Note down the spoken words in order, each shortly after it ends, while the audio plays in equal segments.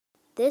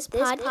This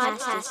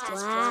podcast is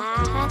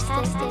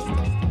Blacktastic.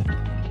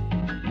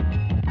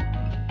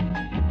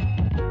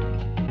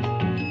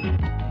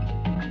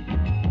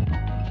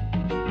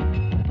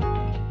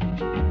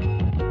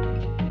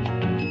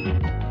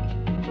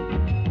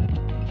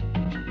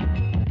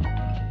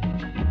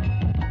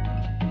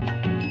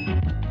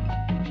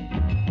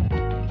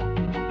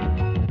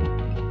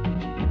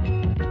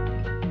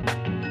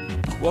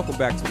 Welcome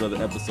back to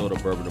another episode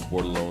of Bourbon and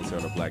Borderlones here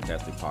on the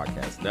Blacktastic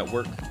Podcast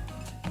Network.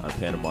 I'm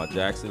Panama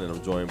Jackson, and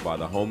I'm joined by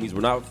the homies.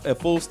 We're not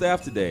at full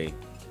staff today,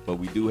 but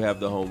we do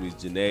have the homies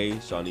Janae,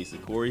 Shawnice,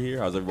 and Corey here.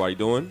 How's everybody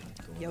doing?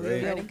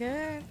 Pretty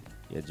good.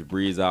 Yeah,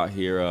 Jabri's out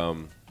here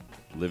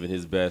living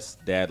his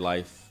best dad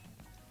life,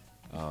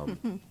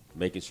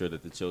 making sure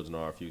that the children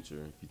are our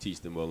future. If you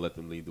teach them well, let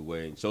them lead the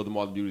way, and show them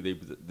all the beauty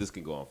this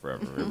can go on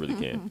forever. It really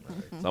can.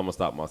 So I'm going to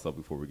stop myself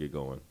before we get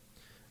going.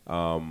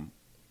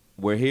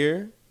 We're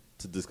here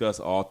to discuss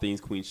all things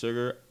Queen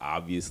Sugar.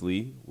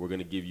 Obviously, we're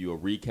going to give you a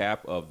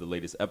recap of the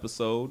latest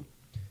episode,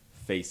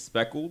 Face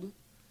Speckled.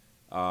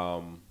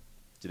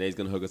 Janae's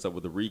going to hook us up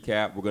with a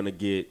recap. We're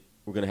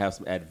going to have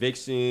some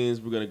advictions.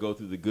 We're going to go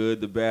through the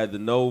good, the bad, the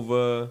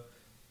Nova.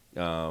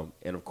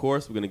 And, of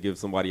course, we're going to give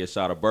somebody a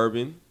shot of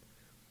bourbon,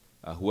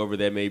 whoever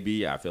that may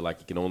be. I feel like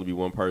it can only be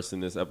one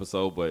person this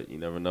episode, but you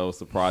never know.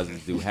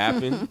 Surprises do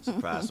happen.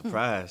 Surprise,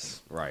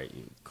 surprise. Right.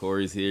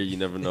 Corey's here. You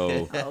never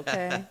know.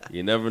 Okay.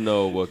 You never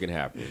know what can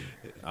happen.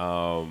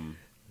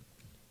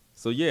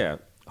 So, yeah,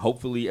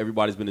 hopefully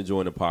everybody's been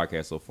enjoying the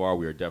podcast so far.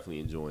 We are definitely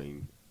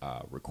enjoying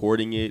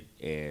recording it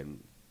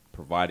and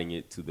providing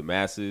it to the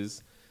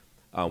masses.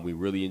 We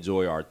really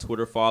enjoy our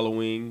Twitter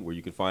following, where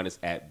you can find us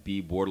at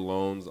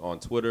BBorderlones on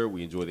Twitter.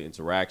 We enjoy the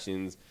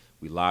interactions.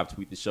 We live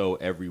tweet the show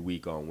every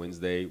week on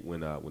Wednesday when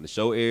the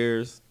show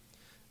airs.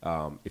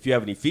 If you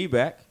have any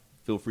feedback,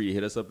 feel free to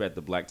hit us up at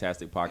the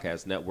Blacktastic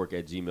Podcast Network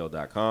at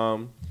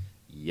gmail.com.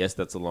 Yes,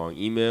 that's a long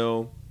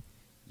email.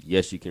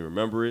 Yes, you can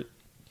remember it.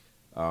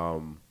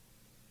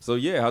 So,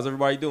 yeah, how's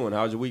everybody doing?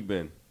 How's your week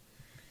been?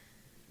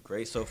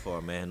 Great so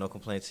far, man. No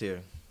complaints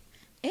here.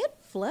 It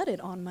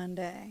flooded on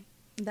Monday.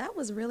 That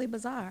was really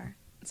bizarre.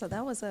 So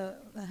that was a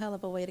hell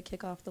of a way to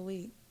kick off the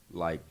week.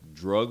 Like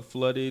drug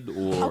flooded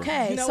or?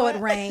 Okay, so it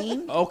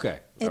rained. Okay.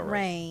 It all right.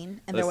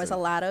 rained, and there was a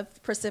lot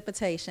of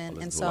precipitation,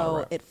 and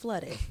so it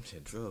flooded.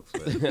 Drugs. I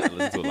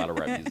listen to a lot of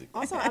rap music.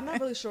 Also, I'm not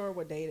really sure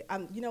what day.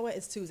 You know what?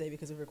 It's Tuesday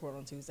because we record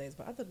on Tuesdays.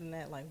 But other than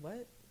that, like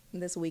what?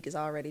 This week is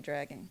already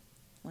dragging.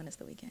 When is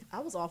the weekend? I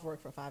was off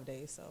work for 5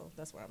 days, so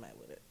that's where I'm at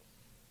with it.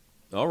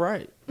 All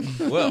right.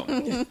 Well,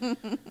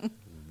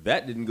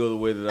 that didn't go the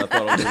way that I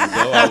thought it was going to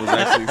go. I was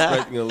actually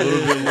expecting a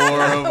little bit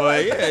more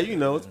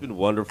of it's been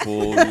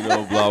wonderful,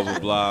 blah, blah,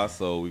 blah.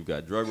 So we've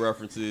got drug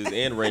references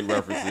and rain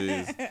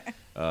references,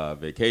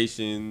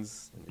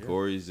 vacations. Yeah.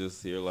 Corey's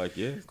just here like,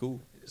 yeah, it's cool.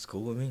 It's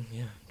cool with me,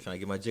 yeah. Trying to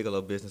get my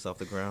gigolo business off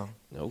the ground.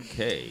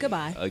 Okay.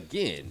 Goodbye.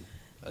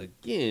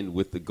 Again,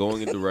 with the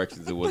going in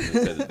directions it wasn't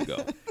intended to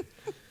go.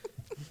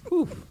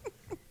 Whew.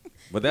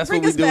 But that's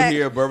what we do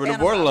here at Bourbon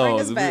and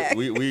Borderlones.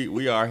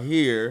 We are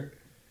here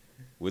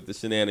with the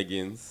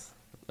shenanigans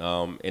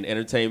and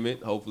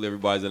entertainment. Hopefully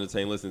everybody's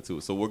entertained listening to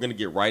it. So we're going to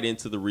get right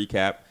into the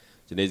recap.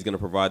 Janae's going to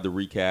provide the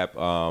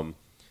recap.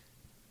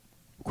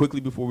 Quickly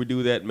before we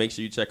do that, make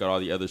sure you check out all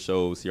the other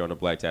shows here on the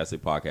Blacktastic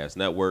Podcast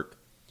Network.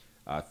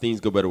 Things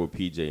Go Better with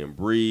PJ and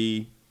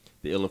Bree,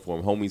 the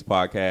Ill-Informed Homies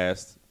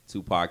podcast,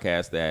 2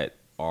 podcasts that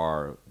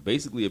are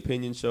basically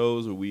opinion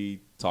shows where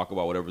we talk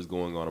about whatever's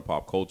going on in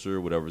pop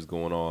culture, whatever's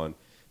going on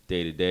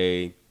day to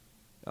day.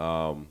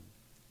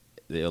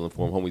 The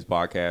Ill-Informed Homies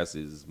podcast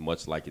is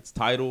much like its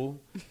title.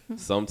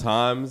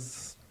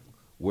 Sometimes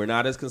we're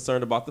not as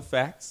concerned about the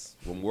facts.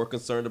 We're more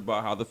concerned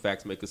about how the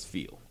facts make us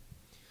feel.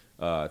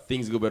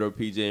 Things Go Better with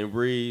PJ and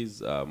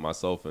Breeze.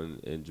 Myself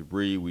and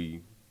Jabri,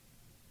 we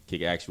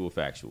kick actual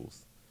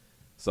factuals.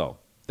 So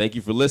thank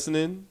you for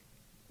listening.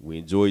 We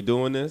enjoy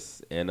doing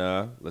this, and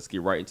let's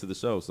get right into the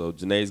show. So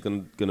Janae's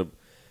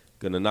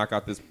gonna knock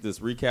out this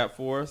recap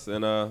for us,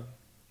 and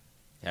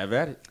have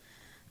at it.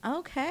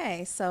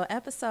 Okay, so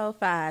episode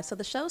 5. So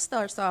the show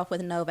starts off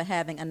with Nova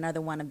having another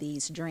one of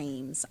these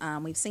dreams.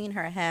 We've seen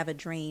her have a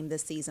dream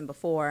this season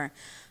before.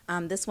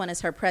 This one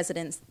is her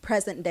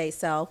present day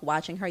self,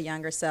 watching her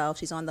younger self.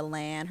 She's on the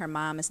land. Her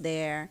mom is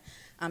there.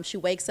 She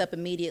wakes up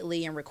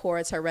immediately and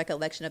records her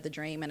recollection of the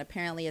dream, and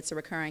apparently it's a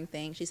recurring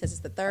thing. She says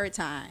it's the 3rd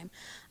time.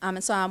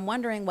 And so I'm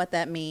wondering what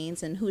that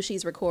means and who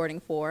she's recording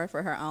for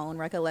her own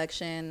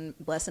recollection,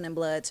 Blessing in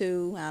Blood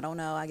too. I don't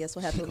know. I guess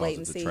we'll have to wait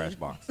and see. Trash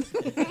box.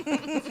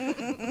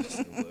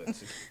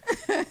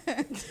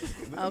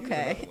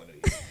 Okay.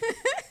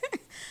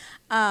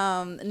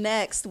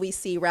 Next, we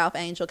see Ralph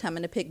Angel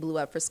coming to pick Blue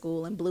up for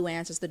school, and Blue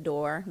answers the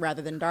door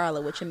rather than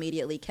Darla, which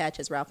immediately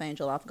catches Ralph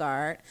Angel off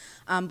guard.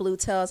 Blue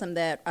tells him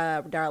that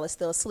Darla's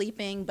still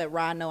sleeping, but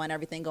Rod, knowing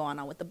everything going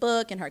on with the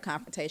book and her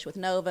confrontation with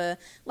Nova,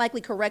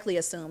 likely correctly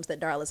assumes that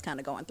Darla's kind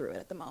of going through it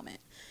at the moment.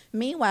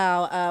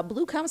 Meanwhile,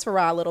 Blue comes for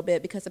Rod a little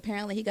bit because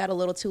apparently he got a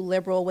little too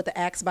liberal with the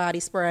Axe body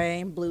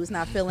spray. Blue's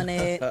not feeling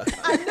it.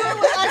 I knew it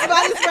was Axe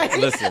body spray.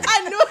 Listen.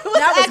 I knew it was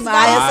that was Axe my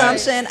body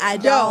assumption. I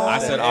Yo. don't. I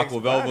said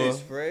Aqua Body Velva.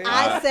 spray.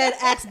 I said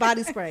Axe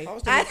body spray. I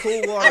was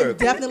thinking cool water. I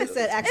definitely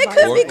said Axe It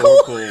body could be spray. cool.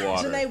 Or cool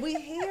water. Janae, we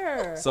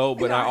here. So,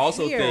 but We I are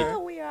also here. think Oh,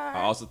 we are.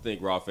 I also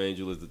think Ralph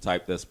Angel is the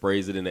type that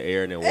sprays it in the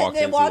air and then And walks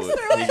then into walks it.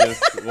 through He it.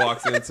 just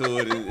walks into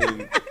it,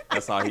 and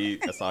that's how he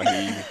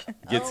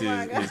gets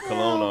his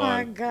cologne Oh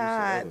my on.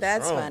 God,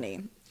 that's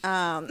funny.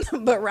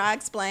 But Ra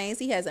explains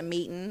he has a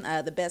meeting,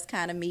 the best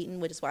kind of meeting,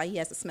 which is why he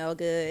has to smell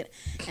good.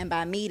 And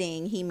by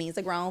meeting, he means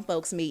a grown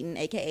folks meeting,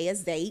 aka a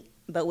date.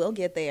 But we'll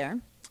get there.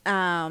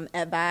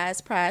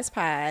 Advise, prize,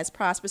 pies.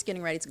 Prosper's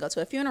getting ready to go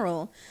to a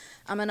funeral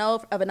of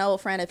an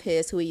old friend of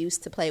his who he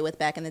used to play with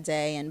back in the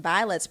day. And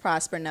Vi lets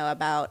Prosper know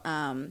about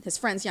his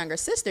friend's younger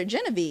sister,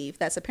 Genevieve,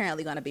 that's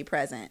apparently going to be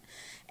present.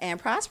 And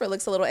Prosper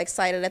looks a little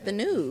excited at the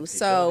news.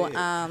 So,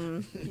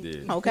 He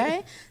did.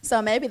 okay.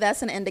 So maybe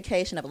that's an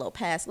indication of a little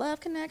past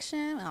love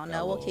connection. I don't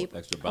know. We'll keep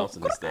extra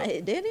bouncing and stuff.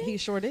 Did he? He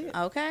sure did.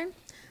 Okay.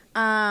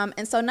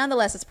 And so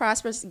nonetheless, as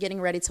Prosper's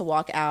getting ready to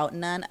walk out,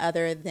 none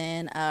other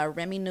than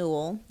Remy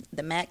Newell,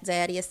 the Mac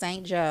Daddy of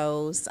St.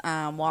 Joe's,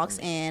 walks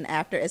in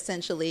after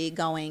essentially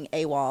going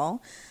AWOL.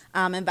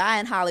 And Vi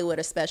and Hollywood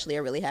especially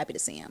are really happy to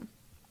see him.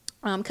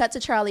 Cut to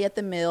Charlie at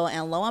the mill,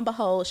 and lo and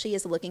behold, she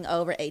is looking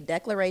over a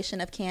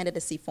declaration of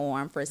candidacy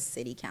form for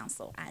city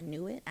council. I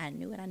knew it.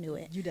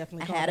 You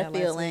definitely I called had a that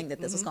last feeling week. that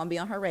this was going to be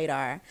on her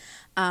radar.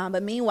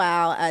 But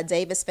meanwhile,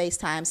 Davis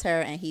FaceTimes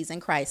her, and he's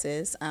in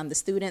crisis. The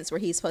students where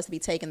he's supposed to be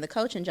taking the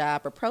coaching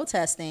job are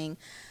protesting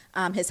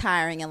his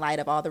hiring in light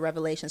of all the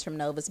revelations from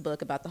Nova's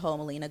book about the whole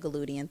Melina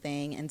Galudian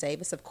thing. And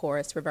Davis, of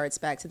course, reverts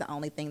back to the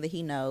only thing that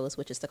he knows,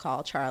 which is to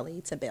call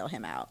Charlie to bail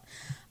him out.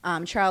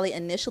 Charlie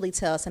initially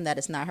tells him that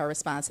it's not her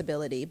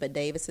responsibility, but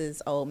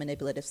Davis's old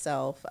manipulative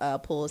self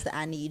pulls the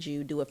 "I need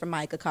you, do it for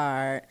Micah"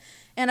 card.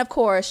 And of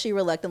course, she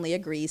reluctantly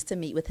agrees to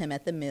meet with him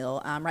at the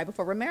mill right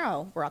before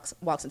Romero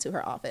walks into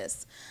her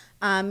office.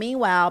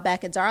 Meanwhile,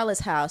 back at Darla's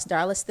house,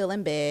 Darla's still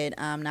in bed,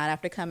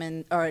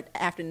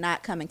 after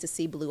not coming to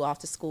see Blue off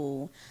to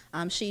school.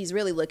 She's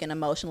really looking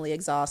emotionally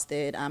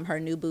exhausted. Her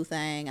new boo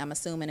thing, I'm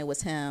assuming it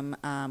was him,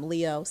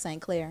 Leo St.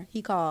 Clair,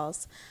 he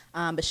calls,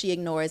 but she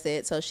ignores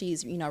it. So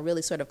she's,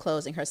 really sort of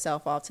closing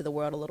herself off to the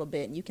world a little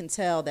bit. And you can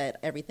tell that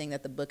everything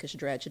that the book has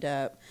dredged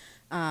up,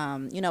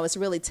 it's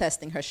really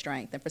testing her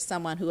strength. And for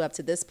someone who up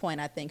to this point,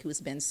 I think,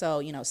 who's been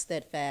so,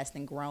 steadfast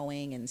and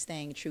growing and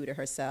staying true to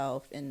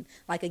herself. And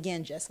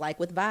just like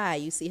with Vi,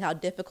 you see how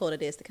difficult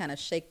it is to kind of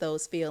shake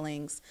those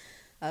feelings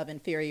of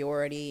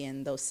inferiority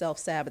and those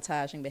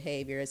self-sabotaging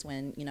behaviors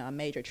when, a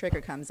major trigger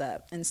comes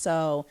up. And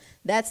so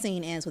that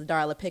scene ends with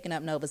Darla picking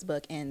up Nova's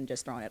book and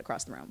just throwing it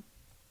across the room.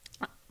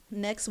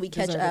 Next, we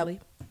catch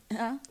Deservedly.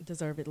 up.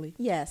 Deservedly.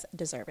 Yes,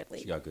 deservedly.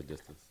 She got good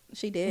distance.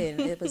 She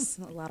did. It was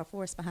a lot of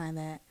force behind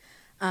that.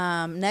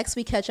 Next,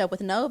 we catch up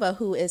with Nova,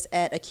 who is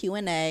at a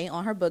Q&A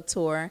on her book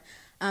tour.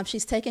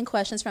 She's taking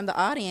questions from the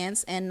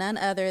audience, and none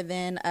other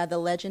than the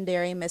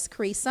legendary Miss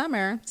Cree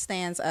Summer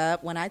stands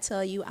up. When I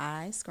tell you,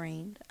 I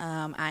screamed.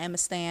 I am a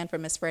stan for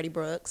Miss Freddie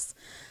Brooks.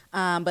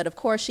 But, of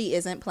course, she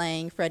isn't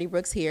playing Freddie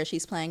Brooks here.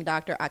 She's playing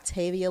Dr.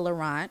 Octavia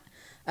Laurent,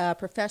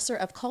 professor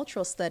of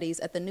cultural studies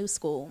at the New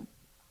School.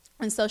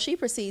 And so she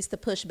proceeds to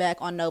push back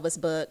on Nova's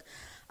book,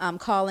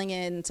 calling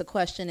into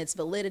question its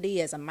validity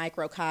as a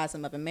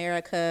microcosm of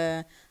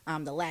America,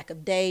 the lack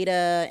of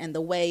data, and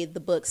the way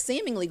the book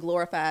seemingly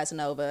glorifies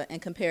Nova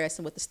in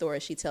comparison with the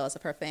stories she tells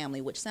of her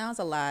family, which sounds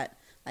a lot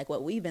like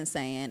what we've been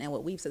saying and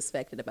what we've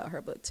suspected about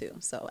her book too.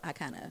 So I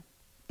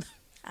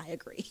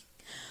agree.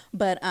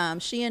 But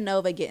she and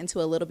Nova get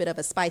into a little bit of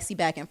a spicy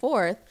back and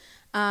forth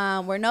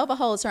where Nova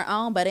holds her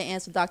own, but it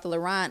ends with Dr.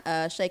 Laurent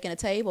shaking a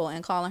table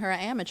and calling her an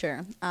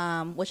amateur,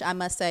 which I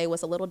must say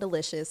was a little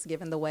delicious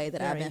given the way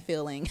that I've been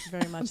feeling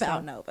very much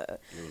about so. Nova.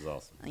 It was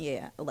awesome.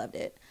 Yeah, I loved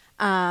it.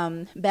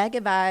 Back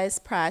at Vi's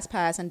Prize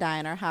Pies and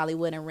Diner,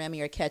 Hollywood and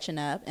Remy are catching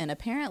up, and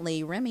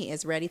apparently Remy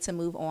is ready to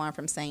move on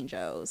from St.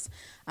 Joe's.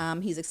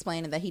 He's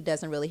explaining that he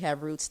doesn't really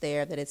have roots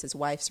there, that it's his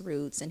wife's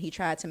roots, and he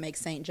tried to make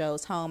St.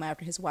 Joe's home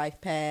after his wife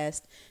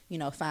passed,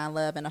 find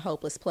love in a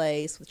hopeless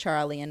place with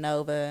Charlie and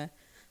Nova.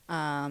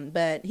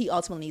 But he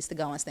ultimately needs to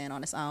go and stand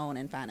on his own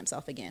and find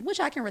himself again,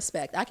 which I can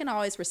respect. I can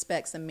always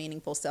respect some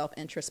meaningful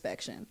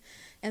self-introspection.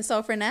 And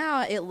so for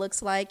now, it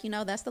looks like,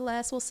 that's the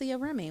last we'll see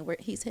of Remy, where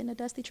he's hitting a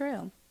dusty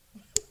trail.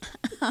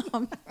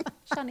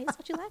 Shanice,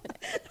 what you laughing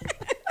at?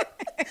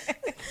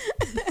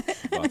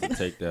 About to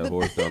take that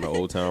horse down the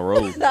Old Town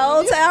Road. The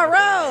Old Town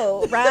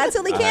Road. Ride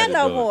till he I can't had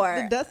no to do it. The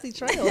more. dusty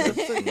trail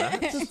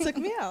just took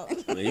me out.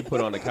 And he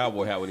put on the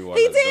cowboy hat when he walked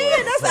He out the door.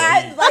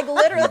 did. That's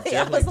literally. I was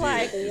definitely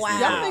like, did. wow.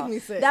 Y'all make me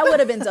sick. That would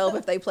have been dope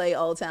if they played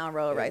Old Town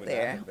Road right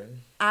there.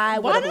 I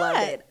would have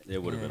loved it.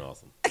 It would have been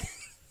awesome.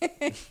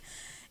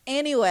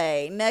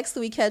 Anyway, next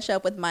we catch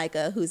up with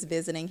Micah, who's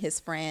visiting his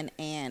friend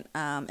Ant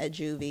at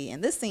Juvie.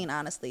 And this scene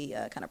honestly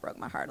kind of broke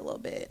my heart a little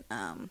bit.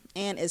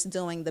 Ant is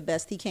doing the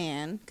best he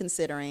can,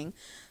 considering.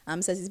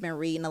 Says he's been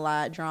reading a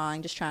lot,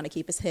 drawing, just trying to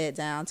keep his head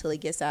down till he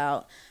gets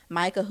out.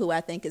 Micah, who I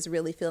think is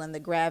really feeling the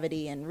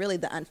gravity and really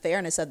the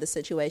unfairness of the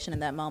situation in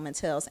that moment,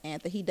 tells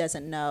Ant that he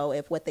doesn't know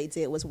if what they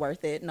did was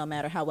worth it, no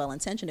matter how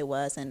well-intentioned it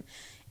was. And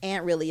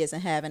Ant really isn't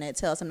having it,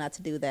 tells him not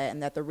to do that,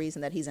 and that the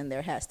reason that he's in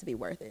there has to be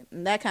worth it.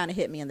 And that kind of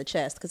hit me in the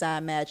chest, because I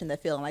imagine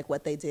that feeling like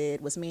what they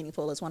did was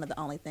meaningful is one of the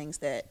only things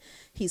that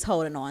he's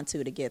holding on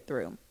to get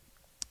through.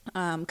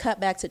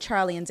 Cut back to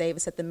Charlie and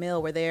Davis at the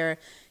mill, where they're,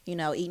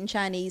 eating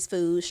Chinese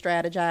food,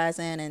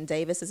 strategizing, and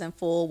Davis is in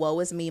full woe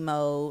is me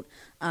mode,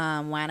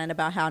 whining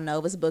about how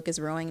Nova's book is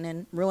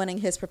ruining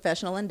his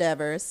professional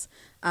endeavors.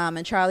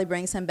 And Charlie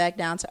brings him back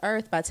down to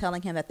earth by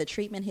telling him that the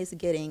treatment he's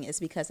getting is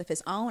because of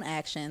his own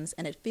actions,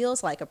 and it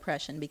feels like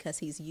oppression because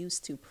he's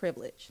used to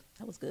privilege.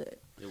 That was good.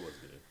 It was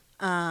good.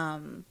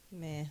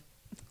 Man.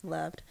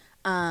 Loved.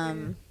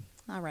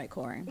 All right,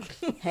 Corey.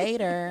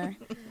 Hater.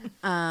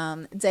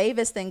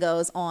 Davis then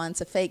goes on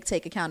to fake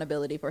take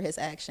accountability for his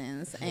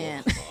actions,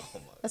 and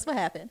that's what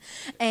happened.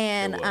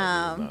 And it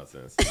was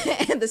nonsense.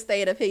 and the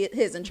state of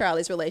his and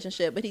Charlie's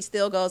relationship, but he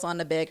still goes on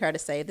to beg her to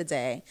save the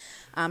day.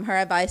 Her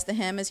advice to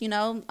him is,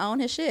 own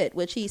his shit,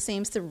 which he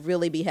seems to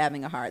really be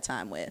having a hard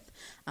time with.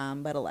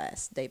 But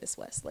alas, Davis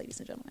West, ladies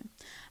and gentlemen.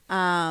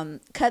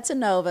 Cut to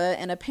Nova,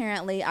 and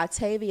apparently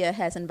Octavia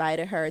has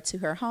invited her to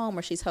her home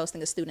where she's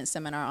hosting a student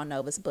seminar on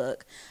Nova's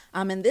book.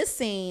 In this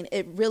scene,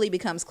 it really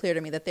becomes clear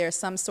to me that there's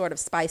some sort of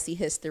spicy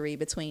history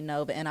between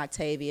Nova and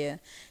Octavia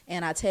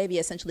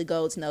essentially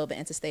goads Nova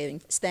into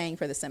staying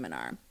for the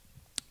seminar.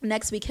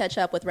 Next, we catch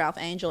up with Ralph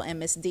Angel and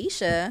Miss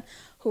Deisha,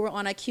 who were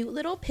on a cute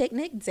little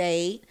picnic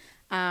date.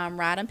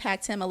 Rodden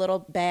packed him a little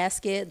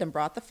basket, then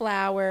brought the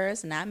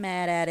flowers, not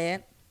mad at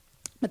it.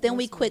 But then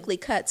we quickly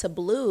cut to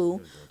Blue,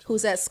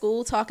 who's at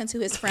school talking to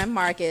his friend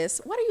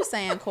Marcus. What are you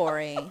saying,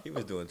 Corey? He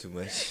was doing too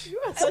much.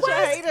 You are such a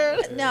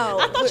hater. No.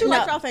 I thought you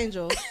liked Ralph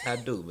Angel. I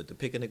do, but the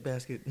picnic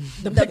basket.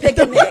 The picnic.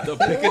 The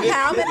picnic.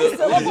 How many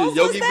syllables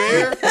Yogi was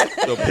that?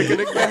 Bear. The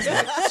picnic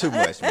basket. Too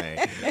much,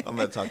 man. I'm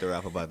going to talk to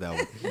Ralph about that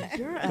one.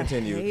 You're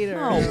Continue. a hater.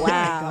 Oh,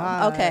 wow.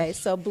 God. Okay,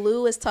 so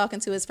Blue is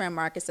talking to his friend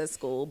Marcus at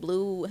school.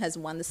 Blue has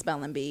won the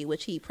spelling bee,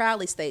 which he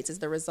proudly states is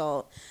the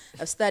result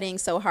of studying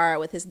so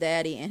hard with his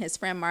daddy. And his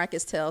friend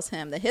Marcus tells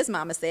him that his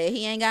mama said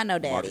he ain't got no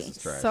daddy. Marcus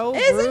is trash. So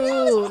Is it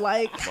rude.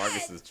 Like,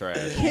 Marcus is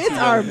trash. kids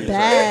are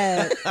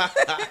bad.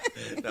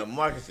 Now,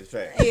 Marcus is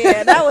trash.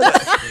 Yeah, that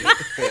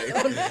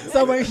was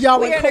So when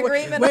We're in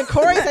agreement when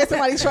Corey says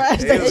somebody's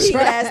trash, they he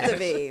trash. has to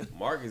be.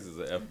 Marcus is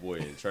an F-boy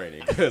in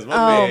training. Because my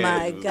Oh man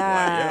my was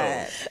God.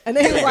 Like, And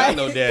then yo, he's ain't got like,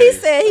 no daddy. He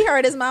said he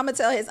heard his mama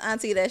tell his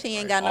auntie that she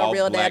ain't got no All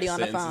real black daddy on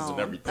the sentences and phone.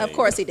 everything. Of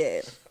course he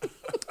did.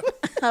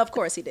 Of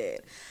course he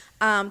did.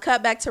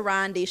 Cut back to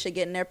Ron and Deisha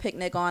getting their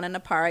picnic on in the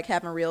park,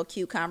 having a real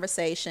cute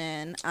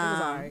conversation.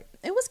 was all right.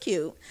 It was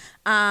cute.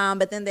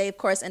 But then they, of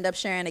course, end up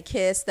sharing a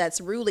kiss that's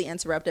rudely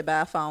interrupted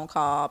by a phone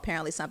call.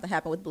 Apparently something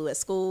happened with Blue at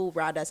school.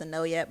 Rod doesn't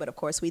know yet, but of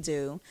course we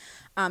do.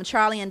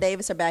 Charlie and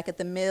Davis are back at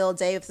the mill.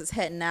 Davis is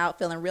heading out,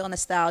 feeling real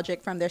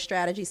nostalgic from their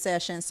strategy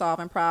session,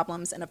 solving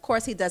problems. And of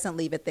course he doesn't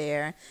leave it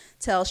there.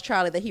 Tells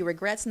Charlie that he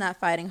regrets not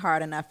fighting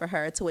hard enough for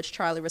her, to which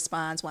Charlie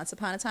responds, once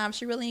upon a time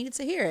she really needed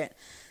to hear it.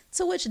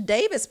 To which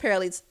Davis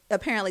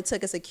apparently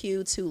took as a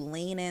cue to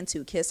lean in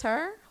to kiss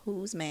her.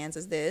 Whose man's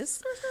is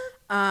this?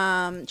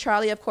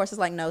 Charlie, of course, is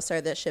like, no, sir,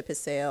 that ship has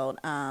sailed.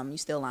 You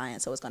still lying,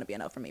 so it's going to be a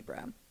no for me,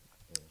 bro.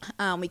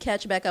 We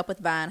catch back up with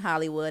Vi in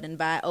Hollywood, and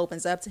Vi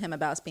opens up to him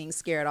about being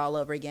scared all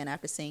over again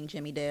after seeing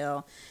Jimmy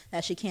Dale,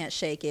 that she can't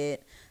shake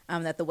it,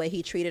 that the way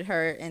he treated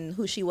her and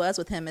who she was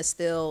with him is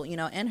still,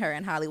 in her,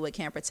 and Hollywood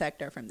can't protect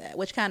her from that,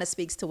 which kind of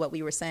speaks to what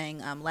we were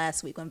saying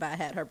last week when Vi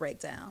had her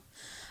breakdown.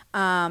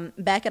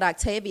 Back at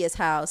Octavia's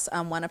house,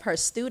 one of her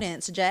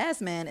students,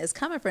 Jasmine, is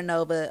coming for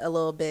Nova a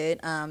little bit,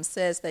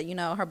 says that,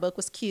 her book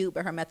was cute,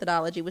 but her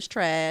methodology was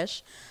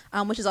trash,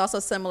 which is also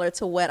similar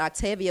to what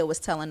Octavia was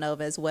telling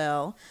Nova as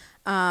well.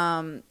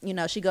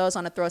 She goes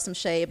on to throw some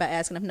shade by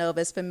asking if Nova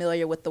is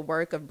familiar with the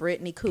work of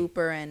Brittany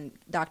Cooper and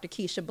Dr.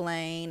 Keisha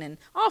Blaine, and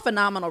all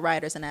phenomenal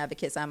writers and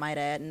advocates, I might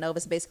add. And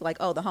Nova's basically like,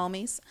 oh, the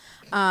homies.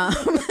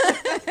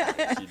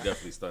 She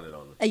definitely stunned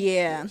on them.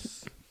 Yeah.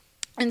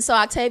 And so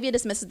Octavia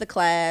dismisses the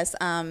class.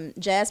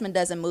 Jasmine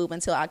doesn't move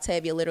until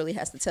Octavia literally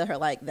has to tell her,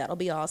 like, that'll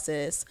be all,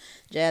 sis.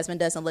 Jasmine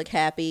doesn't look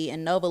happy,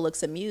 and Nova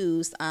looks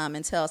amused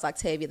and tells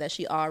Octavia that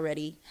she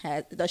always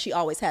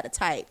had a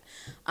type,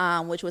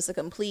 which was a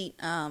complete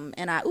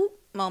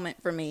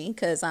moment for me,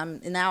 because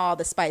now all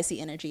the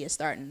spicy energy is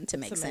starting to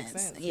make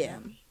sense. Yeah.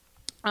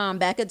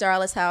 Back at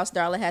Darla's house,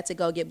 Darla had to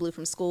go get Blue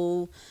from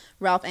school.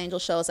 Ralph Angel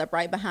shows up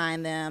right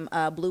behind them.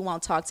 Blue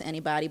won't talk to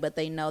anybody, but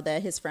they know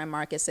that his friend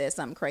Marcus said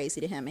something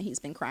crazy to him, and he's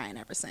been crying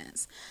ever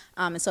since.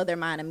 And so their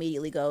mind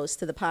immediately goes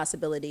to the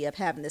possibility of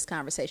having this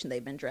conversation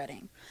they've been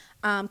dreading.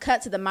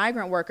 Cut to the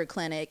migrant worker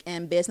clinic,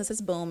 and business is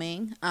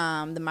booming.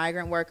 The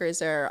migrant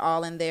workers are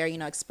all in there,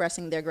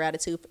 expressing their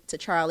gratitude to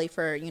Charlie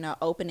for,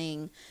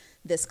 opening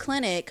this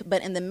clinic.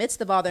 But in the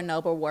midst of all their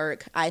noble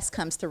work, ICE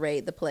comes to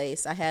raid the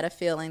place. I had a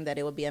feeling that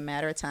it would be a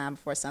matter of time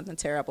before something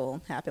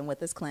terrible happened with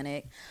this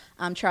clinic.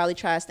 Charlie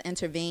tries to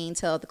intervene,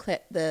 tell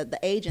the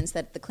agents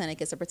that the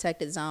clinic is a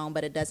protected zone,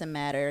 but it doesn't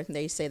matter.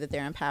 They say that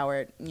they're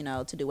empowered,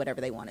 to do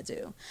whatever they want to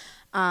do.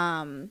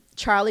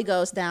 Charlie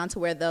goes down to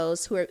where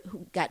those who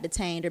got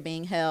detained are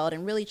being held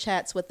and really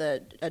chats with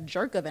a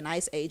jerk of an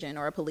ICE agent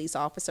or a police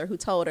officer who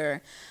told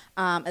her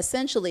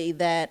essentially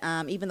that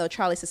even though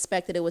Charlie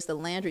suspected it was the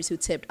Landrys who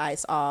tipped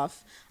ICE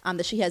off,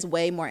 that she has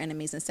way more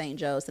enemies in St.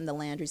 Joe's than the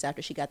Landrys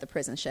after she got the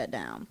prison shut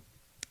down.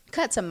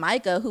 Cut to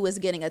Micah, who was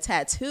getting a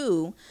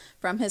tattoo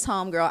from his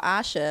homegirl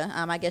Asha.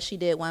 I guess she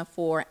did one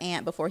for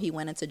Ant before he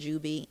went into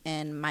juvie,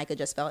 and Micah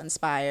just felt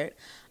inspired.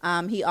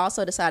 He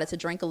also decided to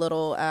drink a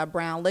little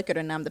brown liquor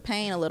to numb the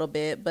pain a little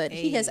bit, but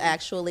he has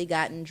actually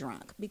gotten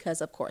drunk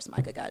because, of course,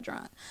 Micah got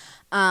drunk.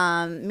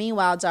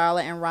 Meanwhile,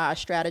 Darla and Ra are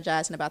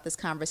strategizing about this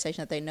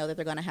conversation that they know that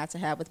they're going to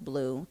have with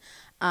Blue.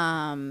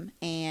 And,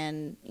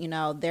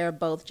 they're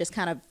both just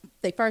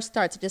they first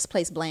start to just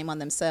place blame on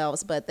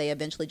themselves, but they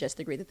eventually just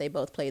agree that they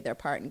both played their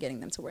part in getting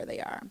them to where they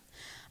are.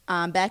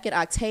 Back at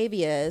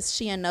Octavia's,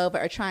 she and Nova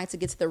are trying to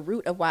get to the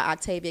root of why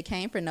Octavia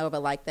came for Nova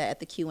like that at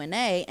the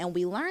Q&A, and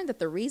we learned that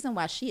the reason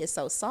why she is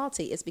so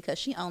salty is because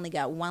she only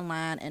got one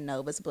line in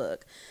Nova's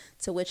book,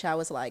 to which I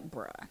was like,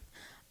 bruh.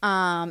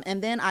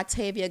 And then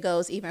Octavia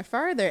goes even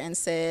further and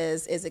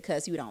says, is it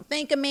because you don't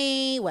think of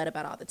me? What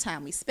about all the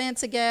time we spent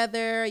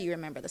together? You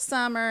remember the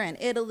summer in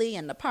Italy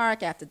in the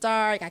park after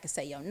dark? I can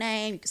say your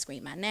name. You can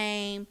scream my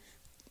name.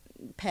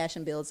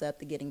 Passion builds up.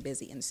 The getting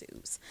busy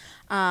ensues.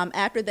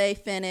 After they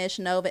finish,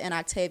 Nova and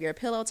Octavia are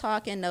pillow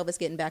talking. Nova's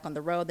getting back on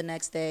the road the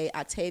next day.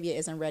 Octavia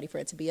isn't ready for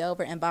it to be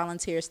over and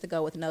volunteers to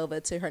go with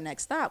Nova to her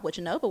next stop, which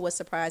Nova was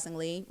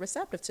surprisingly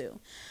receptive to.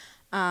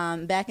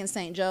 Back in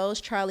St. Joe's,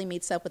 Charlie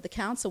meets up with the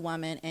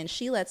councilwoman, and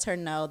she lets her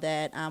know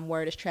that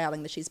word is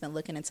traveling that she's been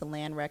looking into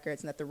land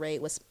records and that the raid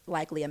was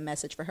likely a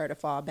message for her to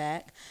fall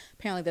back.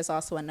 Apparently, there's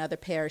also another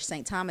parish,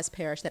 St. Thomas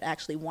Parish, that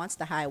actually wants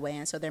the highway,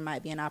 and so there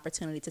might be an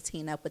opportunity to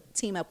team up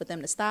with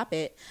them to stop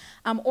it.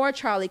 Or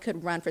Charlie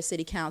could run for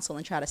city council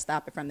and try to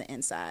stop it from the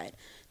inside.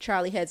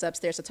 Charlie heads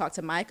upstairs to talk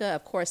to Micah.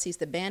 Of course, sees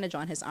the bandage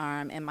on his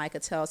arm, and Micah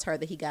tells her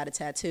that he got a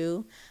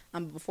tattoo.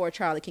 Before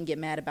Charlie can get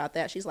mad about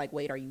that, she's like,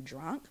 wait, are you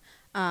drunk?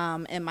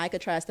 And Micah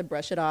tries to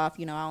brush it off.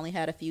 I only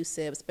had a few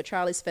sips, but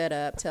Charlie's fed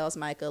up, tells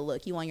Micah,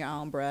 look, you on your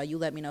own, bruh. You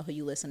let me know who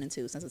you listening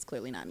to, since it's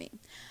clearly not me.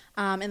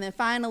 And then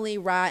finally,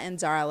 Ra and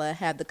Darla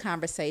have the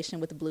conversation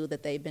with Blue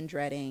that they've been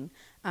dreading.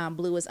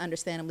 Blue is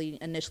understandably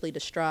initially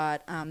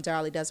distraught.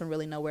 Darla doesn't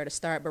really know where to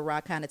start, but Ra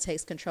kind of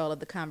takes control of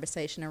the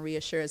conversation and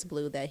reassures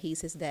Blue that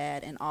he's his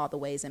dad in all the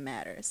ways it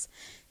matters.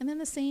 And then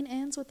the scene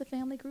ends with the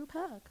family group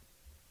hug.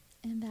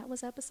 And that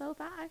was episode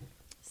 5.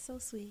 So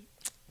sweet.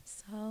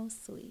 So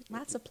sweet.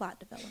 Lots of plot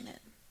development.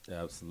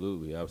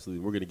 Absolutely.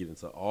 We're going to get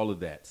into all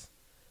of that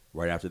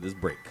right after this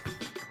break.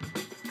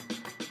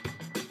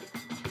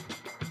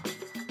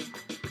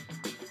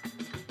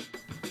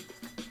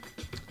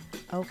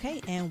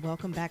 Okay, and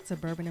welcome back to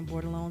Bourbon and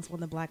Borderlones on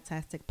the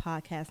Blacktastic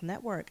Podcast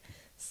Network.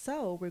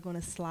 So we're going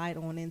to slide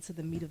on into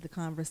the meat of the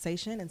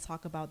conversation and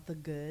talk about the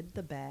good,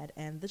 the bad,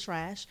 and the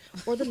trash,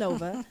 or the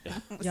Nova.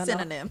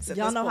 Synonyms.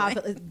 Y'all know how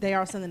they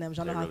are synonyms.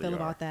 Y'all know how I feel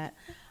about that.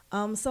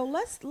 So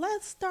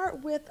let's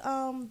start with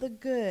the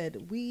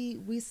good.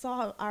 We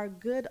saw our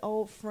good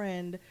old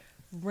friend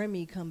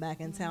Remy come back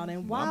in town,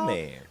 and while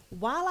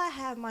I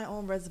have my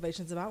own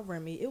reservations about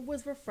Remy, it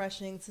was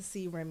refreshing to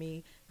see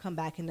Remy come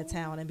back into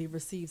town and be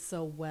received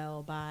so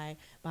well by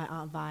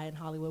Aunt Vi in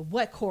Hollywood.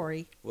 What,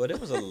 Corey? Well, there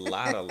was a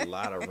lot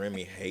of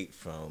Remy hate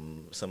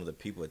from some of the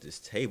people at this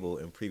table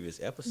in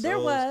previous episodes. There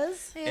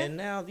was, and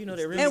now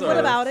Remy. And what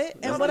about it?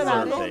 And what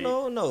about it?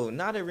 No.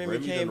 Now that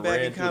Remy came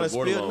back and kind of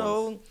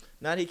spilled.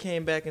 Now he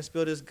came back and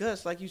spilled his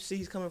guts. Like you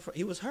see,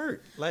 he was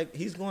hurt. Like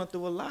he's going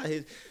through a lot.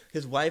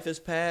 His wife has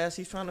passed.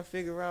 He's trying to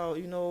figure out,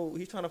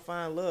 he's trying to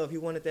find love. He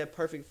wanted that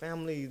perfect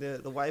family,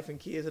 the wife and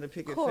kids and a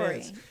picket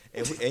fence.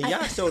 And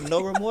y'all showed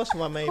no remorse for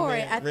my main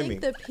man, I Remy.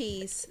 think the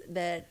piece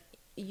that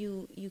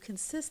you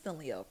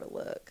consistently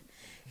overlook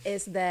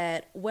is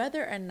that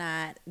whether or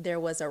not there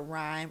was a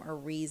rhyme or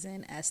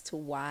reason as to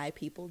why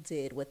people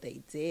did what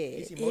they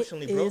did, he's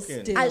emotionally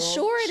broken.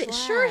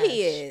 Sure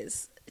he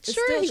is. It's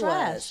sure still he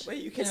trash. was.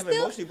 Wait, you can't have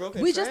emotionally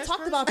broken. We just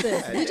talked about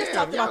this. We just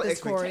talked about this,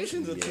 Corey.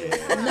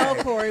 No,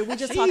 Corey, we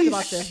just talked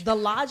about this. The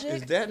logic.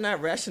 Is that not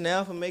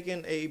rationale for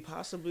making a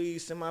possibly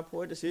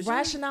semi-poor decision?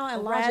 Rationale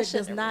and logic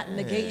does not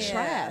negate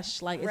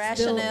trash. Like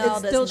rationale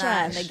it's still does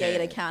trash. not negate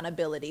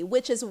accountability,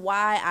 which is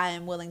why I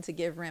am willing to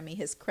give Remy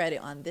his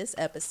credit on this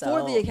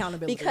episode for the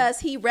accountability, because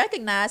he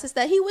recognizes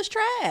that he was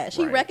trash.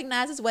 He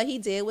recognizes what he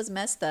did was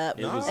messed up,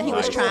 and he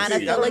was trying to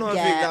fill a gap. I don't know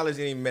if he acknowledged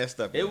any messed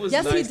up. It was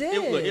yes, nice. he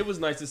did. It was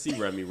nice to see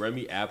Remy.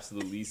 Remy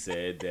absolutely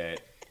said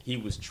that he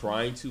was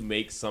trying to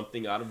make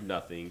something out of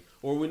nothing,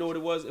 or we know what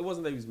it was. It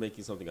wasn't that he was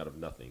making something out of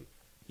nothing.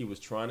 He was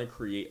trying to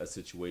create a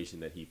situation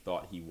that he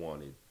thought he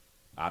wanted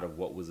out of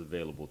what was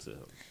available to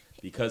him.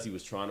 because he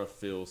was trying to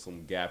fill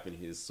some gap in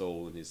his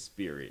soul and his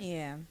spirit.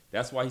 Yeah.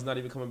 That's why he's not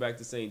even coming back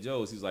to St.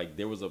 Joe's. He's like,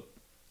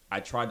 I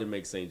tried to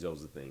make St.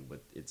 Joe's a thing,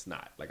 but it's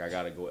not. Like, I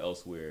got to go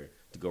elsewhere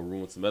to go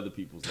ruin some other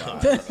people's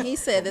lives. He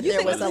said that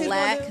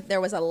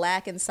there was a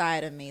lack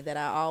inside of me that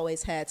I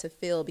always had to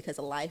fill because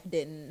life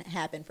didn't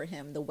happen for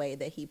him the way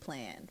that he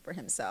planned for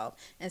himself.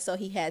 And so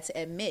he had to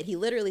admit, he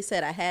literally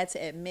said, I had to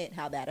admit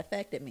how that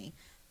affected me.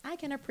 I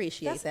can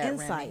appreciate That's that,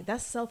 insight. Remy.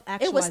 That's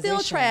self-actualization. It was still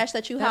trash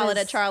that you hollered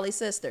at Charlie's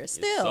sister.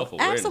 Still,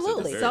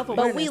 absolutely.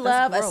 But we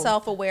love a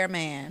self-aware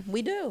man.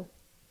 We do.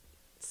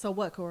 So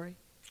what, Corey?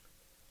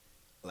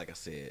 Like I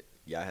said,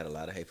 y'all had a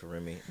lot of hate for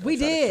Remy. We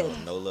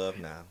did. No love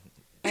now.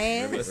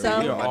 And so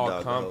we are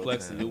all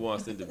complex and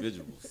nuanced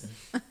individuals.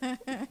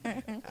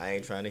 I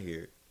ain't trying to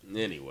hear it.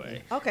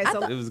 Anyway, okay,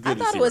 so it was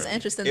good. I thought it was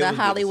interesting that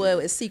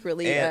Hollywood is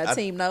secretly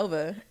Team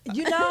Nova.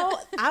 You know,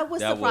 I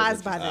was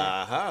surprised by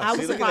that. I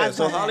was surprised.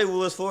 So Hollywood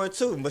was for it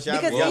too, but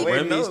y'all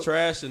Remy's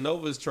trash and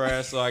Nova's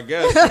trash, so I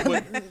guess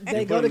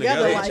they go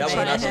together. Like that's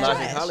not the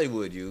logic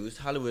Hollywood used.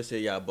 Hollywood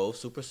said y'all both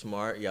super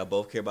smart, y'all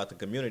both care about the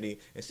community,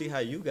 and see how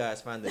you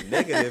guys find the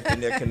negative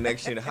in their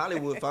connection.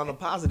 Hollywood found the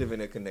positive in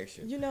their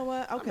connection. You know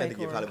what? Okay,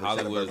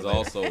 Hollywood is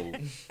also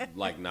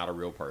like not a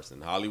real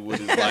person. Hollywood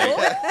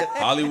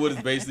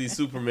is basically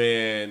Superman.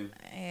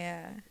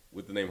 Yeah.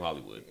 With the name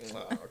Hollywood.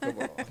 Oh, come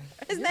on.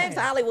 His name's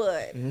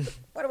Hollywood.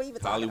 What are we even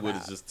talking Hollywood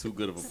about? is just too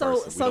good of a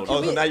person. So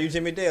now you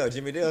Jimmy Dale.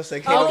 Jimmy Dale say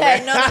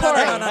okay, no.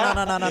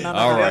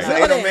 All right.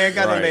 Ain't no man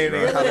got no name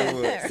in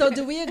Hollywood. So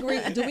do we agree?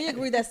 Do we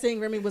agree that seeing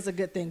Remy was a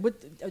good thing?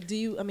 What do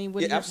you? I mean, what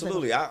do you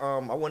absolutely. I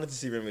wanted to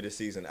see Remy this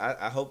season.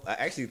 I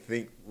actually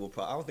think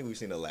I don't think we've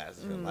seen the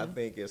last of him. I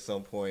think at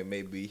some point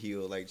maybe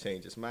he'll like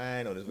change his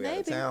mind on his way out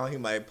of town. He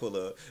might pull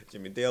a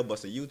Jimmy Dale,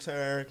 bust a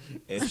U-turn,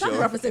 and show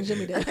referencing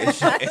Jimmy Dale,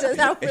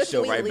 and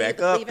show right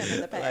back up.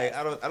 Like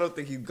I don't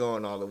think he's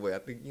going all the way. I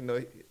think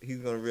he's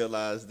gonna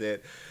realize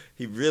that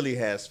he really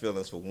has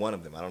feelings for one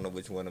of them. I don't know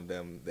which one of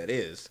them that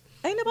is.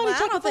 Ain't nobody.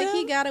 I don't think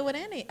he got it with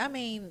any. I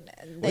mean,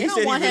 they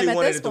don't want him at this point. He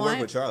wanted it to work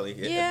with Charlie.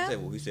 Yeah.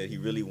 He said he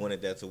really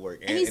wanted that to work.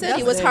 And he said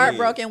he was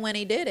heartbroken when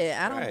he did it.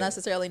 I don't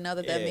necessarily know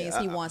that means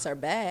he wants her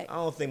back. I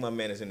don't think my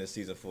man is in this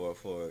season for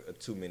a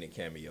 2-minute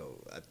cameo.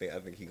 I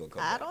think he's gonna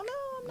come back. I don't know.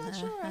 I'm not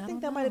sure. I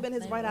think that might have been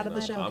his right out of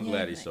the show. I'm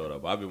glad he showed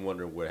up. I've been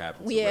wondering what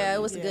happened to Remy.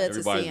 It was good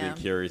to see him. Everybody's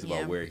been curious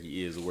about where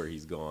he is or where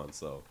he's gone,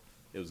 so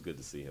it was good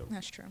to see him.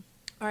 That's true.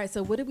 All right,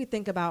 so what did we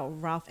think about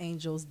Ralph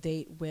Angel's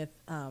date with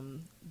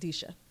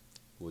Deisha?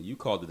 Well, you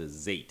called it a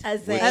zate. A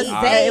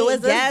zate. It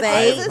was a zate.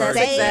 That's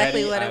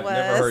exactly what it was.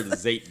 I've never heard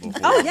zate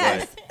before. Oh,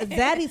 yes.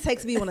 Zaddy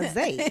takes me on a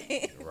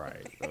zate.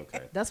 Right,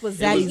 okay. That's what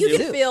Zaddy You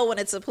can feel when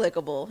it's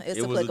applicable. It's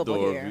applicable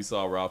adorable. here. We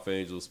saw Ralph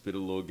Angel spit a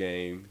little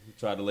game. He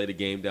tried to lay the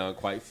game down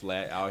quite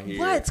flat out here.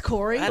 What,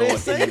 Corey? I didn't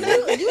say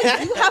that.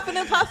 You huffing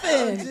and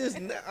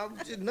puffing.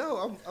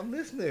 I'm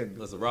listening.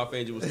 Listen, Ralph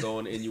Angel was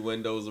throwing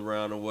innuendos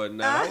around and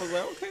whatnot. I was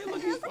like, okay,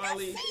 look,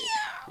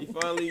 he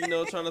finally,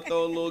 trying to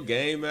throw a little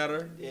game at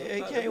her. Yeah,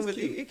 he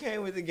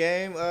came with the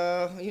game.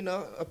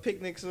 A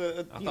picnic's.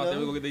 I thought they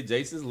were gonna get their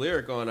Jason's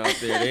lyric on out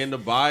there. They in the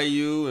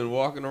bayou and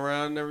walking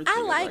around and everything.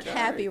 I like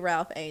Happy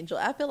Ralph Angel.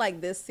 I feel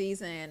like this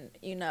season,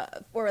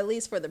 or at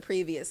least for the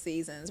previous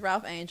seasons,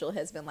 Ralph Angel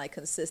has been like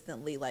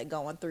consistently like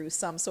going through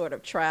some sort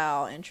of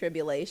trial and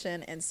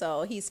tribulation, and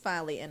so he's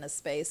finally in a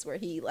space where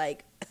he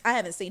like I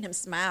haven't seen him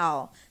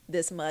smile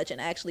this much and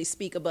actually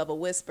speak above a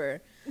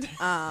whisper.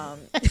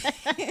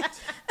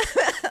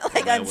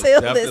 Like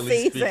until this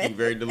season, speaking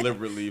very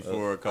deliberately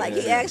for a couple. Like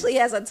he actually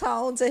has a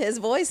tone to his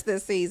voice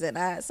this season.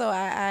 I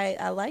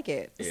like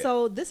it. Yeah.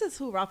 So this is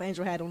who Ralph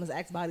Angel had on his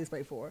Axe body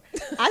spray for.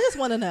 I just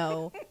want to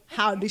know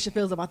how Deisha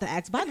feels about the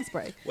Axe body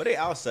spray. Well, they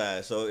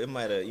outside, so it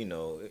might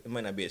it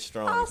might not be as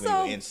strong as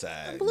when you're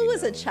inside. Blue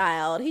is a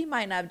child. He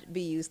might not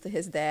be used to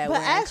his dad.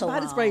 But Axe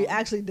body spray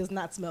actually does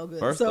not smell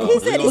good. He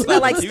said he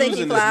smelled like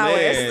stinky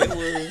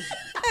flowers.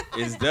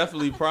 It's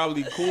definitely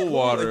probably cool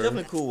water. It's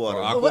definitely cool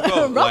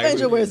water. Ralph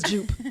Angel wears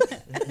jupe.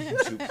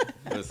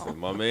 Listen,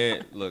 my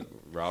man, look,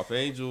 Ralph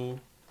Angel.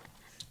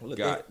 Look,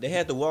 they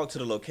had to walk to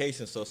the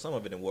location, so some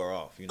of it wore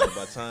off. By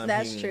the time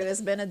that's true. It's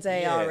been a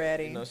day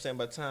already. You know what I'm saying?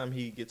 By the time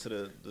he get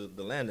to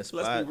the landing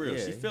spot, let's be real.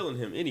 She's feeling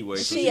him anyway.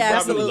 So she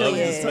absolutely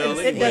is.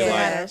 It doesn't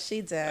matter. She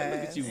does.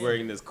 Look at you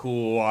wearing this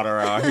cool water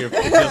out here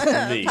just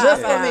for me.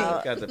 Just for me.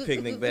 Got the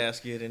picnic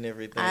basket and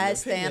everything. I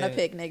stand a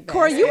picnic basket.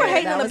 Corey, you were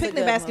hating on the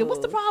picnic basket.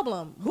 What's the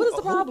problem? What is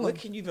the problem? Where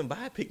can you even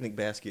buy a picnic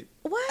basket?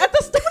 What? At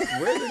the store.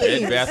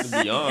 Bed Bath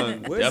 &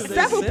 Beyond.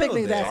 Several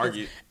picnic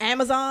baskets.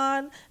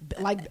 Amazon,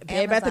 like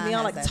Bed Bath &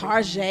 Beyond, like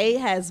Target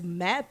has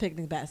mad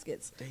picnic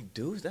baskets. They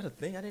do? Is that a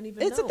thing? I didn't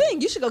even know. It's a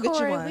thing. You should go get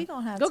you one. We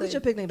gonna have go to get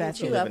your picnic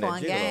basket. You up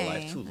on game.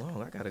 Life too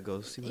long. I gotta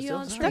go see what's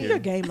else. Step your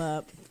game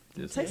up.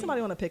 Take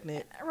somebody on a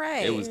picnic.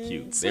 Right. It was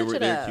cute. They were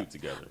cute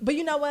together. But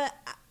you know what?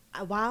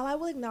 While I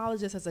will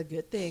acknowledge this as a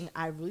good thing,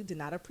 I really did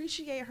not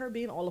appreciate her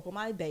being all up on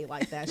my day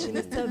like that. She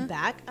needs to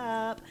back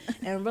up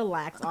and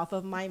relax off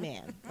of my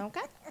man. Okay?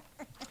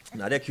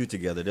 Now they're cute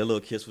together. Their little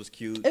kiss was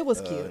cute. It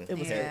was cute. It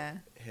was cute.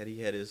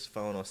 he had his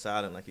phone on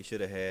silent like he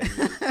should have had. Is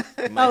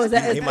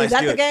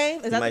that the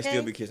game? He might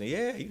still be kissing.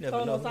 Yeah, you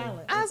never know.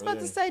 Silent. I was about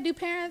to say, do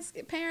parents,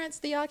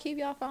 do y'all keep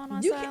y'all phone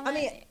on silent? I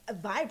mean,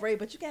 vibrate,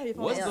 but you can't have your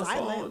phone on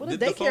silent. What is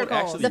Did daycare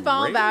call? The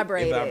phone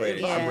vibrated.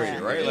 It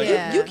vibrated, right?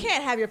 Like, You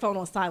can't have your phone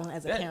on silent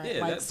as a parent.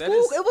 It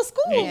was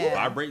school.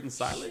 Vibrating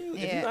silent.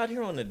 If you out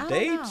here on a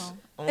date,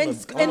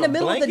 in the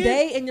middle of the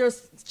day, and your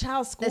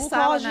child's school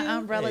calls you. An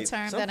umbrella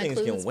term that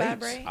includes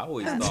vibrate. I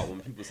always thought when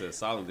people said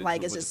silent, they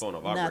like put the phone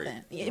on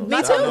vibrate. Nothing.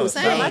 Me too.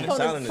 Same. My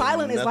phone is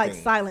silent. Is like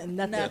silent.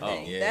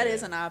 Nothing. That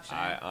is an option.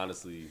 I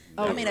honestly.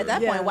 I mean, at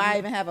that point, why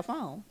even have a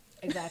phone?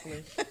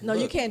 Exactly. No,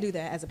 you can't do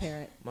that as a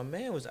parent. My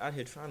man was out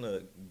here trying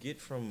to get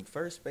from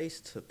first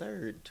base to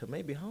third to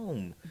maybe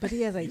home. But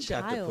he has a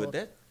child. You got to put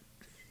that.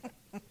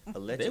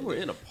 They were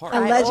in a park.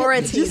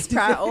 Priorities.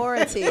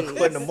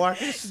 Putting the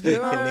markers.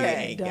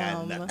 Okay.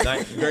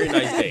 Very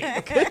nice date.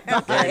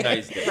 Very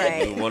nice date.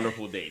 Right. It was a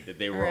wonderful date that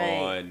they were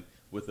on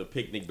with a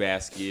picnic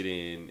basket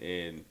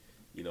and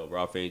you know,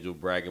 Ralph Angel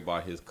bragging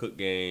about his cook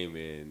game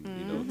and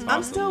you know.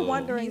 I'm still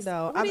wondering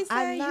though. I'm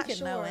not you can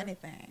sure. know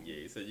anything. Yeah,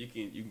 he said you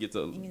can get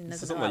to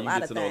know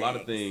a lot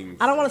of things.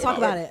 I don't want to talk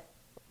about it.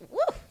 Woo.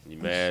 You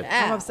mad?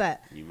 I'm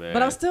upset. You mad?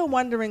 But I'm still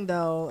wondering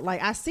though.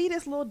 Like I see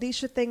this little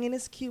Disha thing and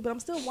it's cute, but I'm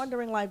still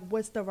wondering like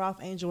what's the Ralph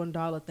Angel and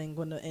Darla thing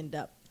going to end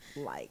up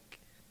like?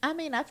 I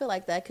mean, I feel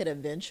like that could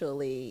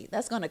eventually.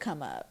 That's going to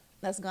come up.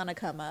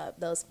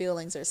 Those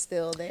feelings are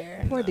still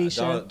there. Poor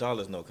Disha.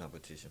 Darla's no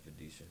competition for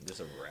Disha. This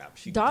a wrap.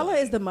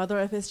 Darla is the mother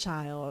of his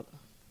child.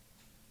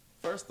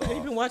 First off, have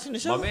you been watching the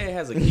show? My man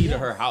has a key to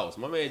her house.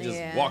 My man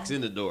just walks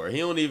in the door. He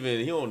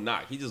don't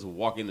knock. He just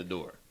walk in the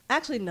door.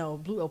 Actually, no.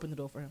 Blue opened the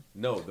door for him.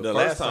 No, the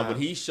first time when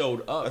he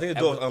showed up, I think the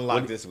door was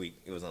unlocked this week.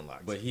 It was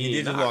unlocked, but he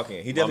did just walk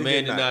in. He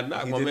definitely did not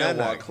knock. My man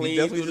walked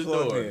clean through the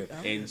door,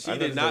 and she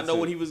did not know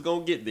when he was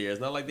gonna get there.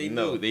 It's not like they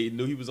knew. They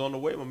knew he was on the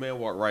way. My man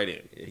walked right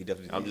in. Yeah, he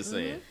definitely. I'm just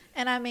saying.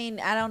 And I mean,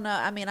 I don't know.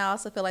 I mean, I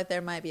also feel like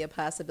there might be a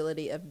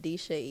possibility of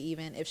Disha,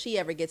 even if she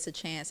ever gets a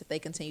chance, if they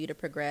continue to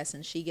progress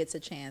and she gets a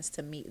chance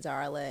to meet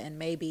Darla, and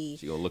maybe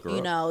she gonna look her you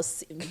up. know,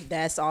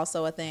 that's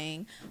also a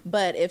thing.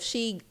 But if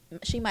she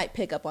might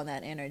pick up on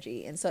that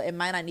energy, and so it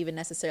might not even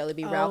necessarily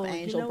be Ralph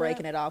Angel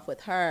breaking it off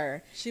with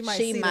her. She might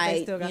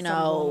you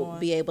know,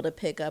 be able to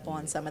pick up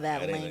on some of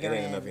that lingering. There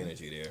ain't enough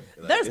energy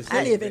there. There's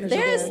plenty of energy.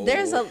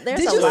 There's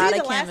a lot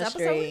of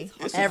chemistry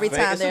every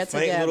time they're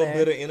together. It's a little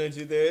bit of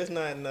energy there. It's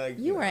not like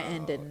you are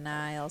in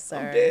denial,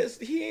 sir.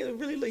 He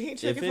ain't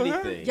checking for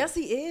her. Yes,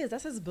 he is.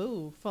 That's his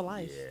boo for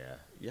life.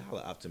 Yeah. Y'all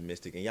are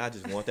optimistic, and y'all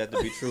just want that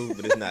to be true,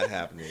 but it's not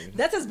happening.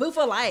 That's his boo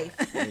for life.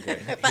 Okay.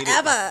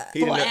 Forever.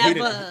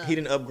 He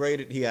didn't upgrade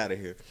it. He out of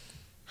here.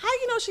 How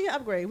you know she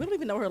upgrade? We don't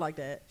even know her like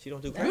that. She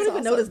don't do. We don't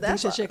even know this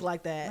Disha chick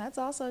like that. That's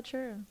also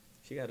true.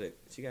 She got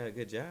a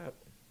good job.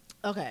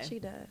 Okay, she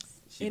does.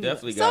 She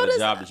definitely got a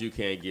job that you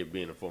can't get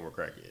being a former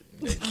crackhead.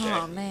 Exactly.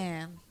 Oh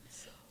man.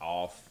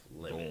 Off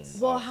limits.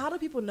 Well, how do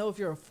people know if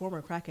you're a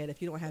former crackhead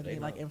if you don't have any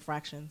like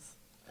infractions?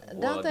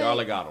 Well,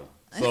 Darla got them.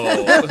 So,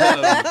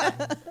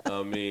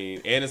 I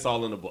mean, and it's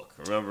all in the book.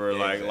 Remember,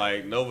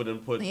 like Nova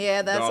didn't put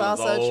that's Darla's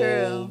also whole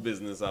true.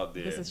 business out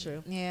there. This is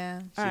true.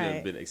 Yeah. She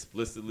has been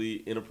explicitly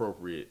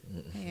inappropriate.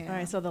 Yeah. All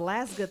right, so the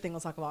last good thing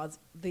we'll talk about is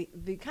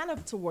the kind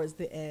of towards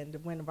the end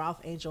when Ralph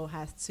Angel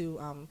has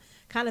to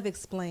kind of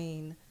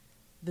explain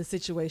the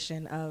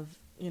situation of,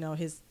 you know,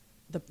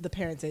 the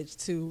parentage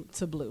to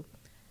Blue.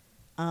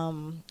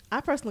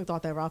 I personally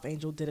thought that Ralph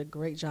Angel did a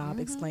great job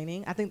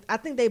explaining. I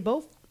think they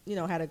both, you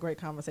know, had a great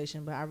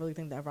conversation, but I really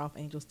think that Ralph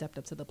Angel stepped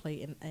up to the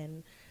plate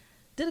and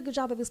did a good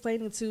job of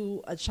explaining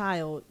to a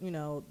child, you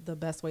know, the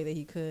best way that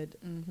he could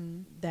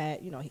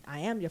that, you know, I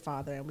am your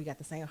father and we got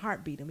the same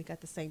heartbeat and we got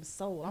the same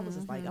soul. I was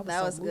just like, that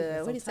was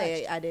good. What do you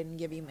say? I didn't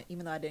give you,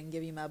 even though I didn't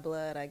give you my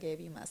blood, I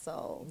gave you my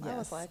soul. Yes. I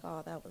was like,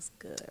 oh, that was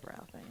good,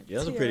 Ralph Angel. Yeah,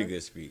 that was a pretty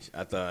good speech.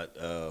 I thought,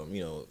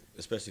 you know,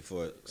 especially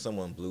for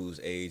someone Blue's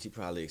age, he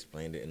probably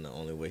explained it in the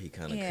only way he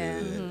kind of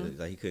could.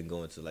 Like he couldn't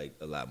go into like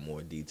a lot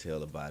more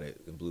detail about it,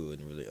 and Blue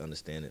wouldn't really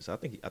understand it. So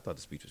I thought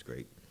the speech was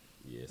great.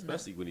 Yeah,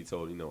 especially when he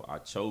told, you know, I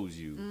chose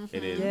you, and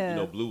then you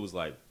know, Blue was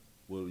like,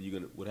 "Well,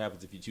 what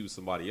happens if you choose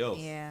somebody else?"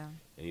 Yeah,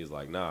 and he was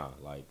like, "Nah,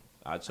 like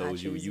I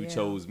chose you, you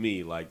chose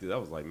me." Like I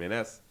was like, man,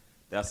 that's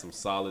some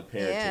solid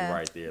parenting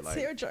right there. Like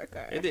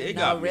tearjerker. It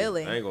got me.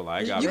 Really. I ain't gonna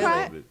lie, it got me a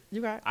little bit.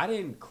 You cried? I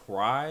didn't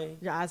cry.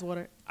 Your eyes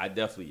watered? I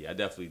definitely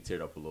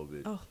teared up a little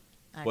bit. Oh.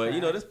 But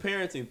you know, this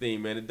parenting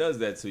thing, man, it does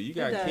that too. You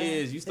got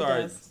kids, you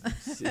start,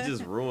 it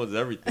just ruins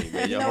everything,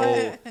 man. Your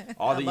whole,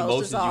 all the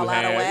emotions you have.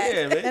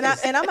 Yeah, man.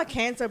 And I'm a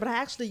Cancer, but I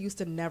actually used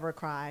to never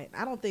cry.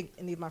 I don't think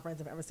any of my friends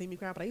have ever seen me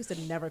cry, but I used to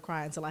never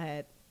cry until I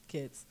had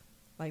kids.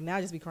 Like now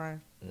I just be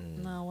crying.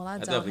 No, well I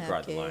don't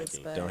have kids.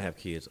 But don't have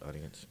kids,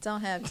 audience.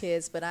 Don't have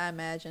kids, but I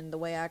imagine the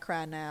way I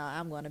cry now,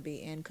 I'm going to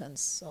be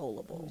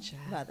inconsolable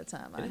by the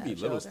time I have children. It'd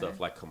be little stuff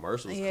like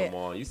commercials come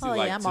on. You see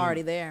I'm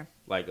already there.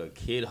 Like a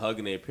kid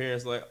hugging their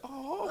parents, like,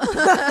 oh,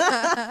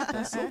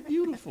 that's so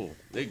beautiful.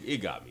 It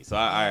got me. So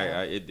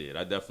I it did.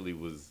 I definitely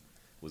was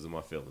in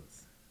my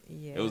feelings.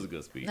 Yeah. It was a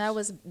good speech. That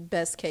was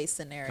best case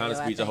scenario. Kind of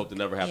speech I hope to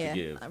never have to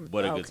give,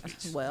 but a good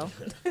speech. Well.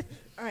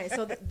 All right,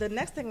 so the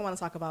next thing I want to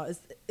talk about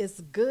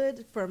is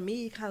good for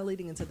me, kind of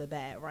leading into the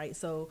bad, right?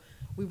 So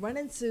we run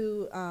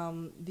into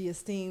the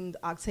esteemed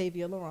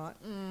Octavia Laurent,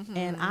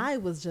 and I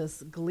was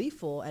just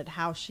gleeful at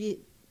how she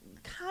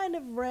kind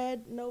of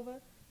read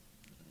Nova.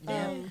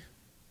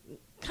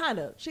 Kind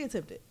of. She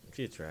attempted.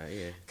 She tried,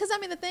 yeah. Because, I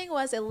mean, the thing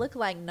was, it looked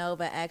like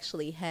Nova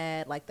actually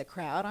had, like, the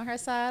crowd on her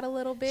side a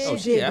little bit. Oh,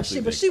 she did, but she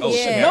was shook.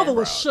 Nova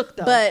was shook,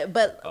 though.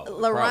 But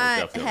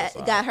Laurent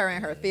got her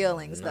in her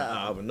feelings,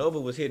 though. But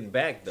Nova was hitting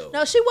back, though.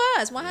 No, she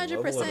was,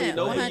 100%.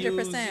 Nova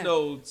 100%.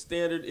 used,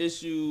 standard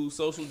issue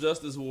social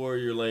justice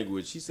warrior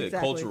language. She said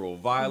cultural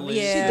violence.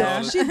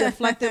 Yeah. She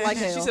deflected like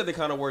hell. She said the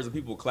kind of words that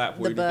people clap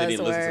for, even if they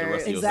didn't listen to the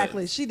rest of your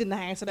sentence. She did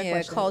not answer that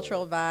question.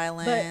 Cultural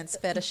violence,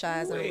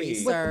 fetishizing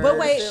research. But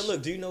wait.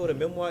 Look, do you know what a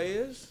memoir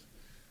is?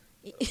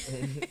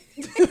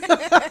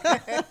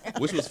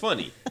 Which was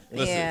funny.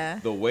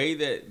 Listen, the way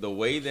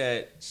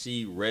that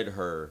she read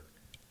her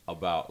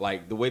about,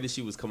 like, the way that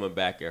she was coming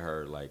back at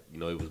her, like, it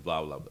was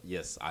blah blah blah.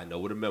 Yes, I know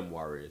what a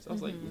memoir is. I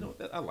was like,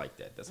 I like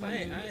that. That's how I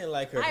didn't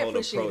like her whole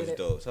approach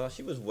though. So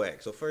she was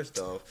whack. So first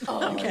off,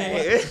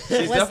 okay,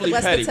 she's definitely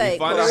petty. We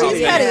find out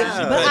she's petty,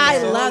 but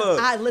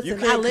I live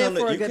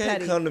for a good petty. You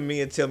can't come to me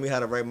and tell me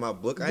how to write my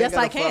book. Yes,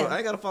 I can. I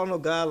ain't gotta follow no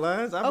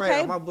guidelines. I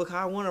write my book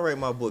how I want to write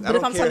my book. But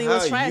if I'm telling you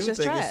it's trash,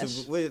 it's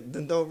trash.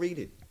 Then don't read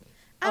it.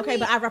 Okay,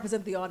 but I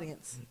represent the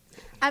audience.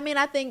 I mean,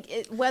 I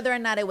think whether or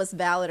not it was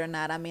valid or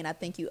not, I mean, I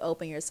think you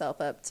open yourself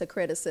up to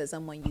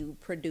criticism when you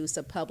produce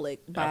a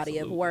public body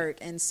of work.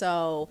 And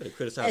so... They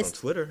criticize on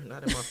Twitter,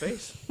 not in my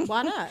face.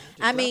 Why not?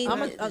 I mean,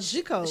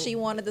 G-Code. She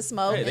wanted the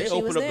smoke and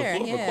she was there.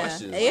 You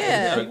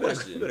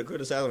better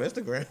criticize on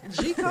Instagram.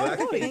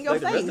 G-Code in your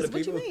face.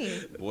 What you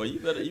mean? Boy, you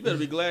better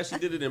be glad she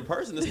did it in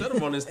person instead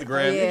of on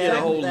Instagram. You get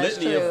a whole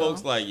litany of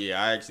folks like,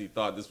 I actually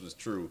thought this was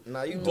true.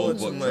 Now, you doing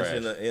too much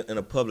in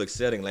a public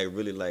setting, like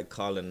really like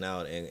calling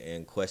out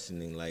and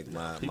questioning like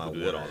my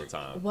do that all the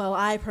time. Well,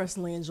 I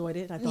personally enjoyed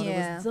it. I thought it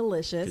was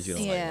delicious.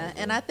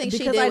 And I think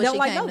she did what she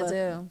came to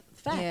do.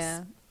 Facts.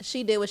 Yeah,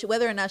 she did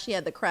whether or not she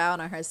had the crowd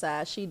on her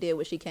side, she did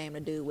what she came to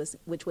do,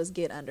 which was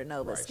get under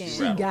Nova's skin.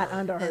 She got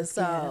under her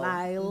skin.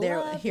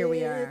 And here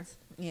we are.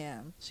 Yeah,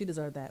 she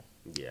deserved that.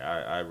 Yeah,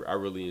 I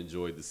really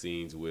enjoyed the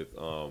scenes with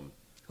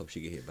hope she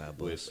get hit by a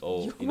bus. With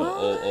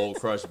old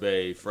Crush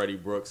Bae, Freddie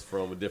Brooks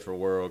from A Different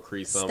World,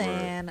 Cree Summer.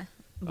 Stan.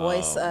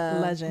 Voice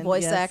legend,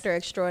 voice actor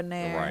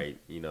extraordinaire. Right,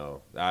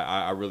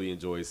 I really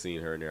enjoyed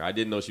seeing her in there. I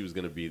didn't know she was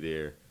going to be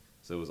there,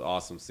 so it was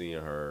awesome seeing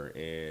her,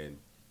 and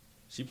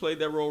she played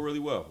that role really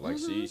well. Like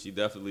she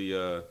definitely,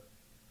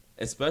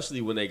 especially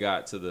when they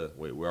got to the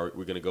we're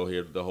going to go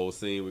here the whole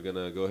scene. We're going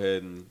to go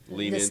ahead and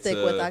lean into stick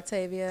with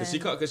Octavia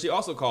because she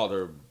also called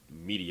her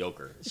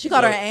mediocre. She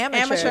called her an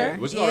amateur.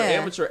 Which called her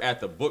amateur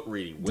at the book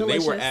reading when they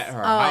were at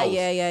her house.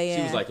 Yeah.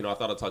 She was like, I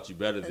thought I taught you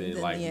better than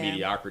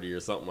mediocrity or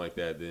something like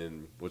that.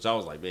 Then, which I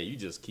was like, man, you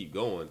just keep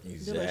going.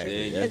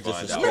 Exactly. Then you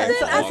find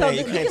out.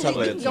 You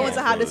can go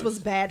into how this was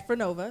bad for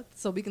Nova,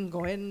 so we can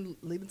go ahead and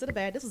lead into the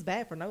bad. This was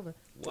bad for Nova.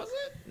 Was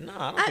it? No,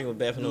 I don't think it was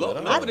bad for Nova.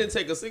 Nova didn't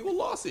take a single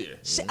loss here.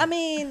 I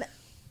mean,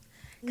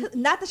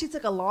 not that she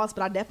took a loss,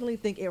 but I definitely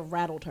think it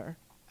rattled her.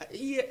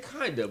 Yeah,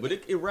 kind of, but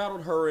it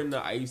rattled her in the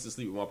I used to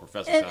sleep with my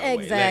professor kind of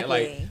exactly.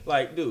 way.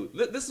 Like, dude,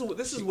 this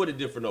is what it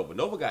did for Nova.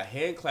 Nova got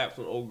hand claps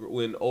when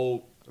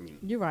old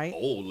you're right.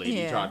 Old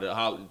lady tried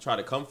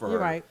to come for her. You're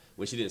right.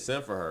 When she didn't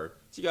send for her.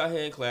 She got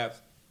hand claps.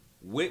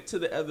 Went to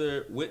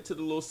the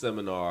little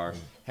seminar,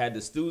 had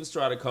the students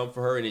try to come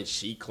for her, and then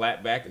she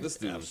clapped back at the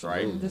students,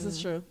 right? This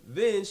is true.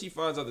 Then she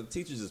finds out the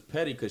teachers is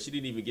petty because she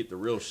didn't even get the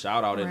real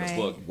shout out in the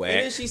book. Whack.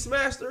 And then she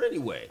smashed her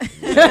anyway.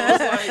 You're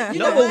right.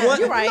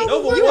 You're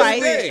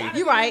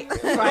right.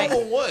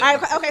 Number one.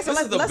 Okay, so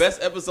this is the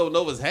best episode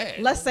Nova's had.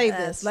 Let's save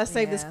this. Let's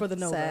save this for the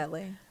Nova.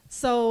 Sadly.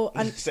 So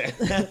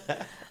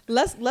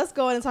let's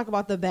go ahead and talk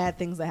about the bad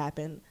things that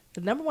happened.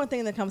 The number one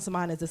thing that comes to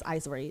mind is this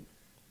ICE raid.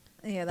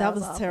 Yeah, that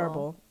was awful.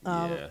 Terrible.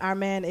 Our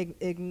man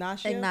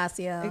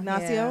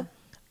Ignacio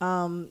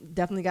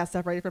definitely got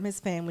separated from his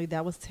family.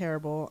 That was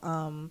terrible.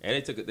 And they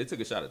took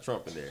a shot at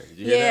Trump in there. Did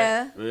you hear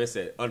that? I mean, they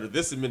said under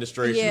this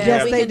administration,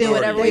 yes, we can do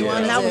whatever we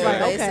want. And I was like,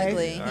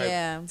 basically, right.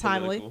 yeah,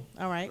 timely.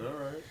 All right.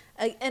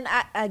 And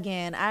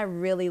I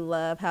really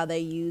love how they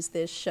use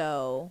this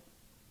show.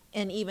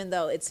 And even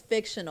though it's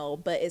fictional,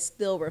 but it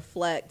still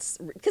reflects,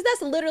 because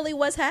that's literally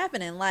what's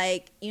happening.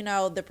 Like,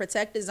 the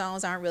protected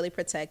zones aren't really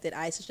protected.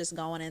 ICE is just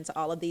going into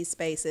all of these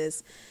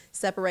spaces,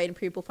 separating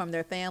people from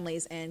their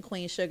families. And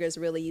Queen Sugar is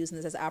really using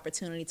this as an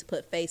opportunity to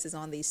put faces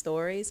on these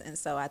stories. And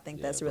so I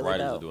think that's really dope.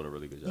 The writers are doing a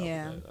really good job with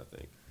that, I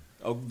think.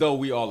 Though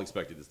we all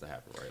expected this to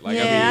happen, right? Like,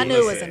 I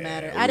knew it wasn't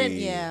matter. I didn't.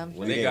 Yeah.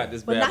 When they got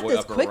this but bad not boy this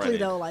up and quickly running,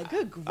 though. Like,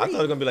 good grief. I thought it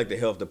was gonna be like the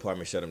health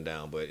department shut him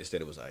down, but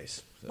instead it was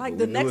ICE. So like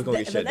the next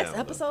down,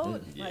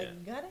 episode. Yeah.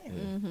 Like,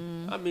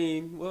 goddamn. I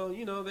mean, well,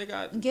 they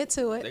got get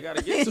to it. They got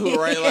to get to it,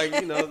 right?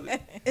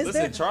 Like,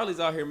 listen, Charlie's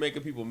out here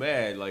making people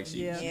mad. Like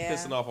she's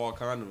pissing off all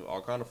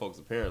kind of folks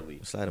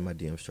apparently. Slide in my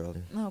DMs,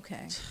 Charlie.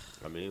 Okay.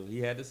 I mean, he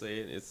had to say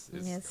it. It's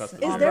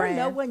custom. Is there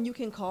no one you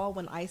can call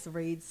when ICE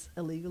raids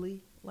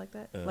illegally like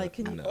that? Like,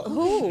 can you?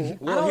 Who?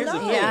 Well, I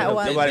don't know. Yeah,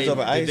 nobody's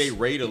over ICE. Did they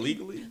raid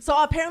illegally? So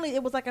apparently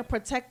it was like a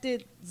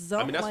protected zone.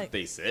 I mean, that's what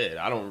they said.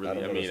 I don't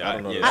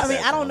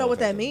know what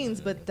that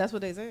means, but that's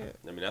what they said.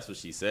 I mean, that's what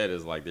she said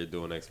is like they're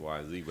doing X, Y,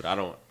 and Z, but I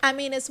don't. I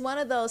mean, it's one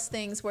of those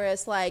things where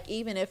it's like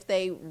even if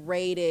they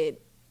raided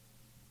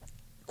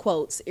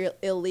quotes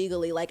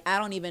illegally, like I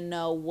don't even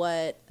know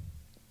what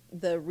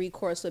the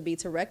recourse would be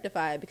to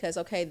rectify it because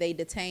they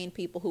detained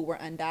people who were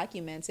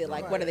undocumented.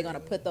 Like, what are they going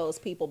to put those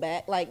people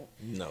back? Like,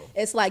 no,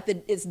 it's like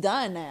it's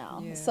done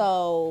now. Yeah.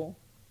 So,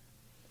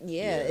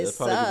 it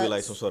probably could be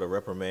like some sort of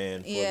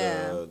reprimand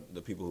for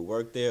the people who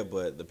work there,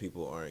 but the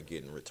people aren't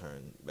getting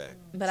returned back.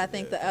 But I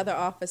think the other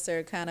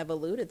officer kind of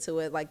alluded to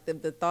it. Like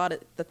the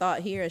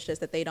thought here is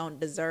just that they don't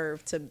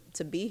deserve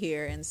to be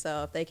here, and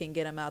so if they can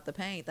get them out the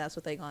paint, that's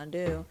what they're going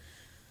to do.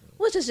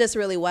 Which is just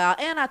really wild.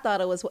 And I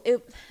thought I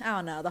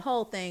don't know, the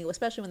whole thing,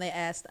 especially when they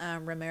asked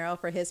Romero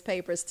for his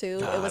papers too.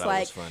 It was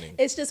like,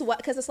 it's just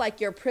because it's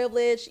like your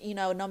privilege,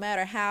 no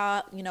matter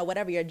how,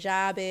 whatever your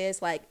job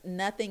is, like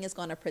nothing is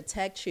going to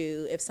protect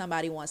you if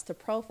somebody wants to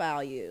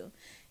profile you.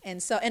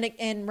 And so,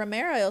 and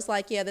Romero was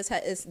like, yeah, this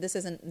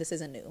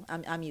isn't new.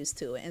 I'm used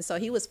to it. And so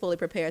he was fully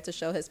prepared to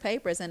show his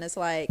papers. And it's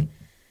like,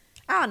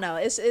 I don't know,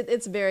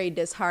 it's very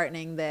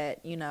disheartening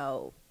that,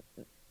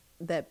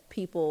 that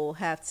people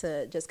have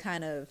to just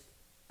kind of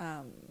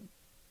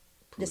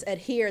just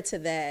adhere to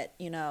that.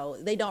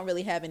 They don't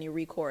really have any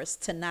recourse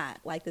to not.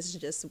 Like, this is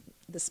just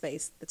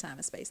the time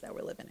and space that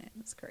we're living in.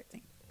 It's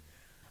crazy.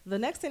 The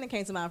next thing that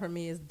came to mind for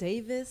me is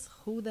Davis.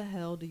 Who the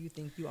hell do you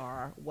think you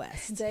are,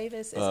 West?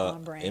 Davis is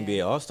on brand.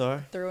 NBA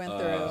All-Star. Through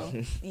and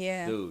through.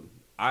 Yeah. Dude,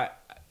 I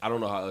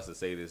don't know how else to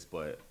say this,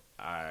 but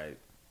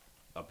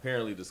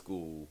apparently the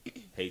school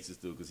hates this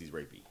dude because he's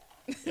rapey.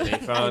 And they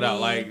found out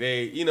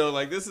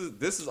this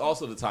is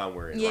also the time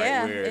we're in, right?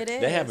 Where it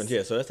is. That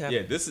happens, so that's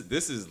happening. Yeah,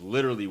 this is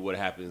literally what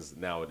happens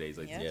nowadays.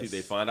 Like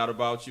they find out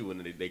about you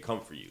and they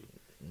come for you.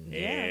 Yeah.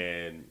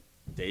 And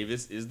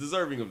Davis is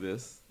deserving of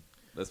this.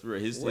 Let's be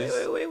real.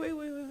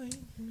 Wait.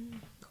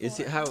 Is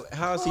he how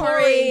is he?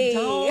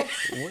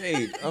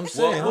 Wait, I'm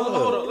saying.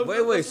 Hold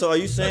on. Wait. So are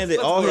you saying that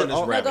all his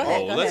rabbit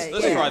hole?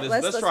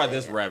 Let's try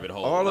this rabbit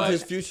hole. All of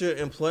his future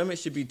employment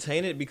should be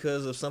tainted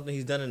because of something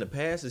he's done in the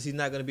past. Is he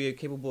not going to be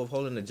capable of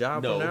holding a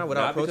job now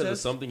without protest? Because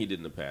of something he did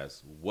in the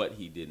past. What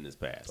he did in his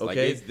past.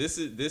 Okay. Like this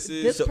is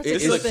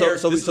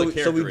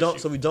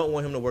so we don't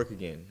want him to work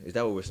again. Is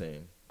that what we're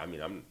saying? I mean,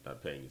 I'm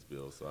not paying his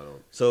bills, so I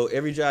don't. So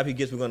every job he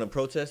gets, we're going to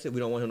protest it. We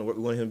don't want him to work.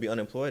 We want him to be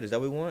unemployed. Is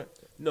that what we want?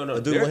 No. Or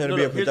do we want him to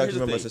be a productive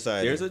member of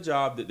society?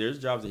 There's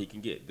jobs that he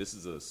can get. This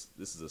is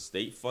a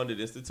state-funded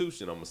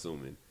institution. I'm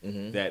assuming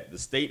that the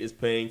state is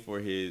paying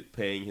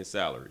his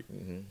salary.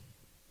 Mm-hmm.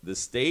 The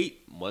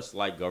state, much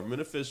like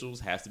government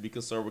officials, has to be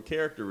concerned with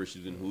character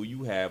issues and who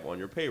you have on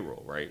your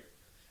payroll. Right?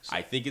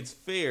 I think it's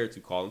fair to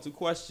call into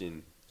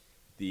question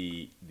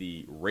the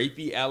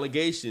rapey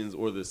allegations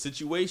or the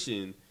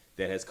situation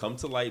that has come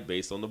to light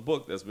based on the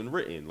book that's been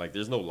written. Like,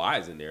 there's no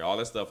lies in there. All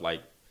that stuff,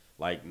 like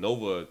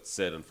Nova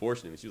said,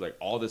 unfortunately, she was like,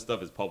 all this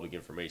stuff is public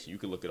information. You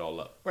can look it all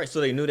up. Right,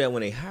 so they knew that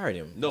when they hired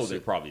him. No, they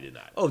probably did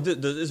not. Oh,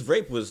 this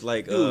rape was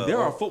like... Dude, there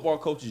are football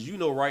coaches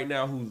right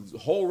now whose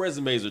whole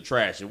resumes are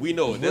trash, and we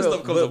know it. This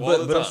stuff comes up all the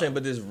time. But I'm saying,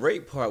 this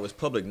rape part was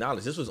public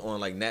knowledge. This was on,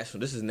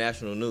 this is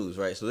national news,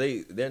 right? So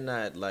they're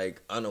not,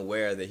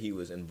 unaware that he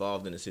was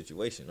involved in the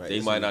situation, right?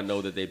 They might not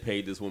know that they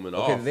paid this woman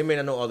off. Okay, they may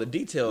not know all the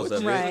details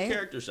of it. Which is a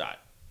character shot.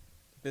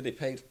 Did they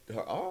pay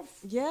her off?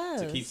 Yeah.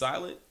 To keep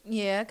silent?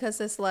 Yeah, because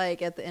it's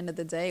like at the end of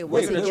the day,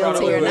 was he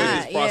guilty or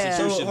not?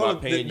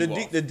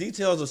 The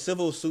details of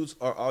civil suits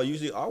are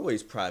usually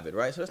always private,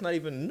 right? So that's not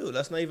even new.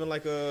 That's not even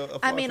like a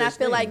I mean, I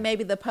feel like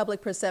maybe the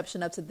public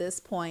perception up to this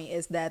point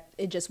is that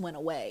it just went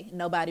away.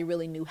 Nobody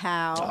really knew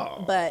how.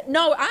 Oh. But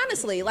no,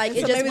 honestly,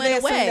 it just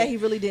went away. That he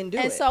really didn't do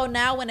it. And so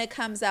now when it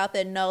comes out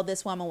that no,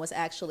 this woman was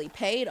actually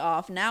paid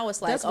off, now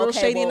it's like, that's real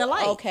shady in the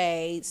light.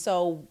 Okay,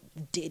 so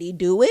did he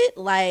do it?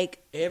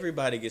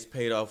 Everybody gets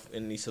paid off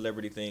in these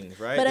celebrity things,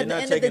 right? But at the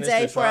end of the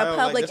day, for a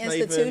public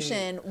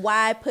institution,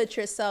 why put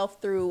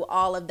yourself through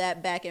all of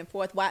that back and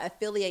forth? Why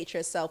affiliate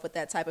yourself with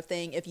that type of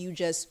thing if you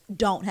just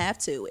don't have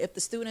to? If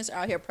the students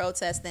are out here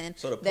protesting,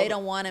 they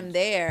don't want him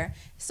there.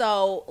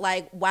 So,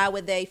 why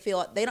would they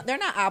feel they're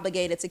not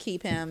obligated to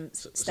keep him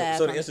staff?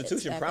 So the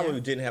institution probably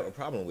didn't have a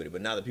problem with it,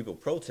 but now that people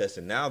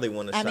protesting, now they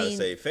want to try to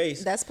save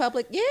face. That's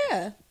public,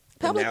 yeah.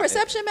 Public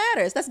perception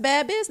matters. That's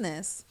bad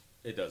business.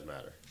 It does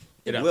matter.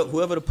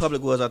 Whoever the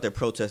public was out there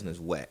protesting is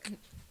whack.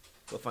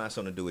 Go find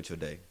something to do with your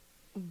day.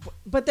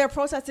 But they're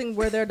protesting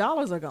where their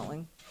dollars are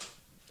going.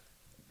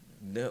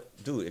 No,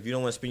 dude, if you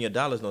don't want to spend your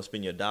dollars, don't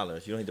spend your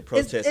dollars. You don't need to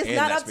protest and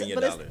not spend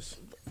your dollars.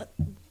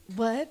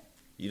 What?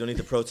 You don't need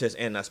to protest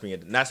and not spend your.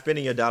 Not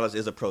spending your dollars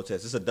is a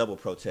protest. It's a double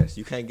protest.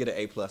 You can't get an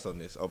A+ on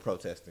this on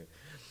protesting,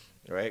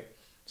 right?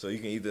 So you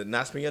can either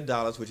not spend your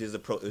dollars, which is a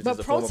but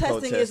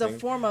protesting is a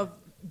form of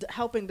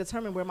helping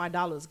determine where my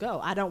dollars go.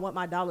 I don't want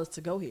my dollars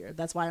to go here.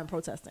 That's why I'm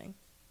protesting.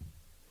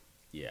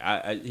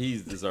 Yeah,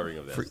 he's deserving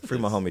of that. Free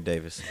my homie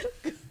Davis.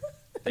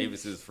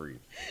 Davis is free.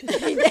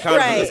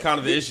 Right. It's kind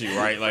of the issue,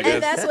 right? Like,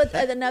 and that's what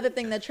another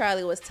thing that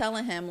Charlie was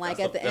telling him. Like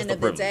at the end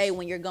of the day, privilege.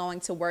 when you're going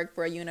to work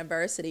for a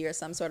university or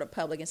some sort of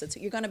public institute,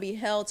 you're going to be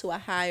held to a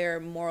higher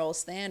moral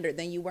standard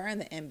than you were in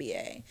the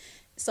NBA.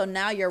 So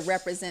now you're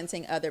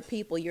representing other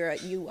people.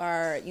 You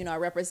are a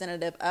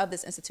representative of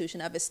this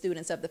institution, of its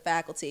students, of the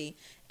faculty,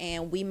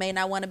 and we may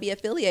not want to be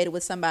affiliated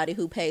with somebody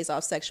who pays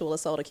off sexual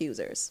assault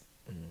accusers.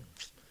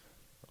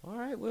 All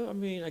right. Well, I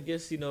mean, I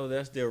guess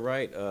that's their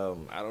right.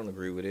 I don't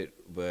agree with it,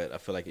 but I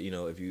feel like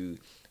if you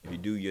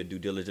do your due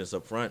diligence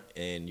up front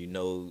and you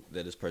know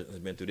that this person has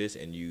been through this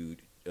and you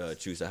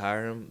choose to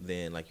hire him,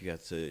 then like you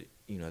have to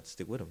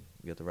stick with them.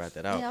 You have to ride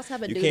that out. They also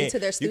have a duty to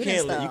their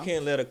students, though. You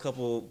can't let a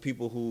couple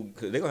people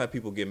cause they're gonna have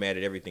people get mad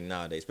at everything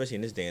nowadays, especially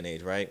in this day and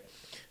age, right?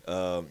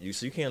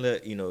 You can't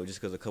let just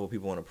because a couple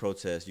people want to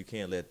protest, you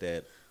can't let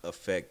that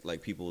affect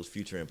like people's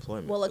future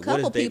employment. Well, a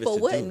couple people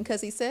wouldn't,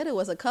 because he said it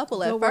was a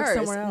couple at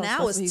first.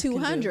 Now it's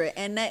 200,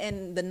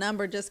 and the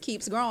number just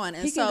keeps growing.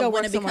 And so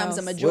when it becomes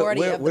a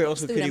majority of the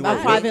student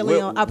body,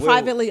 a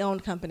privately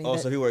owned company. Oh,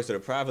 so he works at a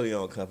privately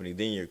owned company,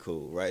 then you're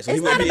cool, right? So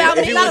it's not about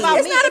me. It's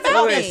not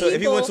about me. So if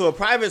he went to a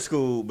private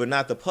school but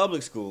not the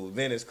public school,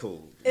 then it's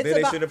cool. Then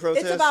they shouldn't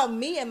protest. It's about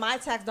me and my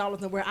tax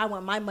dollars and where I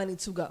want my money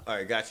to go. All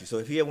right, got you. So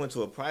if he had went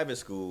to a private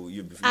school,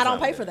 I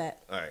don't pay for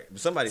that. All right, but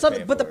somebody's paying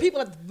for it.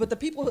 But the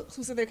people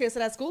who send their kids to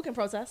that school can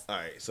protest. All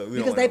right, so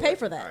because they pay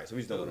for that. All right, so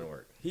we just don't want to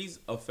work. He's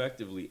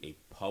effectively a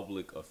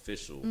public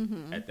official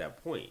at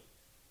that point.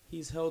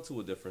 He's held to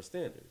a different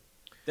standard.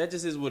 That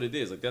just is what it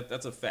is. Like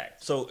that's a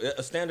fact. So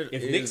a standard.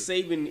 If Nick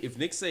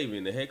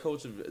Saban, the head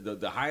coach of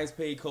the highest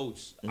paid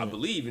coach, I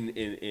believe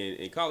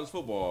in college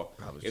football,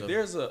 if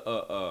there's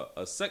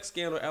a sex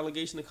scandal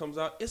allegation that comes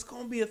out, it's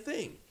going to be a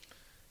thing.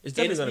 It's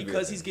definitely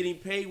because he's getting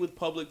paid with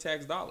public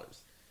tax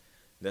dollars.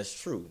 That's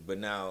true. But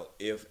now,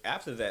 if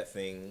after that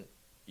thing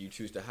you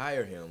choose to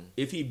hire him,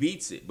 if he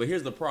beats it, but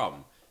here's the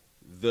problem: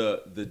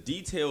 the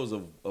details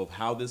of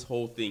how this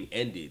whole thing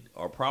ended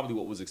are probably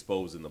what was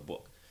exposed in the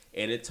book.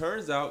 And it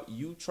turns out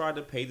you tried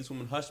to pay this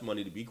woman hush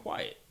money to be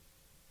quiet.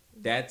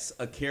 That's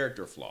a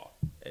character flaw.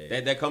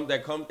 That comes.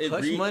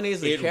 Hush money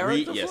is a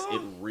character flaw. Yes,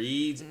 it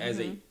reads as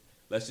a.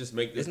 Let's just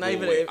make this. It's not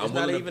even. It's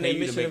not even an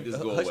admission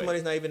of hush money.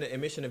 Is not even an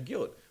admission of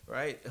guilt,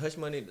 right? Hush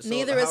money. So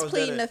neither is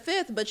pleading the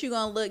fifth, but you're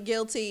gonna look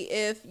guilty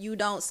if you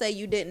don't say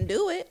you didn't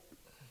do it.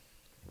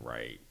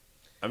 Right.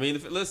 I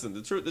mean, listen.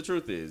 The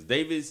truth is,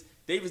 Davis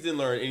didn't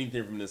learn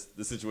anything from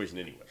the situation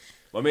anyway.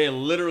 My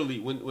man literally,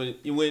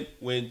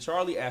 when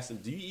Charlie asked him,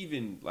 "Do you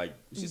even like?"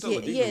 She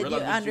said, "Do you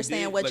realize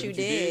understand what you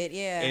did?"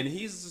 Yeah, and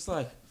he's just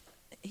like,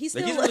 he's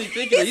really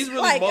thinking, he's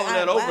really mulling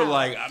that over.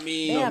 Like, I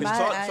mean, damn,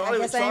 I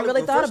guess I ain't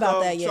really thought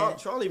about that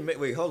yet.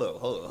 Wait, hold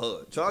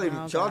on.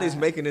 Charlie's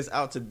making this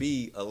out to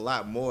be a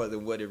lot more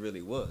than what it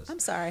really was. I'm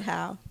sorry,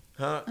 how?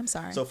 Huh? I'm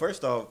sorry. So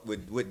first off,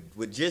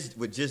 what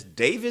just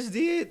Davis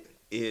did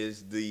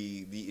is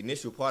the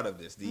initial part of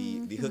this,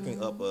 the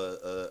hooking up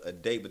a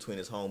date between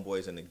his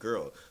homeboys and the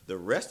girl. The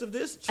rest of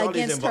this,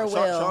 Charlie's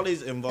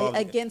involved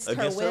against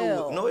her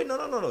will.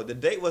 No. The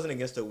date wasn't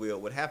against her will.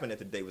 What happened at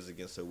the date was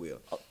against her will.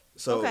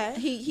 So okay.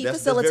 He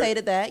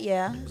facilitated that,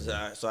 yeah.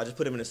 So I just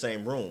put him in the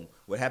same room.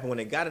 What happened when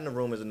they got in the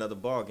room is another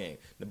ball game.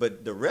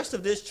 But the rest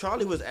of this,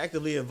 Charlie was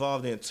actively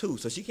involved in too.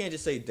 So she can't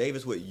just say,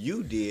 Davis, what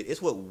you did.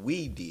 It's what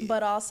we did.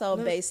 But also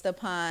based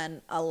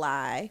upon a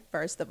lie,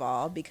 first of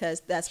all,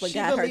 because that's what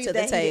got her to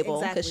the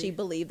table. Because she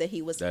believed that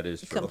he was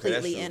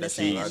completely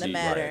innocent in the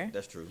matter. Right.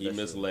 That's true. He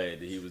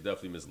misled. He was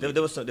definitely misled.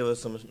 There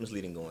was some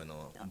misleading going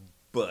on.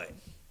 But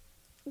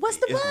what's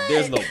the but?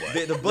 There's no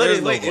but. The but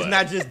is like, it's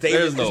not just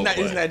Davis.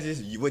 It's not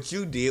just what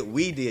you did.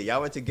 We did. Y'all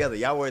were together.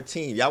 Y'all were a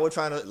team. Y'all were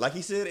trying to, like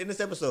he said in this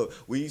episode,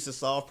 we used to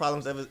solve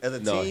problems as a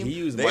team. No, he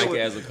used Mike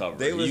as a cover.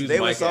 They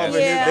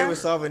were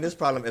solving this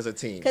problem as a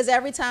team. Because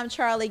every time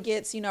Charlie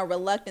gets,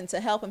 reluctant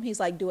to help him, he's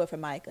like, do it for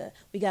Micah.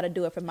 We got to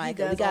do it for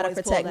Micah. We got to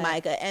protect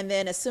Micah. And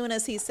then as soon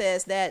as he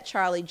says that,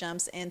 Charlie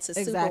jumps into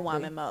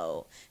Superwoman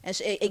mode. And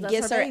it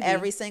gets her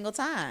every single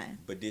time.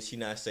 But did she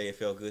not say it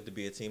felt good to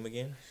be a team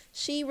again?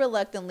 She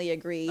reluctantly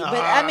agreed. But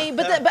I mean,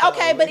 but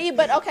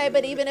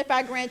even if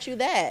I grant you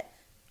that,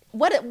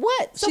 what?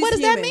 So what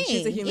does that mean?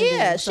 She's a human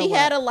being. She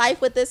had a life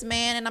with this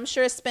man, and I'm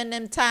sure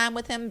spending time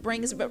with him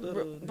brings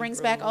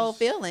back old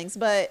feelings.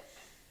 But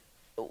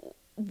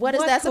what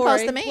is that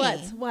supposed to mean?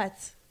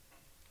 What?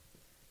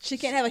 She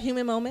can't have a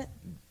human moment?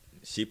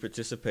 She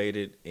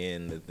participated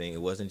in the thing.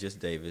 It wasn't just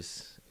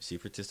Davis. She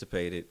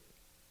participated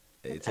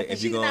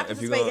If you're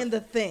gonna in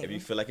the thing. If you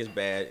feel like it's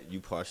bad, you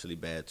partially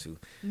bad too.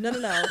 No.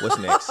 What's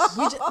next?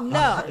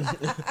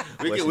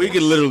 We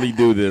can literally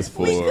do this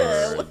for Corey,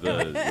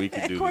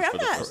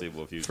 the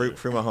foreseeable future.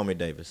 Free my homie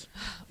Davis.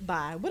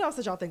 Bye. What else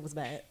did y'all think was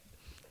bad?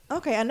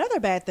 Okay, another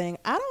bad thing.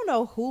 I don't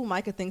know who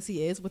Micah thinks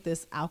he is with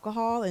this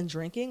alcohol and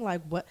drinking.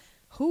 Like, what?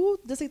 Who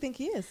does he think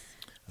he is?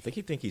 I think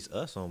he think he's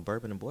us on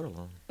Bourbon and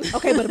Borderline.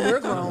 Okay, but we're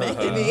grown. Well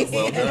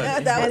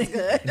done. That was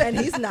good. And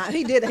he's not.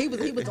 He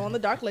was on the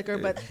dark liquor,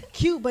 but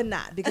cute, but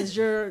not because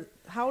you're.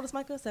 How old is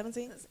Micah?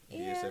 17.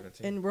 Yeah,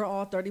 17. And we're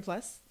all 30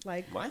 plus.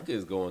 Like Micah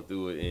is going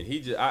through it, and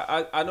he just.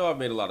 I know I've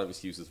made a lot of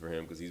excuses for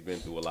him because he's been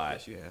through a lot.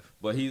 Yes, you have.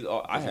 But he's.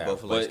 I have.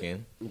 Both light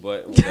skin.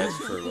 But that's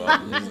true.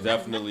 It's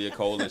definitely a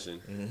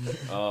coalition.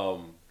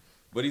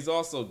 But he's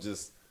also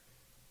just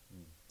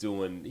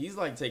doing. He's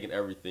like taking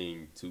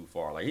everything too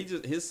far. Like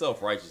his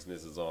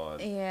self-righteousness is on.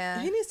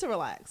 Yeah. he needs to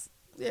relax.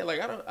 Yeah, like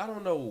I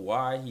don't know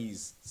why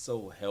he's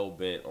so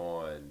hell-bent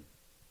on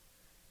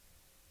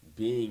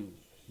being.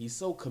 He's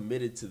so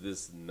committed to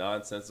this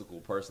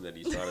nonsensical person that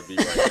he's trying to be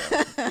right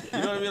now.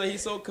 You know what I mean? Like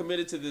he's so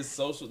committed to this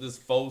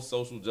faux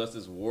social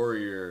justice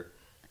warrior.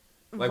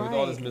 Like with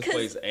all this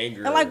misplaced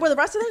anger. And like were the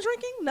rest of them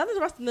drinking? None of the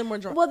rest of them were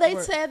drunk. Well, they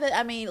said that,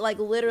 I mean, like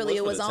literally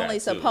it was only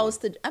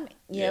supposed to, it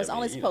was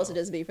only you supposed to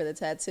just be for the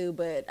tattoo,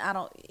 but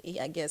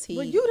I guess he.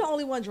 Well, you the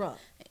only one drunk.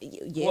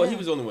 Yeah. Well, he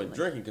was the only one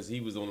drinking because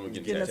he was the only one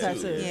getting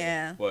tattooed.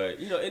 Yeah. But,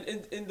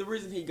 and the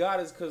reason he got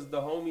it is because the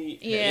homie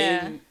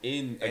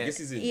I guess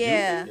he's in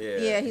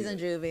juvie. Yeah, he's in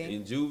juvie.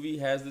 In juvie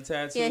has the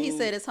tattoo. Yeah, he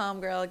said his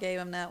homegirl gave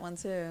him that one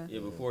too. Yeah,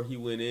 before he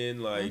went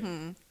in, like.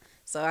 Mm-hmm.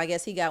 So I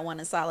guess he got one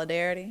in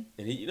solidarity.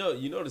 And he,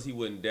 you notice he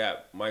wouldn't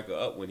dap Micah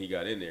up when he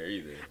got in there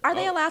either. Are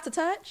they allowed to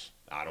touch?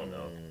 I don't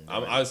know.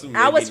 I assume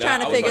I was trying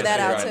to figure that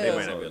out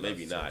too.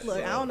 Maybe not.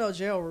 Look, I don't know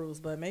jail rules,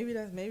 but maybe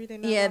they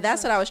not. Yeah,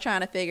 that's what I was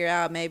trying to figure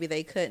out. Maybe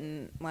they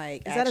couldn't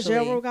like. Is that a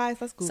jail rule, guys?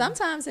 Let's Google.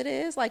 Sometimes it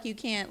is like you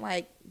can't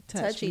like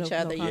touch each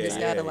other. You just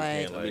gotta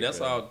like. I mean, that's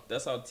how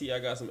T.I.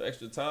 got some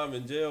extra time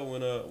in jail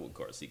when of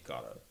course he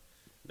caught her.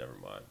 Never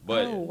mind.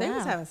 But they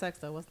was having sex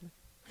though, wasn't it?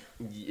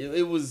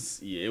 It was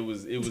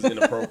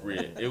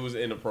inappropriate. It was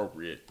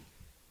inappropriate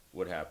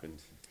what happened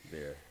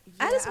there.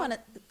 I just want to.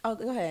 Oh,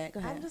 go ahead.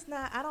 I'm just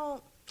not. I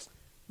don't.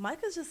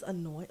 Micah's just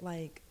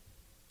annoying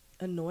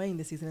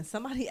this season. And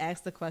somebody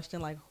asked the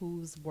question like,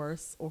 who's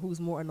worse or who's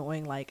more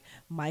annoying, like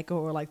Micah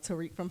or like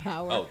Tariq from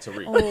Power? Oh,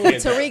 Tariq.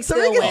 Tariq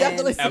still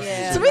wins.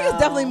 Tariq is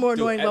definitely more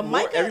annoying. But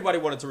Micah, everybody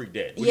wanted Tariq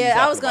dead. Yeah,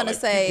 I was gonna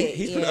say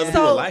he's put other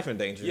people's life in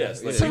danger.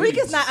 Yes, Tariq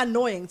is not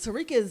annoying.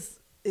 Tariq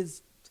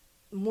is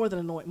more than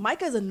annoying.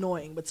 Micah is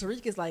annoying, but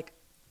Tariq is like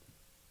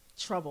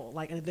trouble,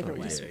 like in a different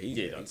way.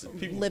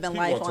 People living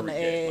life on the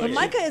edge. But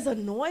Micah is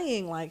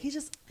annoying. Like he's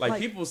just like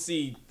people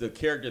see the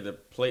character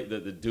that played the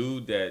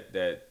dude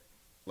that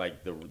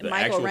like the Michael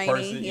actual Rainey,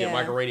 person,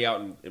 Michael Rainey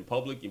out in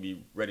public and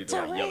be ready to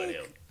like yell at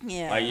him.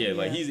 Yeah,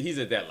 like he's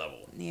at that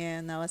level.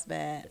 Yeah, no, it's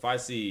bad. If I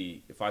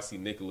see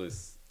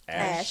Nicholas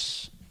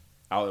Ash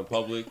out in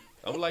public,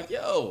 I'm like,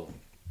 yo.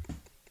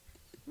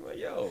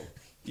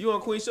 You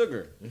on Queen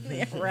Sugar.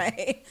 Yeah,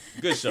 right.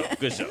 Good show.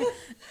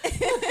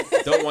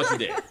 Don't want you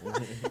dead.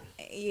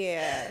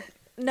 Yeah.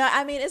 No,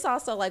 I mean, it's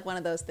also like one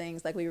of those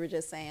things, like we were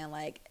just saying,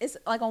 like, it's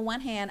like on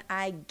one hand,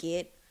 I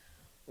get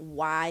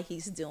why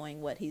he's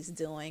doing what he's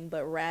doing,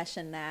 but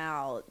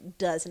rationale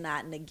does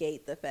not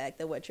negate the fact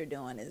that what you're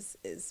doing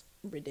is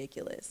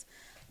ridiculous.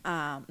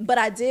 But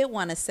I did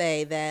want to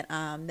say that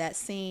that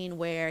scene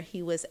where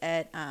he was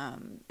at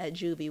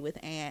juvie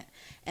with Ant,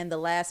 and the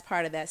last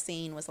part of that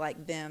scene was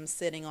like them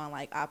sitting on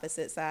like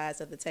opposite sides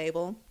of the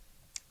table.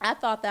 I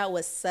thought that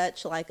was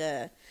such like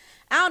I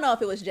don't know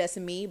if it was just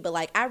me, but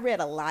like I read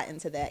a lot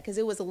into that because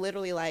it was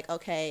literally like,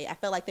 okay, I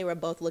felt like they were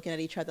both looking at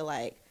each other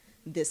like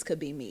this could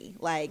be me.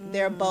 Like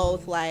they're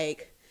both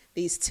like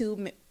these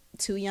two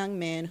young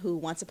men who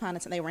once upon a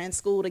time they were in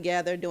school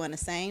together doing the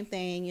same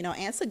thing.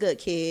 Ant's a good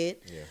kid.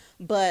 Yeah.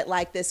 But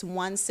like this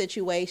one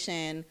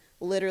situation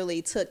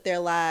literally took their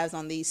lives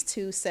on these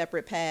two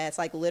separate paths,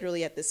 like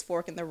literally at this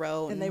fork in the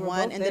road. And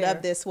one ended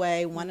up this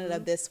way, one ended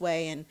up this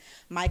way. And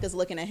Micah's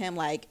looking at him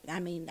like, I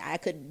mean, I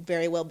could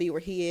very well be where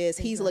he is.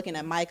 Exactly. He's looking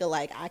at Micah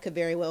like, I could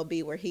very well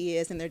be where he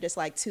is. And they're just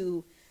like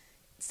two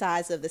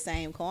sides of the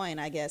same coin,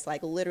 I guess,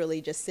 like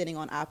literally just sitting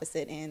on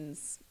opposite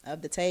ends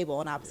of the table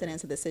and opposite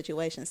ends of the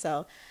situation.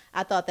 So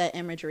I thought that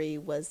imagery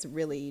was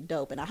really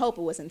dope, and I hope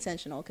it was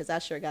intentional because I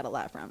sure got a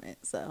lot from it.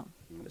 So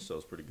the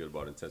show's pretty good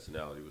about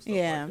intentionality with stuff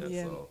like that.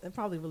 Yeah, so. It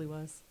probably really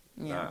was.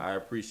 Yeah. I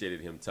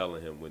appreciated him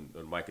telling him when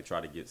Micah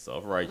tried to get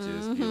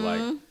self-righteous, be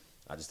like,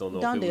 I just don't know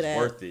if it was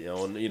worth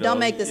it. Don't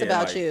make this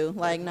about you.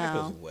 Like, no.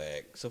 Michael's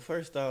whack. So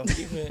first off,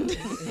 even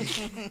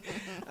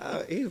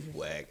he's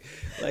whack.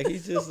 Like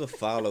he's just a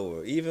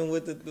follower. Even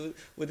with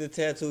the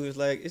tattoo, it's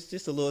like it's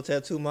just a little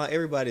tattoo.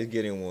 Everybody's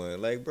getting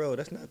one. Like, bro,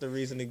 that's not the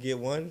reason to get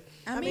one.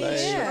 I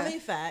mean,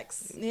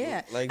 facts.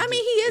 Yeah. Like, I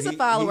mean, he is a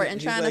follower and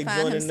trying to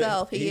find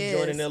himself. He's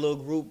joining that little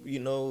group.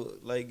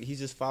 Like he's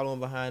just following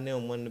behind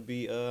them, wanting to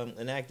be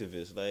an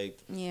activist. Like,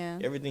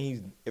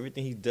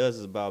 everything he does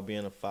is about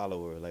being a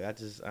follower. Like,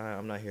 I'm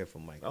I'm not here for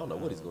Mike. I don't know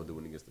what he's gonna do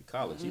when he gets to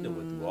college. He done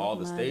went through all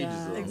the stages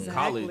of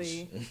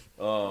college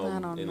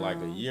in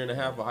like a year and a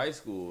half of high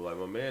school. Like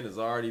my man has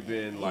already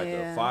been like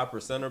a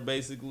 5%er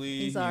basically.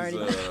 He's already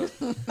like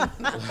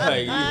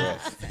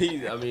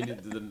I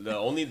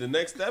mean, the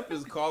next step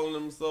is calling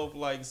himself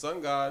like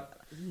Sun God.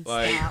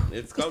 Like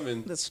it's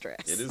coming. The stress.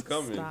 It is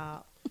coming.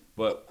 Stop.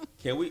 But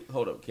can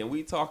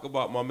we talk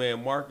about my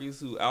man Marcus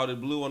who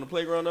outed Blue on the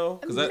playground though?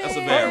 Because that's a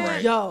bad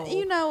right. Yo,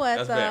 you know what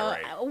that's though?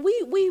 Bad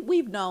right.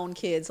 We've known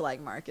kids like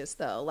Marcus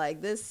though.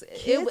 Like this,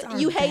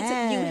 you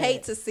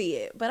hate to see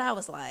it. But I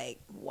was like,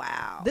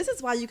 wow. This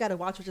is why you got to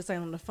watch what you're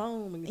saying on the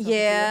phone when you're talking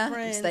to your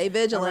friends, stay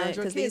vigilant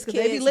because these kids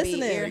they be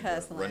listening. Ear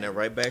hustling. Run that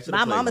right back to the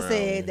My mama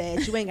playground. said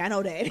that you ain't got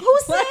no daddy. Who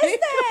says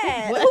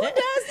that? Who does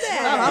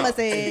that? My mama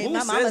said. Who My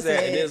says mama that?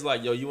 said. And it's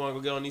like, yo, you want to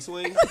go get on these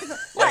swings?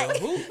 Like,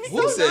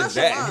 who says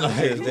that? Like,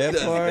 who that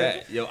does part?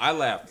 that? Yo, I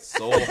laughed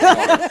so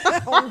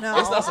hard. Oh no.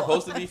 It's not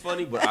supposed to be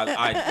funny, but I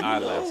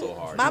laughed so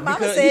hard. My mama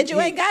Because said you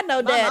ain't got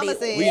no My daddy. mama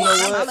said. Well, you know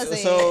My what? mama said.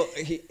 So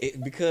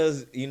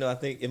because I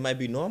think it might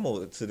be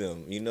normal to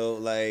them.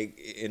 Like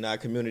in our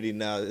community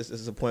now,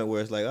 it's a point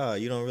where it's like,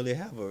 you don't really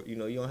have you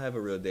don't have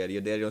a real daddy.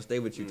 Your daddy don't stay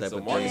with you. Type So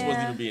of Marcus thing.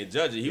 wasn't even being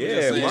judgy. He was Yeah,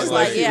 just saying, Marcus,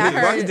 like, I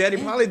heard Marcus' it. daddy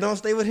probably don't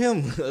stay with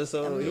him.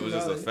 So it was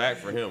just a fact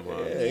for him, huh?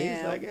 Yeah, Yeah.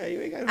 he's like,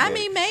 you ain't got. I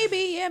mean,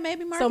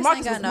 maybe Marcus, So Marcus,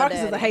 ain't got no Marcus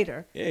daddy. is a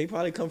hater. yeah, he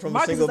probably come from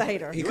Marcus a single. is a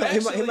hater. He You might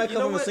actually- come you know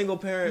from a what? single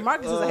parent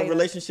Marcus is a hater.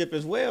 relationship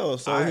as well.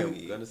 So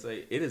I'm gonna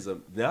say it is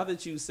now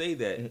that you say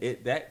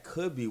that that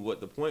could be what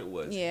the point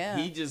was. Yeah.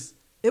 He just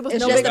It was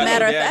It's no just big a got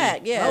matter no of daddy.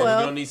 fact, yeah. Oh, well.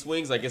 get on these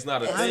swings like it's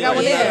not a It's thing. not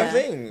one It's Yeah. not a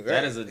thing. Right?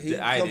 That is he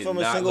I come did from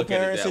a not single look at it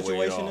parent that way at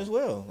situation all. as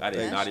well. I did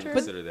Like, not That's even true.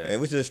 consider that.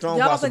 and which is a strong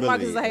Y'all don't think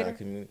possibility. Marcus is a hater? in our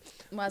community.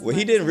 Was Well, he Marcus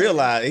didn't a hater?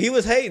 realize he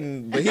was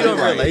hating, but he don't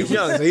Right. realize he's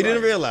young, so he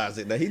didn't realize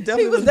it. Now, he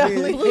definitely was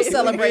definitely Blue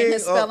celebrating being-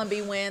 his spelling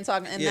bee win,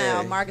 talking, and Yeah.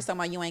 now Marcus talking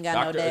about you ain't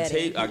got no Dr.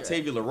 daddy.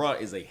 Octavia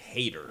Laurent is a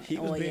hater. He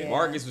was Oh, being yeah.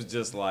 Marcus was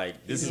just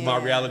like, this is my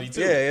Yeah. reality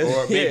too. Yeah,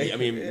 Or maybe, yeah. I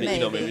mean,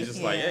 Maybe, maybe just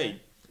like, yeah.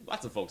 hey,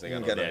 lots of folks He ain't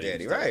ain't got got no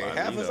daddy, Just right? talking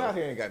Half about, us out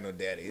here ain't got no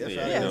daddy. That's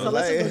Yeah, right. yeah, You know, so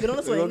let's like, just go get on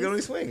the we gonna swings. get on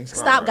the swings.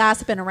 Stop Right.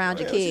 gossiping around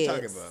your Yeah, what you kids.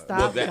 talking about? Stop.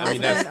 Well, that's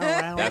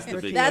around the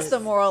your big kids. That's the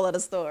moral of the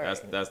story.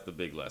 That's the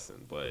big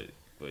lesson. But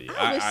yeah,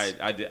 I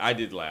I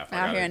did laugh. I Out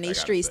gotta- here in I these gotta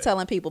streets say.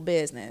 telling people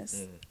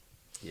business.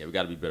 Yeah, we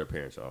got to be better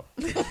parents, y'all.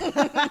 Right,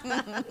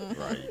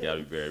 you got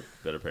to be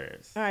better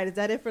parents. All right, is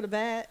that it for the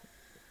bad?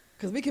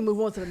 Because we can move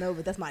on to the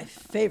Nova. That's my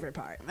favorite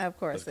part. Of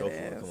course Let's go it for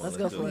it. is. Come on, Let's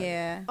go do for it.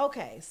 Yeah.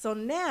 Okay, so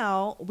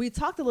now we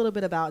talked a little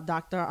bit about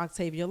Dr.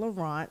 Octavia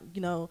Laurent,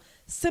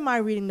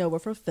 semi-reading Nova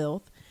for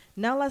filth.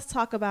 Now let's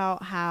talk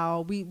about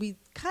how we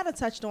kind of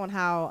touched on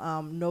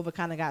how Nova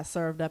kind of got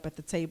served up at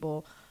the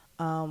table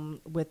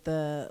with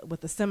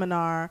the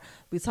seminar.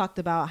 We talked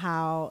about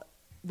how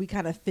we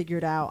kind of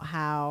figured out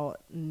how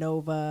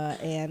Nova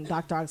and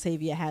Dr.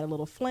 Octavia had a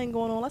little fling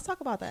going on. Let's talk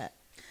about that.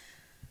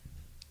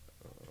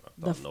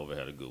 I thought Nova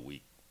had a good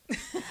week.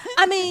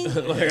 I mean,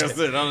 Like I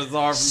said, it's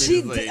hard for me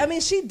she to did. say. I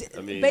mean, she did.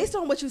 I mean, based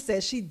on what you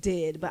said, she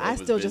did. But I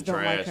Nova's still been just don't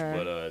like trash,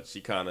 her. But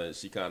she kind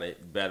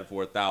of batted for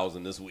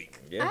 1,000 this week.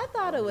 Yeah. I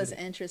thought it was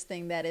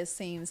interesting that it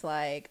seems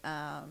like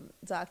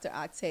Dr.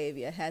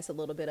 Octavia has a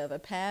little bit of a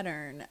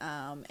pattern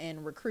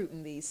in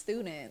recruiting these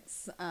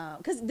students.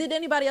 Because did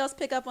anybody else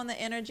pick up on the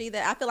energy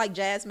that I feel like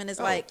Jasmine is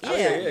like, yeah.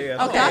 Okay.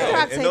 And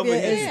Dr. Nova Octavia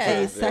hits is Yeah.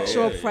 a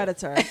sexual Yeah.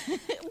 predator.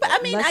 But I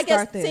mean, Let's I guess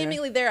start there.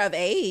 seemingly they're of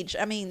age.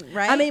 I mean,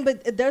 right? I mean,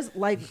 but there's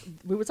like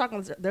we were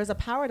talking. There's a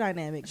power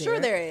dynamic there. sure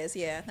there is.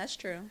 Yeah, that's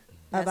true.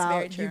 That's very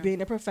about true. you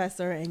being a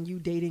professor and you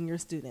dating your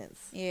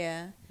students.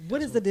 Yeah.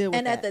 What is the deal with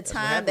And at that? the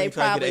what time, happens they when you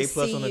try to probably get A+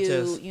 see on the you,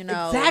 test. you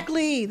know.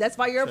 Exactly. That's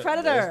why you're a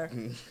predator.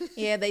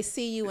 Yeah, they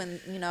see you in,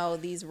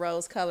 these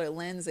rose-colored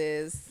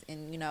lenses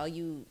and,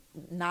 you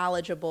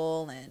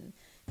knowledgeable and,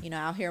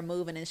 out here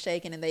moving and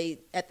shaking. And they,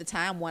 at the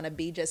time, want to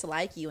be just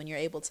like you. And you're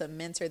able to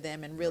mentor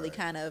them and really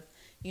kind of,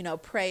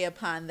 prey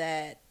upon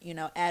that,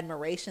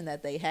 admiration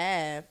that they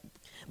have.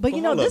 But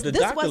Hold up, this the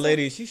this doctor wasn't.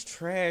 lady, she's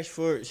trash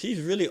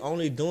she's really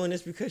only doing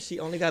this because she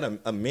only got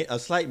a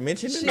slight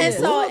mention in She the And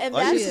is. book? so, and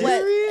Are you that's what,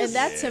 serious? and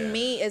that to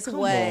me is Come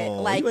what, on.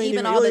 like, You ain't even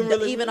even- all you the, ain't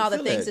really even all the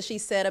feel things that. that she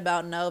said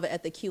about Nova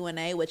at the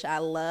Q&A, which I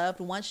loved.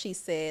 Once she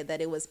said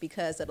that it was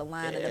because of the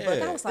line in the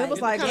book, I was like, It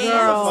was like, damn,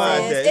 girl.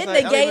 sis. It's It like,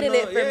 I don't negated even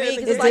it know- for yeah, me it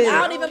because it's did. like,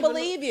 I don't even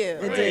believe you.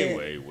 It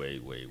did.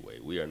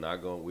 Wait. We are not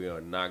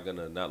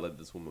gonna not let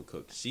this woman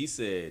cook. She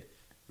said,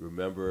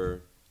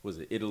 remember, was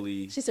it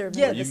Italy? She said,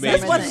 Yeah, remember you the made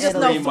this me sermon wasn't in just no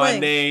Italy. scream my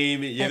fling.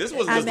 name. Yeah, this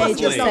wasn't I just made a you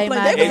fling. say my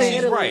They was And saying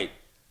she's Italy. right.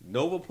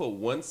 Nova put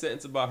one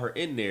sentence about her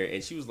in there,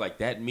 and she was like,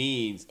 "That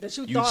means That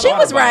you you thought She thought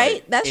was about right.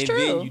 it, That's and true.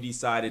 then you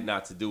decided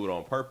not to do it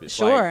on purpose.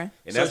 Sure. Like,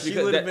 and So that's she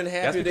because would've been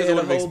happy that's they because had it a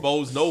would have whole-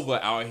 exposed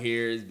Nova out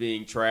here as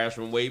being trash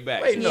from way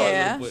back. Wait, She no.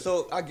 Yeah. but-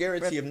 So I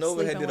guarantee if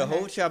Nova had Sleeping did a with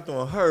whole her. chapter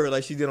on her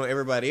like she did on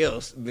everybody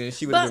else, then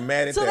she would have But been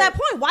mad at to that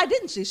point, why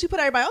didn't she? She put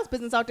everybody else's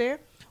business out there.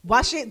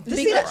 Why she? Because-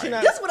 See,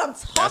 Right. that's what I'm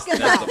talking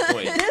That's about. the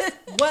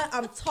point. what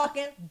I'm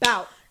talking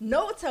about.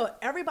 Nova tell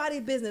everybody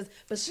business,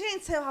 but she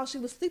didn't tell how she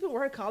was sleeping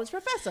with her college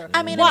professor.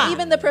 I mean, Why? and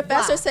even the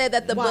professor Why? said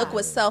that the Why? book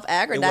was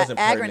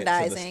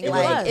self-aggrandizing.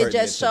 Like it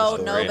just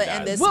showed Nova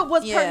in this. What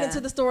was pertinent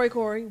to the story,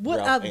 Corey? What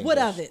of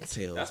it?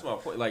 That's my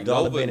point. Like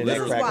Dollar Nova been in that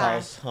literally. crack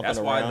house, That's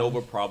why around.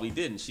 Nova probably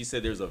didn't. She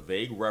said there's a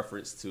vague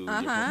reference to your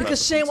professor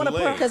Because she didn't want to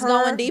put Because her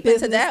going deep into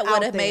business that would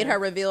out have made there. her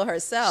reveal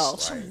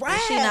herself. Right.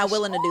 And she's not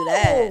willing to do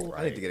that.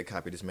 I need to get a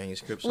copy of this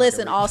manuscript.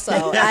 Listen, also,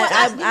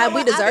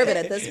 we deserve it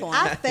at this point.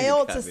 I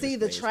failed to Copy see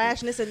this the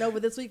trashness in Nova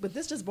this week, but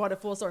this just brought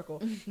it full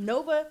circle.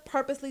 Nova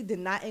purposely did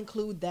not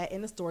include that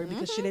in the story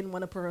because she didn't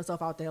want to put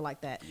herself out there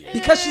like that. Yeah.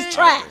 Because she's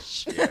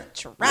trash. Yeah.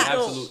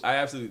 Trash. I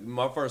absolutely.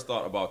 My first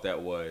thought about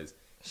that was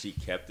she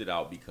kept it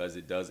out because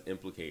it does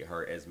implicate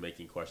her as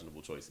making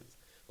questionable choices.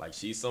 Like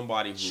she's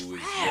somebody who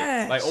is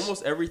like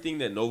almost everything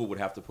that Nova would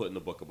have to put in the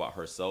book about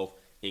herself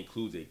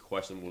includes a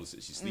questionable.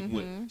 She's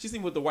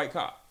sleeping with the white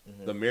cop,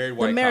 the married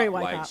white cop.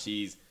 Like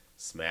she's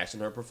smashing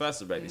her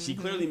professor back. She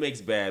clearly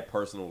makes bad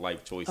personal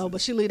life choices. Oh,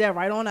 but she leave that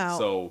right on out.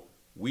 So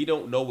we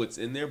don't know what's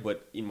in there,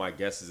 but my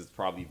guess is it's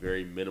probably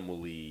very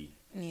minimally.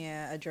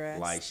 Yeah, addressed.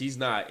 Like she's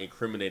not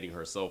incriminating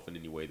herself in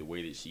any way, the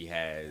way that she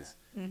has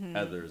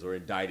others or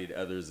indicted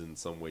others in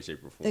some way, shape,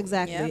 or form.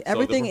 Exactly. Yep.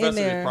 Everything so the in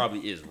professor there probably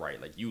is right.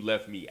 Like you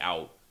left me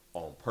out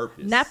on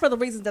purpose. not for the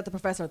reasons that the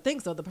professor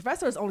thinks so. The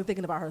professor is only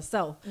thinking about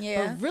herself.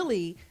 Yeah. But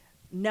really,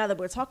 now that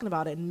we're talking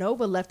about it,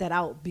 Nova left that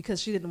out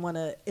because she didn't want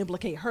to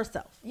implicate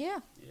herself. Yeah.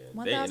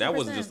 Yeah, and that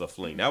wasn't just a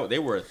fling. They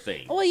were a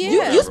thing. Oh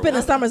yeah. You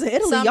spending summers in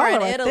Italy. Summer Y'all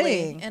in are Italy a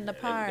thing. in the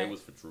And park. it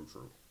was for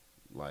true.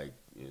 Like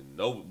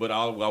Nova, but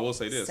I will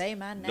say this: Say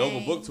my name,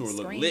 Nova book tour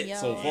look scream lit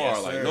so yo. far.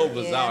 Yes, Like sir.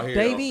 Nova's Yeah. out here,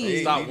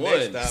 Baby. stop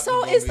one.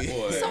 So is the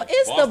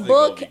Boston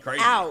book gonna be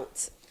crazy.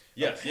 out?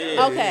 Yes,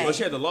 yeah. Okay. But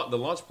she had the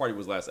launch party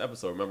was last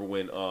episode. Remember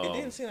when? It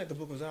didn't seem like the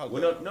book was out.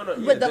 When, though. no.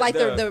 But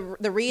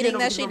the reading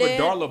that she did.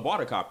 Darla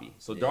bought a copy.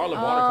 So Darla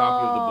bought a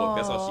copy of the book.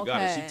 That's how she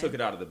got it. okay. She took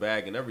it out of the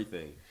bag and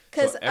everything.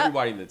 'Cause, So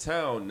everybody in the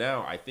town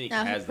now, I think,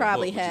 Now he has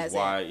probably the book, which has is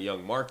why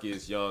young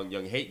Marcus, young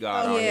hate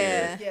God Oh, out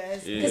yeah. here.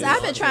 Because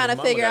I've been trying to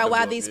Mama figure got out the why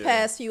book, these yeah.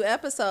 past few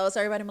episodes,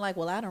 everybody been like,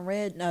 well, I done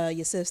read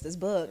your sister's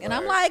book. And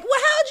I'm Right. like, well,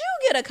 how'd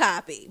you get a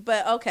copy?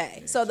 But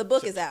okay, so the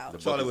book is out.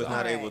 Charlie was All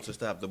not right. able to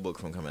stop the book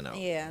from coming out.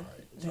 Yeah.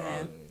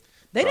 Yeah.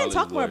 They didn't Charlie's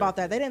talk more lawyer. about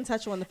that. They didn't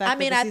touch on the fact I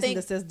mean, that I the cease think-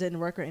 and desist didn't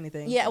work or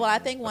anything. Yeah, well, I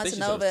think once think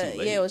she said it was Nova, too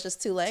late. it was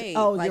just too late.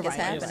 Oh, like you're it's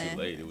right. It was happening.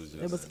 too late. It was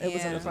just It was Yeah. in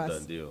the it was a press.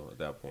 done deal at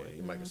that point.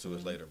 You might can sue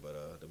us later,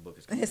 but the book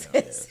is coming It's, out.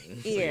 it's Yeah.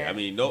 here. Yeah, I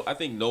mean, I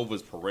think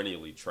Nova's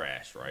perennially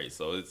trash, right?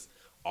 So it's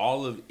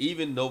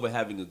even Nova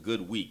having a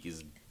good week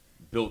is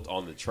built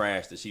on the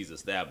trash that she's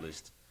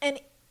established and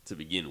to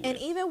begin with. And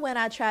even when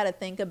I try to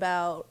think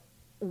about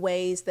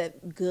ways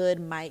that good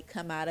might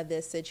come out of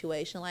this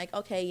situation, like,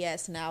 okay,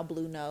 yes, now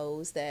Blue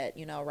knows that,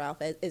 Ralph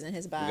isn't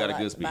his got a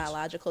good speech.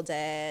 biological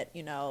dad,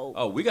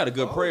 Oh, we got a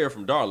good prayer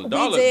from Darla.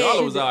 We did.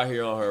 Darla was out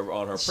here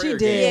on her She prayer did.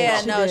 game. Yeah,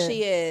 She no, did.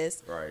 she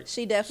is. Right.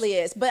 She definitely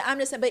is. But I'm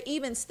just saying, but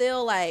even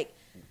still, like,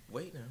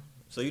 Wait now.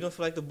 So you don't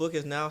feel like the book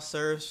has now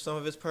served some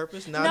of its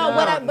purpose? Now no,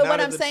 that- what now that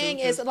I'm the saying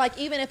truth is, like,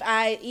 even if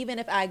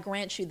I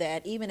grant you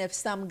that, even if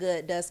some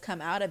good does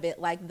come out of it,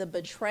 like, the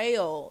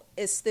betrayal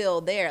is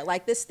still there.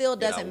 Like, this still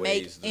doesn't make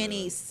outweighs the-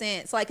 any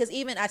sense. Like, because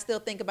even I still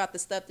think about the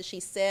stuff that she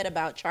said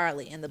about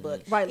Charlie in the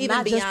book, Right, even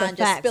not just the beyond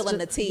just facts, spilling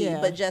the just- tea,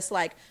 yeah. but just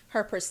like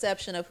her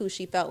perception of who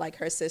she felt like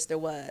her sister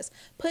was.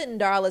 Putting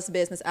Darla's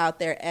business out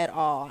there at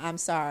all, I'm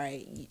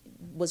sorry,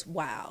 was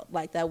wild.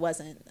 Like, that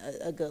wasn't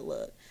a good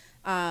look.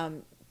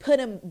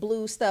 Putting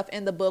Blue stuff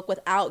in the book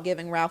without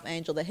giving Ralph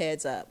Angel the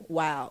heads up.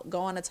 Wow.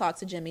 Going to talk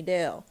to Jimmy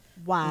Dale.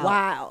 Wow.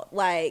 Wow.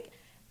 Like,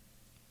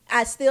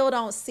 I still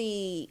don't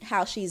see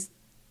how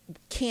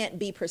can't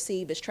be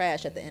perceived as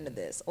trash at the end of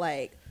this.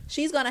 Like,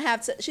 she's gonna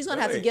have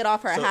to get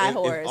off her So high if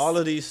horse. all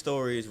of these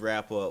stories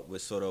wrap up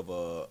with sort of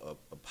a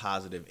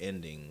positive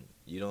ending,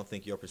 you don't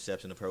think your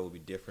perception of her will be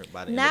different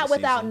by the end Not of the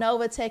without season?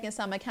 Nova taking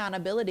some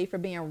accountability for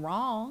being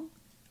wrong.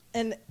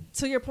 And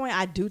to your point,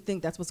 I do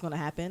think that's what's going to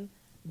happen.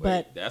 Wait,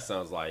 But that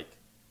sounds like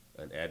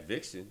an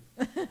adviction.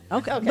 okay,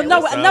 Okay, but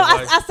no, well, no,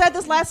 sounds like- I said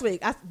this last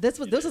week. This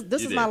You was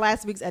did. my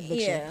last week's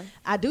adviction. Yeah.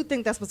 I do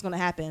think that's what's going to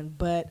happen,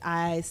 but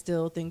I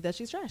still think that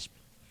she's trash.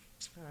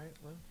 All right,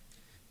 well.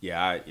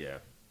 Yeah. I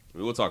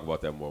mean, we'll talk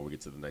about that more when we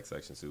get to the next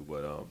section too.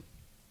 But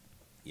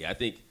yeah, I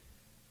think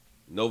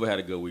Nova had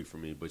a good week for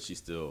me, but she's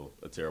still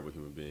a terrible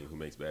human being who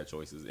makes bad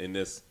choices. And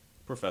this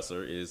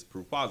professor is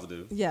proof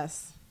positive.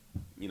 Yes.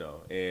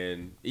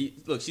 And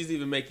look, she's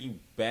even making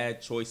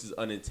bad choices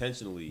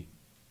unintentionally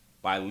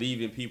by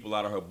leaving people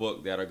out of her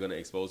book that are going to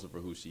expose her for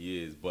who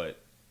she is. But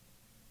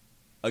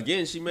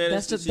again, she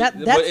managed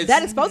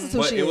That exposes who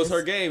but she it was is.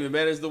 her game. It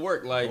managed to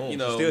work. Like, Boom. you She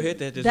know, still hit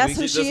that this That's week.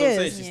 who that's she what I'm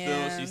saying. is. She's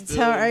Yeah. still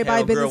Tell everybody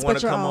Had a girl business want but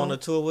to your come own. on the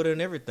tour with her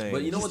and everything.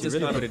 But you know what She this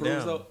really kind put of it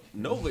proves, down. though?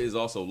 Nova is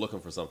also looking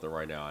for something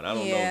right now, and I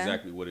don't know Yeah.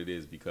 exactly what it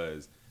is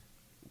because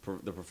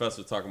the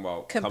professor talking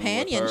about coming with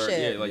her.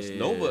 Companionship. Yeah, like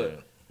Yeah.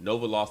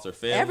 Nova lost her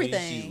family.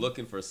 Everything. She's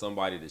looking for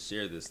somebody to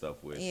share this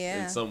stuff with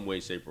Yeah. in some way,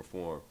 shape, or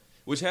form,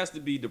 which has to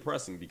be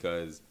depressing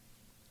because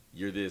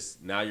you're this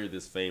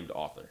famed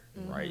author,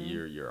 right?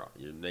 You're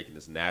making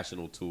this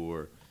national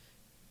tour,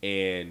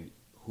 and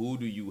who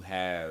do you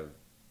have?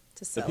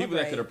 The people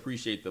that could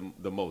appreciate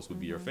the most would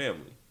be your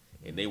family,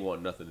 and they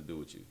want nothing to do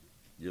with you.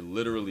 You're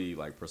literally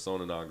like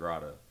persona non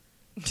grata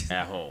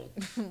at home.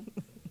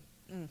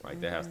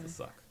 Right, that has to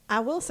suck. I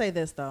will say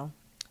this though,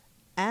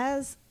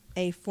 as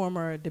a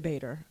former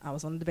debater, I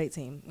was on the debate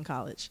team in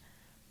college.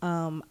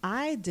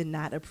 I did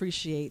not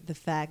appreciate the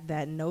fact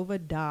that Nova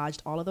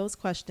dodged all of those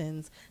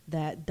questions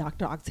that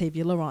Dr.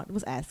 Octavia Laurent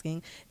was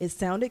asking. It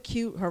sounded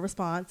cute, her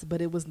response,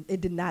 but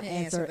it did not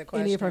answer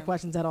any of her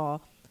questions at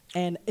all.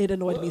 And it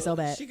annoyed me so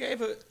bad. She gave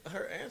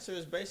her answer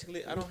is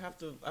basically, I don't have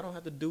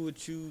to do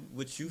what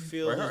you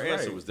feel. Right, her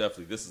answer right. was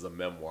definitely, this is a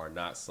memoir,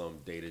 not some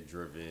data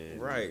driven.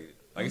 Right.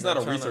 Like it's not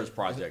a research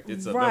project.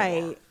 It's a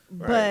memoir.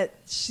 But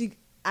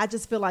I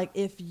just feel like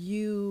if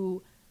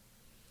you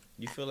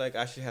feel like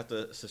I should have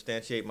to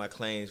substantiate my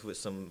claims with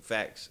some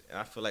facts.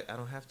 I feel like I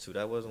don't have to.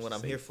 That wasn't what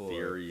I'm here for.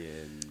 Theory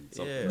and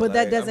something. Yeah, but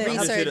that doesn't.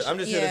 I'm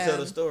just here to tell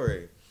the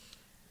story.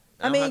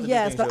 I mean,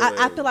 yes, but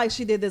I feel like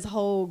she did this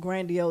whole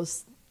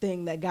grandiose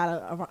thing that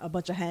got a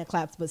bunch of hand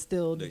claps, but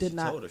still did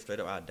not. She told her straight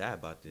up, "I'll die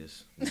about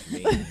this."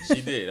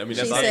 She did. I mean,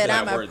 that's she said,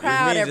 "I'm a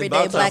proud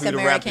everyday Black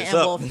American and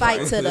will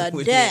fight to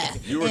the death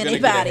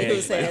anybody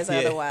who says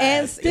otherwise."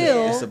 And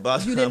still,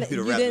 you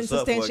didn't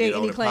substantiate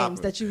any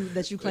claims that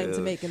you claim to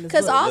make in this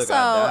book. Because also,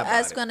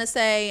 I was going to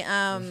say,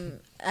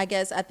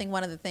 I think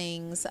one of the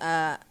things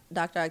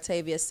Dr.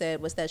 Octavia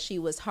said was that she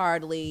was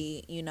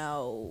hardly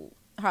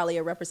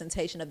a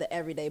representation of the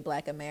everyday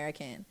Black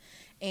American.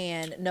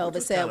 And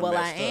Nova said, "Well,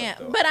 I am."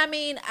 Though. But I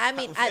mean, and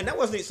that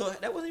wasn't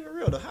even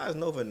real. Though, how is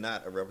Nova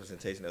not a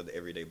representation of the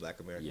everyday Black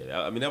American? Yeah,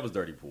 I mean that was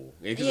dirty pool.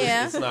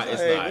 Yeah, it's not. What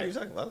are you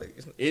talking about?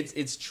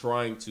 It's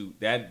trying to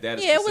that.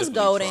 Yeah, it was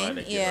goading.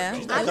 Yeah,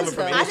 she's not coming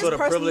from any sort of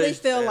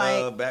privileged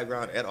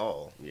background at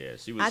all. Yeah,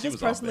 she was. I just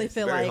personally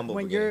feel like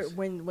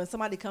when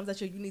somebody comes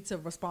at you, you need to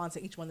respond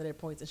to each one of their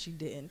points, and she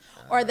didn't.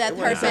 Or that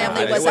her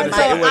family was a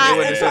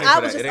minority. I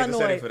was just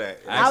annoyed.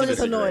 I was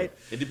just annoyed.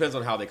 It depends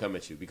on how they come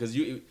at you because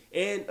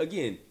and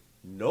again.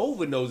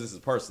 Nova knows this is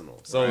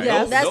personal, so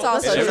that's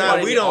also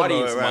true. We don't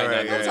know it, might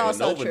not that's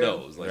also Nova true.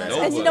 Knows. Like,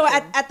 Nova, and you know,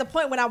 at the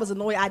point when I was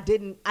annoyed, I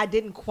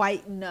didn't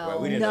quite know.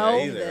 We didn't know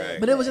either, right?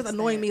 But it was just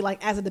annoying me,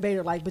 like as a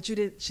debater, like. But you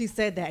did. She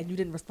said that, and you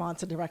didn't respond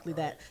to directly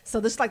that. So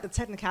this like the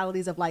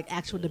technicalities of like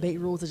actual debate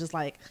rules is just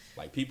like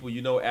people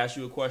ask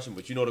you a question,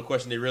 but you know the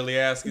question they really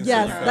asking.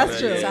 Yes, that's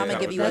true. So I'm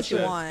gonna give you what you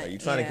want. You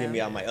trying to get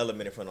me out my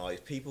element in front of all these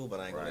people, but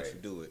I ain't gonna let you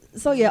do it.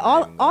 So yeah,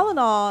 all in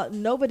all,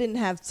 Nova didn't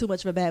have too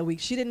much of a bad week.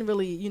 She didn't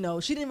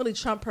really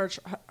trump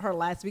her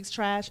last week's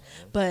trash,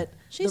 but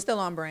she's still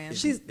on brand.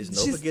 She's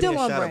still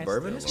on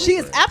brand. She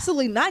is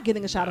absolutely not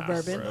getting a shot of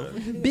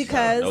bourbon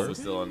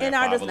because in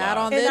our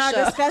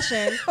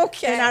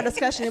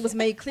discussion, it was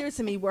made clear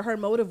to me what her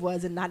motive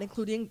was in not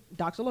including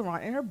Dr.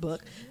 Laurent in her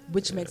book,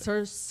 which makes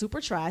her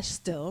super trash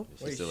still.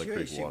 Wait,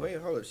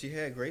 hold up. She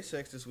had great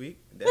sex this week.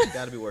 That's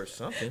got to be worth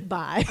something.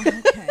 Bye.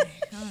 Okay.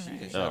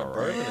 All right.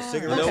 Bourbon, a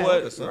cigarette, you know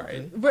what?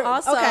 Right.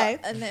 Also,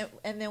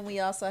 and then we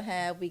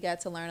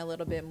got to learn a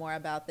little bit more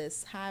about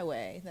this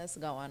highway that's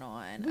going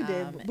on. We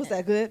did. Was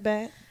that good,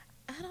 bad?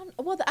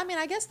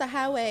 I guess the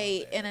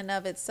highway in and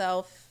of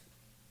itself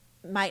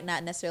might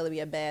not necessarily be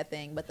a bad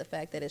thing, but the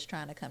fact that it's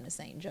trying to come to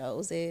St.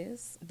 Joe's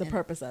is the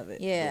purpose of it.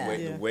 Yeah,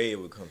 the way it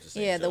would come to St.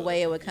 Joe's. Yeah, the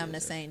way it would come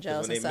to St.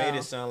 Joe's. When they made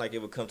it sound like it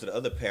would come to the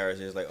other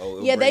parishes, like they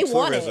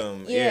want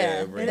tourism.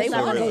 it. They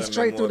want to go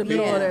straight through the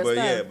middle of their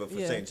stuff. But for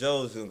St.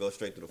 Joe's, it's gonna go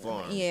straight to the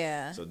farm.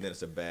 Yeah. So then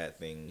it's a bad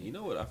thing. You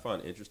know what I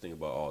find interesting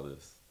about all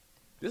this?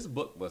 This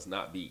book must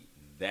not be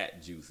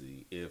that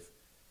juicy if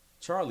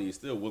Charlie is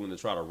still willing to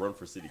try to run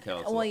for city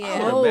council. Well, yeah.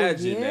 I would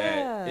imagine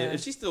that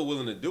if she's still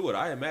willing to do it,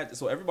 I imagine.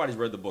 So everybody's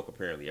read the book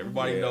apparently.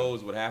 Everybody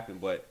knows what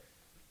happened, but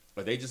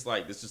are they just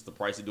like, this is just the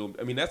price of doing?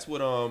 I mean, that's what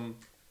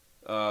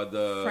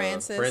the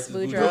Francis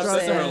Boudreaux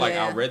said to her, like,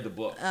 yeah. I read the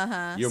book.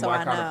 You're so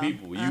my kind of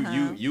people.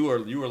 You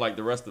were like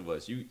the rest of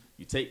us.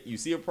 You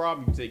see a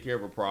problem, you take care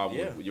of a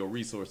problem with your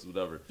resources,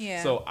 whatever.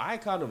 Yeah. So I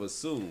kind of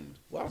assumed.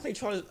 Well, I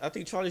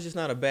think Charlie's just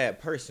not a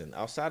bad person.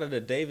 Outside of the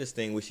Davis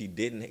thing, which he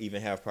didn't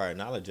even have prior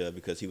knowledge of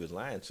because he was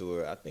lying to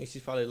her, I think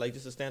she's probably like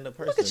just a stand-up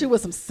person. Look at you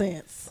with some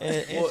sense.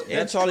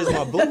 And Charlie's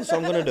my boo, so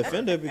I'm going to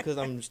defend her because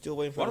I'm still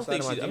waiting for her. I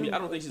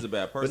don't think she's a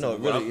bad person.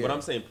 But, no, really, but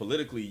I'm saying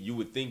politically, you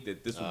would think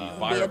that this would be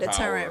firepower be a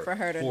deterrent for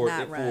her to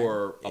not run.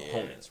 For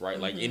opponents, right?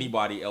 Like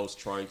anybody else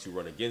trying to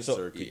run against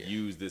her could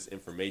use this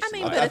information.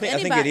 I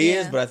think it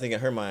is, but I think in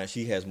her mind,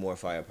 she has more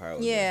firepower.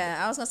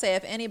 I was gonna say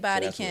if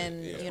anybody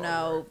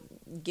can,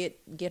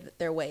 get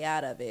their way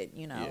out of it,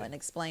 and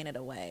explain it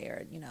away,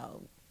 or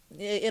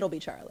it'll be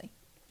Charlie.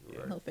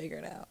 Right. He'll figure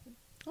it out.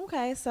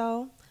 Okay,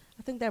 so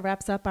I think that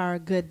wraps up our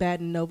Good, Bad,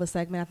 and Nova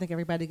segment. I think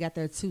everybody got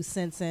their 2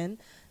 cents in.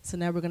 So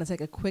now we're gonna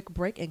take a quick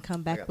break and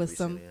come back with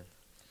some.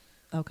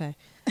 Okay,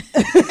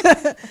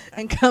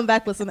 and come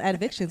back with some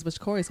advictions, which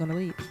Corey's gonna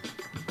lead.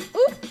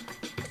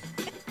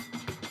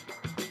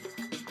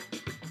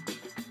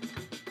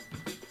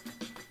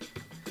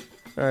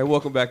 All right,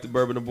 welcome back to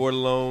Bourbon and Border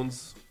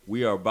Loans.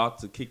 We are about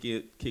to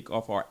kick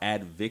off our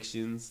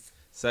advictions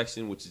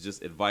section, which is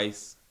just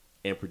advice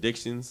and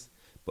predictions.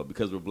 But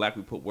because we're black,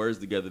 we put words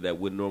together that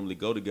wouldn't normally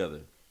go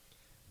together.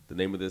 The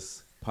name of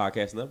this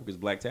podcast network is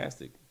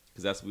Blacktastic,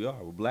 because that's what we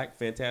are. We're black,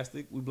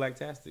 fantastic. We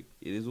Blacktastic.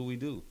 It is what we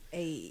do.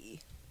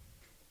 Hey.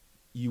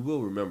 You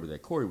will remember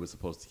that Corey was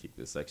supposed to kick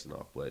this section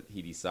off, but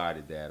he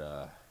decided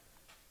that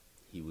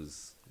he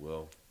was,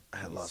 well... I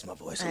had lost my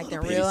voice acting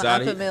a little bit. real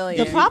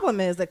unfamiliar. The problem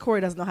is that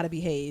Corey doesn't know how to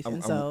behave,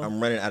 I'm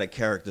running out of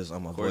characters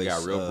on my Corey voice.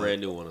 got real brand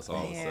new on us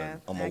all of a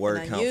sudden. On my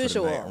word count for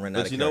the night. I'm running out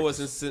But of you know what?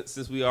 characters.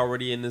 Since we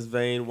already in this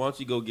vein, why don't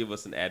you go give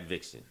us an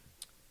adviction?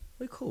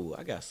 We cool.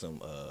 I got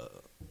some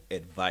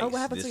advice. Oh, what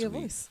happened this to your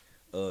week. voice?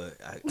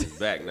 It's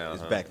back now.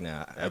 It's huh? back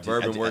now. That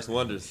bourbon works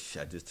wonders.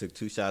 I just took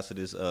 2 shots of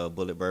this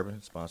Bullet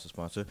Bourbon,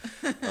 sponsor.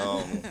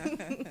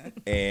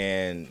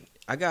 And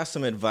I got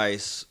some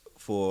advice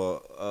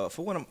for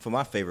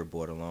my favorite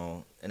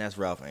borderline, and that's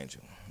Ralph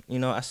Angel. You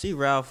know, I see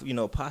Ralph, you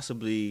know,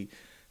 possibly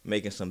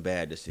making some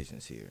bad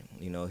decisions here.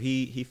 You know,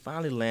 he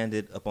finally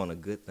landed up on a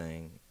good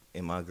thing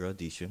in my girl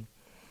Disha,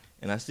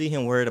 and I see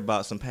him worried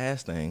about some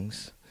past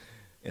things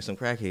and some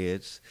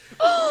crackheads.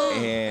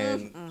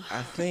 And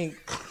I think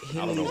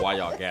I don't know why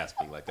y'all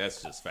gasping. Like,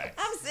 that's just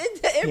facts.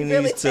 It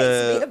really takes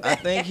me aback.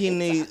 I think he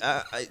needs.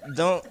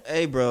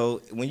 Hey,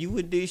 bro, when you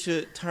with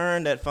Disha,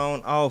 turn that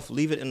phone off.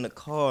 Leave it in the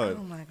car.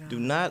 Oh my God. Do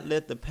not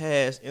let the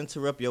past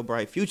interrupt your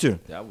bright future.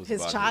 That was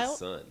His about child?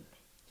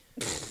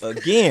 his son.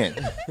 Again,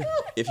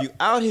 if you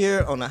out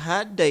here on a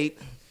hot date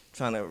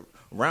trying to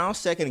round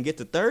second and get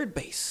to third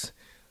base,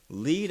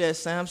 leave that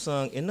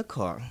Samsung in the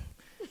car.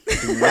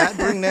 Do not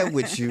bring that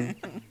with you.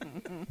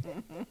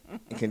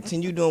 And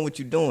continue doing what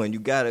you're doing. You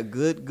got a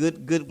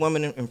good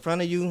woman in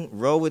front of you.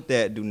 Roll with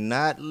that. Do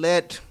not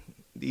let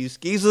these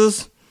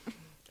skeezers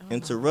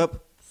interrupt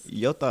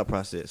your thought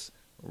process.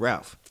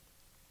 Ralph,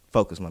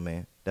 focus, my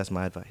man. That's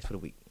my advice for the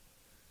week.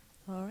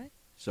 All right.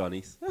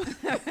 Shawnice.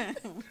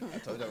 I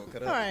told you I would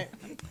cut up. All right.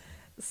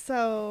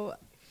 So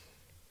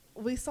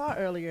we saw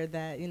earlier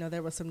that, you know,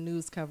 there was some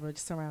news coverage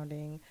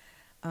surrounding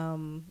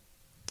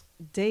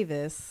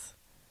Davis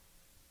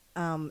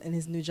in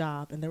his new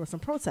job, and there were some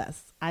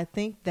protests. I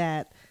think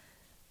that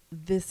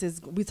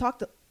we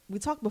talked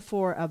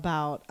before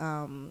about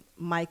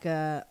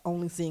Micah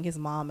only seeing his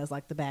mom as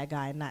like the bad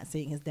guy and not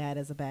seeing his dad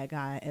as a bad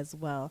guy as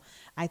well.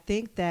 I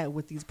think that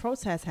with these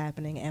protests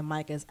happening and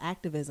Micah's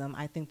activism,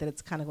 I think that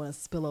it's kind of going to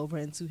spill over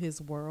into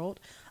his world.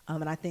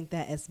 And I think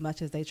that as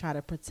much as they try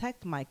to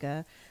protect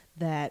Micah,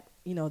 that,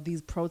 you know,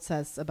 these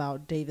protests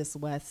about Davis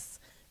West's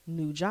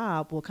new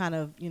job will kind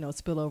of, you know,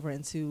 spill over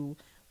into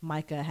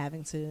Micah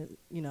having to,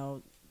 you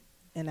know,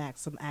 enact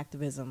some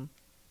activism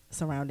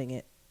surrounding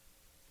it.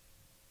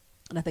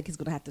 And I think he's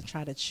going to have to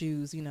try to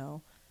choose, you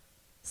know,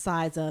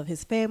 sides of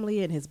his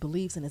family and his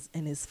beliefs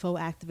and his faux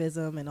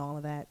activism and all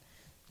of that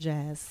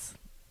jazz.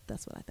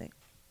 That's what I think.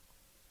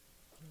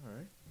 All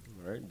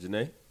right,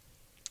 Janae.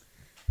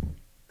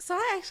 So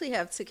I actually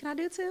have 2. Can I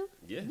do 2?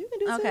 Yeah. You can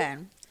do Okay.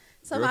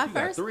 So Girl, my if you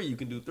first. got 3, you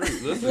can do 3.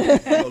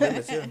 Listen. No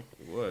limits here.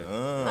 What?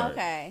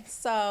 Okay.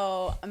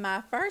 So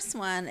my first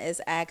one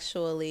is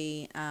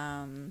actually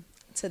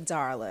to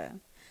Darla.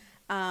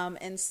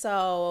 And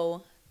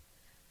so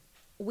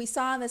we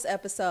saw in this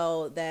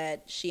episode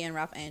that she and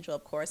Ralph Angel,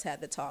 of course,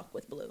 had the talk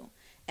with Blue.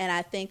 And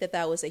I think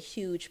that was a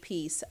huge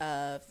piece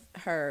of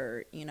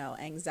her, you know,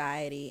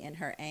 anxiety and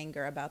her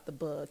anger about the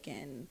book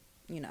and,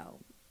 you know,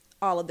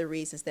 all of the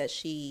reasons that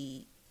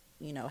she,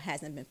 you know,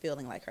 hasn't been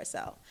feeling like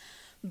herself.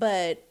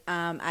 But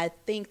I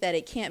think that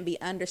it can't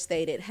be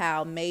understated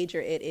how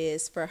major it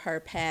is for her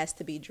past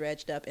to be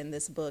dredged up in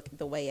this book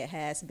the way it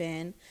has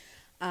been.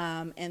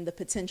 And the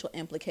potential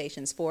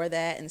implications for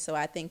that. And so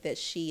I think that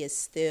she is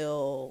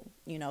still,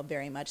 you know,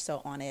 very much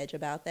so on edge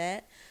about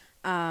that.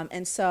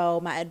 And so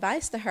my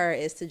advice to her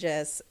is to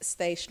just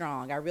stay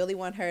strong. I really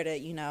want her to,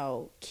 you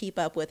know, keep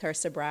up with her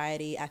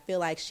sobriety. I feel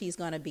like she's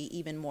going to be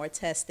even more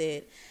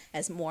tested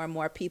as more and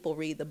more people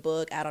read the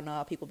book. I don't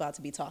know, people about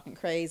to be talking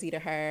crazy to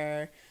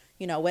her,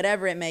 you know,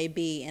 whatever it may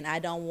be. And I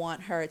don't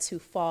want her to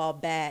fall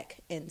back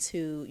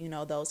into, you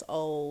know, those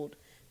old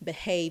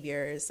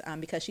behaviors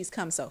because she's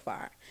come so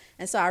far.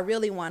 And so I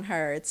really want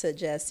her to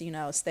just, you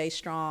know, stay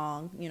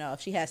strong. You know,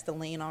 if she has to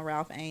lean on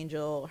Ralph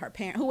Angel, her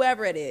parent,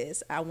 whoever it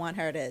is, I want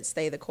her to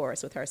stay the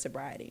course with her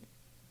sobriety.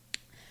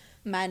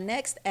 My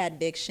next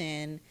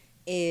addiction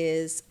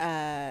is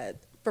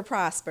for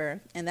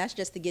Prosper, and that's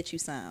just to get you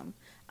some.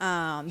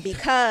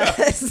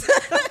 Because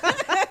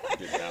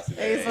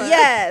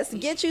yes,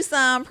 get you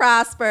some,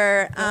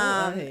 Prosper.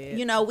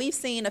 You know, we've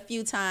seen a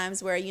few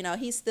times where, you know,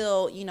 he's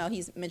still, you know,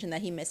 he's mentioned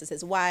that he misses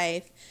his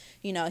wife.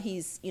 You know,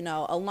 he's, you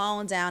know,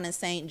 alone down in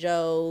St.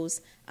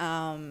 Joe's.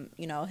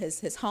 You know, his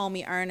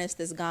homie Ernest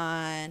is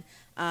gone.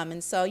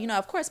 And so, you know,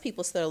 of course,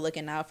 people still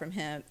looking out for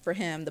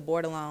him. The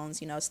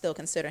Borderlones, you know, still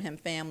consider him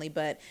family,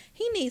 but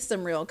he needs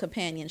some real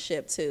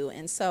companionship too.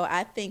 And so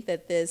I think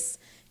that this,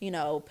 you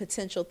know,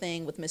 potential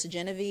thing with Miss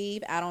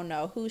Genevieve, I don't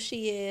know who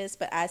she is,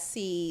 but I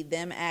see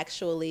them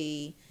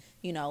actually,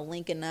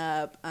 linking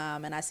up,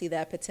 and I see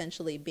that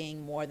potentially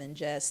being more than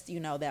just,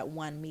 that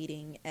one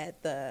meeting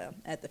at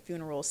the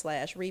funeral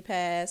 /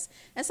 repast.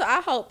 And so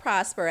I hope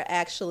Prosper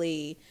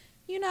actually,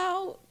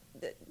 don't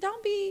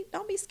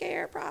be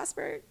scared,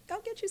 Prosper. Go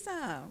get you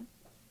some.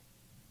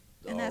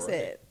 And that's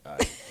it. I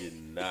did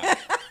not.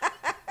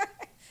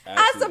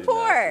 I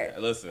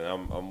support. Listen,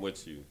 I'm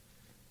with you.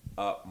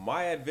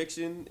 My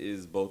adviction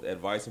is both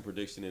advice and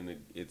prediction,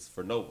 and it's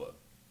for Nova.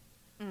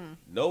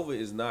 Nova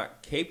is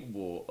not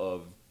capable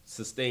of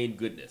sustained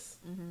goodness.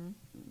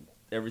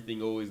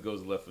 Everything always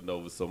goes left for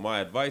Nova. So my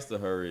advice to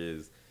her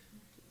is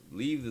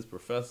leave this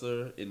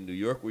professor in New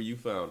York where you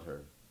found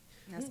her.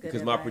 That's good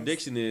because advice. my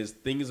prediction is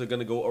things are going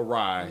to go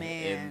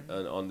awry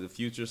on the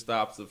future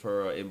stops of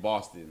her in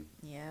Boston.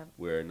 Yeah.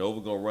 Where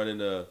Nova going to run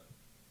into...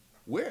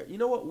 Where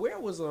who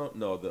was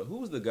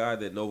the guy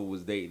that Nova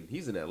was dating?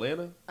 He's in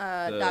Atlanta.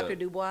 Dr.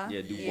 Dubois.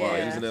 Yeah, Dubois.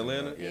 He was in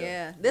Atlanta.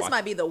 Yeah. This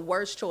might be the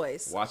worst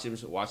choice. Watch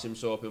him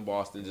show up in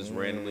Boston just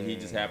randomly. He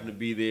just happened to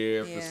be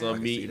there for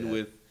some meeting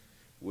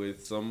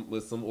with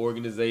some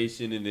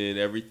organization, and then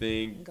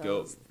everything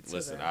goes.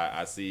 Listen,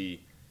 I see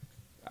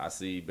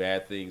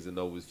bad things in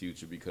Nova's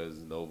future because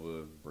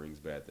Nova brings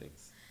bad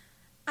things.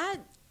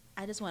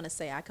 I just want to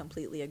say I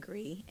completely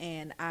agree,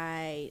 and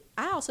I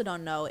also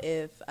don't know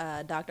if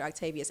Dr.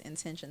 Octavia's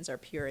intentions are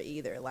pure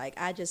either. Like,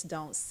 I just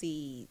don't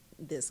see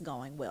this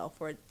going well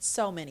for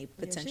so many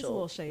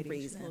potential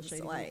reasons.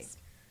 Like,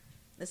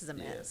 this is a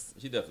mess.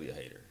 Yeah, she's definitely a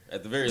hater.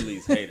 At the very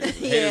least, haters.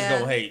 Haters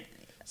gonna hate.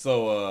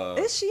 So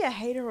is she a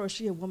hater or is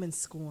she a woman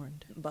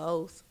scorned?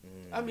 Both.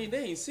 I mean, they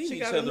ain't seen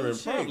each other in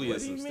probably a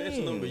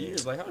substantial number of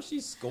years. Like, how is she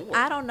scorned?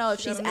 I don't know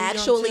if she's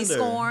actually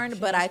scorned,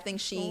 but I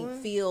think she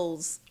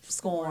feels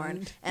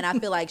scorned. And I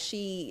feel like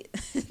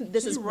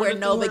this is where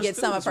Nova gets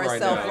some of her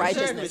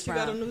self-righteousness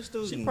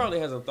from. She probably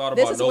hasn't thought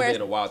about Nova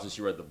in a while since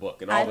she read the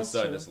book. And all of a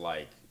sudden, it's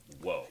like,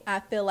 whoa. I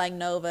feel like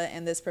Nova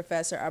and this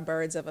professor are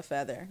birds of a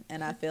feather.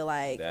 And I feel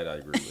like... That I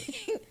agree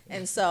with.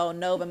 And so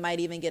Nova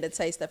might even get a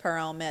taste of her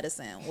own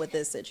medicine with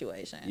this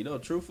situation.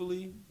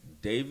 Truthfully,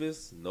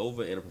 Davis,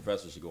 Nova, and a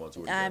professor should go on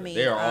tour together. I mean,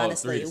 they are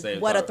honestly, all three the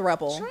same what time. A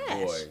throuple.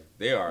 Boy,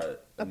 they are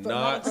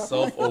not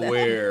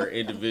self-aware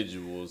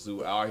individuals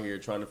who are out here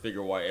trying to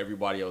figure why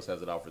everybody else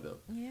has it out for them.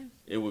 Yeah.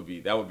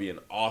 That would be an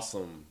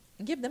awesome...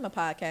 Give them a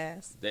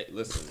podcast.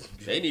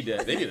 They need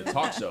a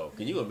talk show.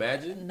 Can you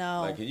imagine?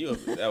 No. Like,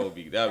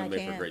 that would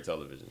make for great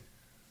television.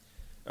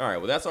 All right,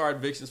 well, that's our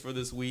evictions for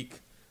this week.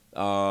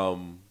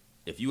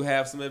 If you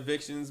have some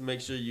evictions,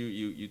 make sure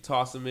you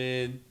toss them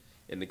in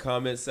the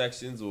comment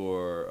sections,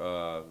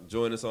 or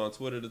join us on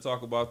Twitter to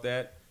talk about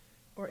that.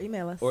 Or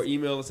email us. Or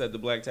email us at the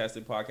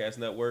Blacktastic Podcast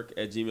Network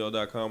at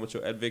gmail.com with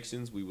your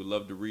evictions. We would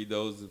love to read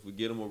those. If we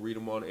get them, we'll read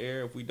them on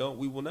air. If we don't,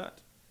 we will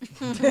not.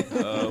 We're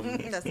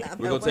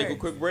going to take a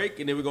quick break,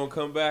 and then we're going to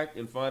come back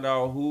and find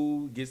out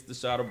who gets the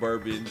shot of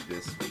bourbon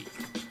this week.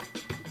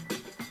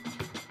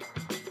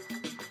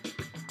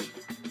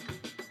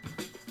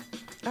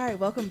 All right,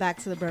 welcome back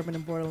to the Bourbon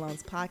and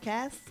Borderlands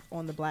podcast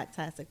on the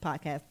Blacktastic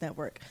Podcast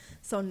Network.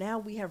 So now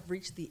we have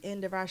reached the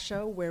end of our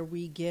show where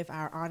we give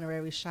our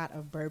honorary shot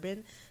of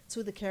bourbon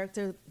to the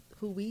character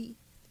who we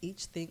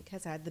each think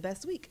has had the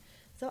best week.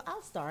 So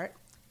I'll start,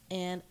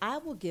 and I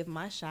will give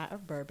my shot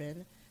of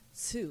bourbon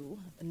to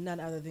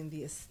none other than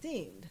the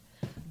esteemed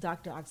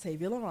Dr.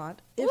 Octavia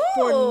Laurent, if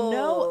for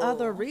no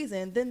other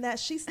reason than that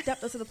she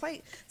stepped up to the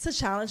plate to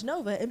challenge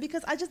Nova, and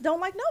because I just don't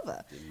like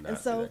Nova. And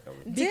so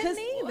didn't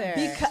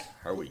either.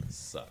 Her week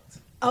sucked.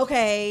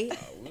 Okay,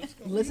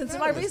 listen to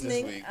my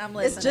reasoning. I'm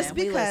listening. It's just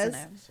because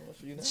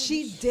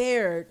she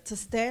dared to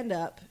stand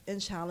up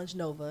and challenge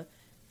Nova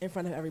in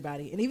front of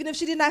everybody, and even if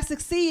she did not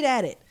succeed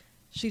at it,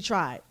 she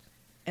tried,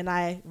 and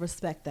I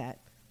respect that.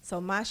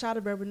 So my shot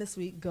of bourbon this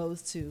week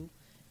goes to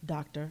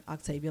Dr.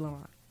 Octavia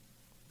Laurent.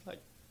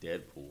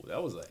 Deadpool.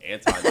 That was an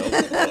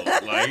anti-Nova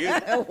quote. Like,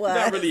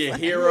 not really a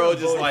hero,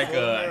 just like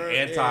an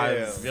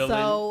anti-villain.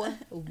 So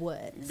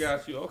what?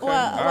 Got you. Okay.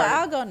 Well,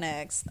 I'll go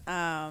next.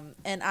 And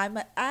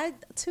I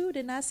too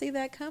did not see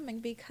that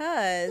coming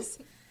because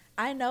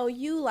I know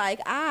you,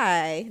 like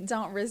I,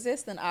 don't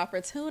resist an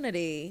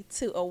opportunity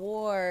to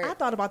award. I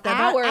thought about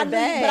that, but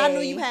I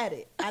knew you had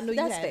it. I knew you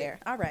had it. That's fair.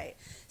 All right.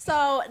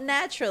 So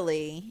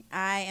naturally,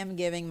 I am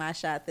giving my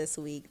shot this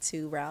week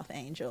to Ralph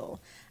Angel.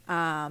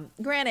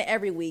 Granted,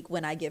 every week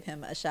when I give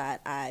him a shot,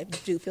 I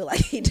do feel like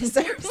he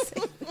deserves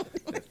it.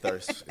 That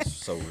thirst is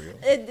so real.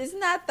 It's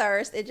not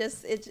thirst.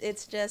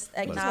 It's just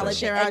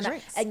acknowledging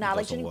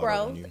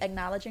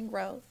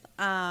growth.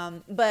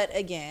 But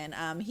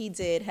again, he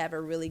did have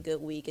a really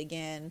good week.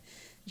 Again,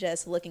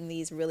 just looking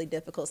these really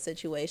difficult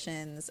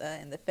situations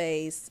in the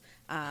face.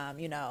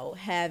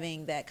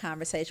 Having that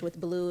conversation with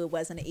Blue. It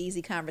wasn't an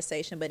easy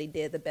conversation, but he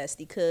did the best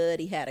he could.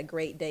 He had a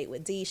great date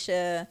with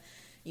Deisha.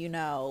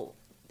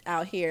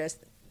 Out here,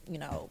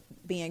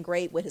 being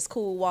great with his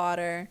cool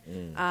water.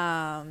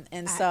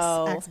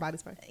 Axe body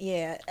spray.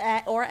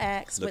 Yeah, or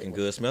Axe. Looking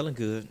good, smelling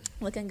good.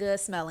 Looking good,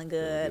 smelling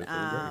good.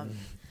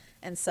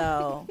 And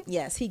so,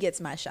 yes, he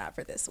gets my shot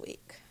for this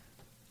week.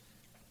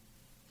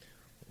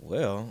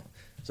 Well,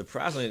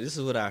 Surprisingly, this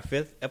is our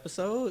 5th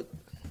episode.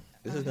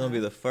 This is going to be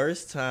the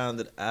first time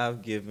that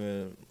I've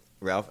given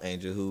Ralph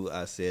Angel, who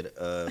I said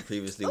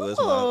previously was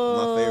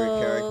my favorite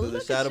character,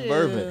 the shot of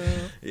bourbon.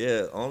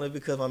 Yeah, only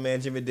because my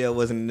man Jimmy Dale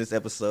wasn't in this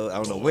episode. I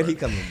don't know when he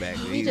coming back.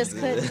 We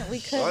couldn't.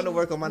 Starting to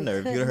work on my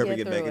nerves. You heard me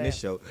get back in this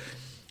show.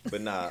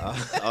 But nah,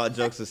 all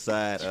jokes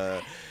aside,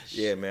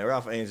 yeah, man,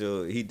 Ralph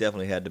Angel, he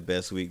definitely had the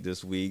best week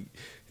this week.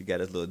 He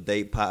got his little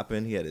date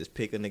popping. He had his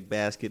picnic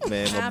basket,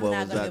 man. I'm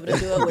not going to be able to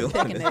do it with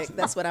picnic.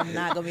 That's what I'm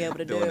not going to be able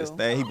to do. Doing his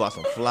thing. He bought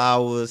some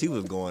flowers. He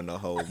was going the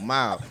whole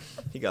mile.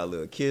 He got a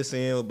little kiss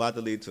in, about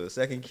to lead to a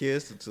second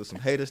kiss until some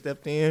haters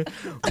stepped in.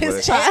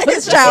 His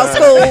child's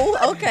cool.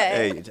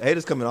 Okay. Hey,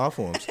 haters coming off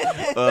for him.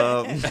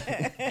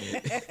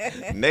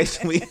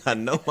 Next week, I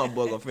know my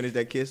boy going to finish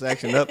that kiss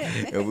action up,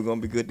 and we're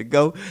going to be good to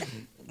go.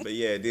 But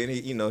yeah, then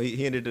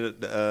he ended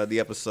the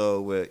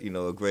episode with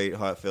a great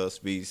heartfelt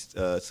speech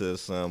to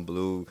his son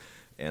Blue,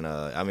 and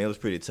I mean it was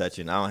pretty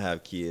touching. I don't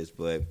have kids,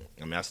 but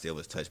I mean I still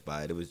was touched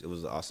by it. It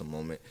was an awesome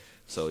moment.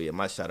 So yeah,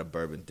 my shot of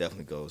bourbon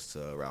definitely goes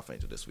to Ralph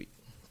Angel this week.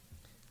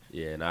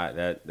 Yeah, and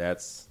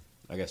that's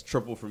I guess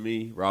triple for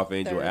me. Ralph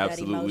Angel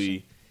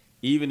absolutely.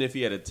 Even if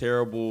he had a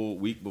terrible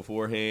week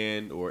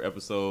beforehand or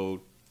episode,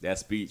 that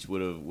speech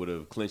would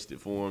have clinched it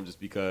for him, just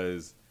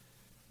because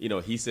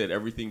he said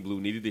everything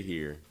Blue needed to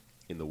hear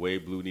in the way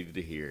Blue needed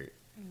to hear it.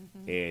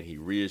 Mm-hmm. And he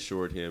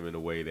reassured him in a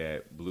way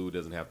that Blue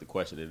doesn't have to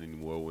question it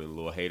anymore when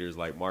little haters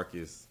like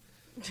Marcus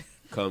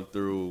come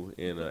through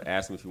and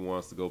ask him if he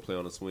wants to go play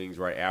on the swings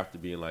right after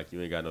being like,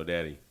 you ain't got no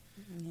daddy.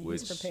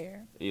 He's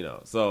prepared.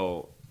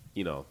 So,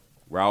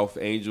 Ralph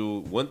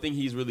Angel, one thing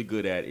he's really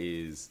good at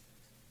is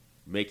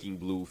making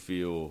Blue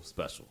feel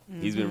special.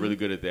 Mm-hmm. He's been really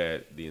good at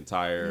that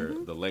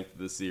the length of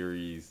the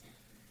series.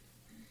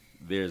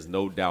 There's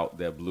no doubt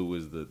that Blue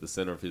is the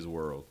center of his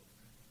world.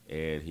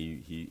 And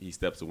he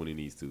steps in when he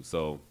needs to.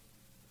 So,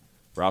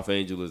 Ralph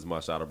Angel is my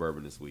shot of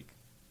bourbon this week.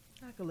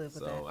 I can live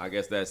with that. So I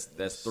guess that's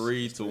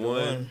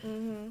 3-1.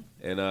 Mm-hmm.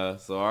 And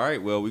so all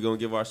right, well we're gonna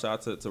give our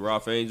shot to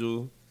Ralph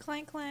Angel.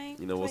 Clank clank.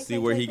 We'll see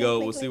where he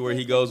goes. We'll see where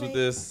he goes with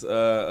this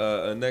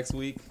next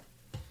week.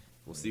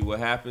 We'll see what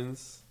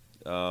happens.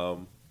 Yeah,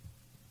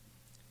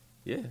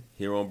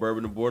 here on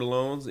Bourbon and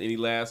Borderlones. Any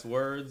last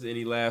words?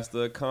 Any last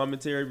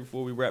commentary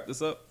before we wrap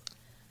this up?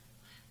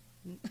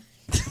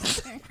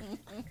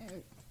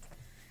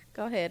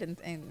 Go ahead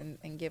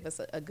and give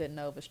us a good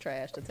Nova's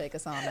trash to take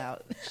us on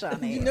out,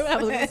 Shawnee. You know what I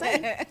was going to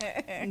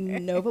say.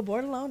 Nova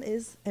Bordelon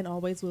is and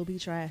always will be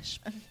trash.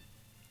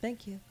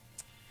 Thank you.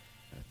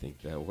 I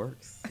think that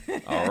works.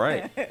 All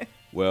right.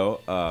 Well,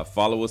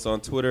 follow us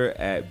on Twitter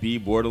at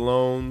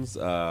 @BBorderlones.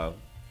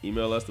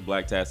 Email us, the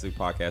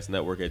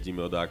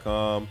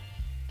blacktasticpodcastnetwork@gmail.com.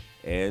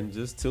 And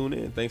just tune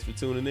in. Thanks for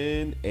tuning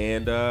in.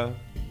 And we're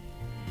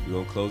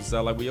going to close this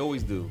out like we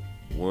always do.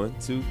 1,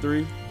 2,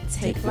 3.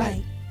 Take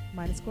flight.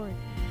 Minus Corey.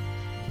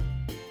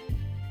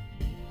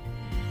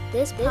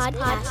 This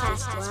podcast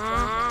is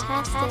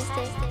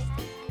Blacktastic.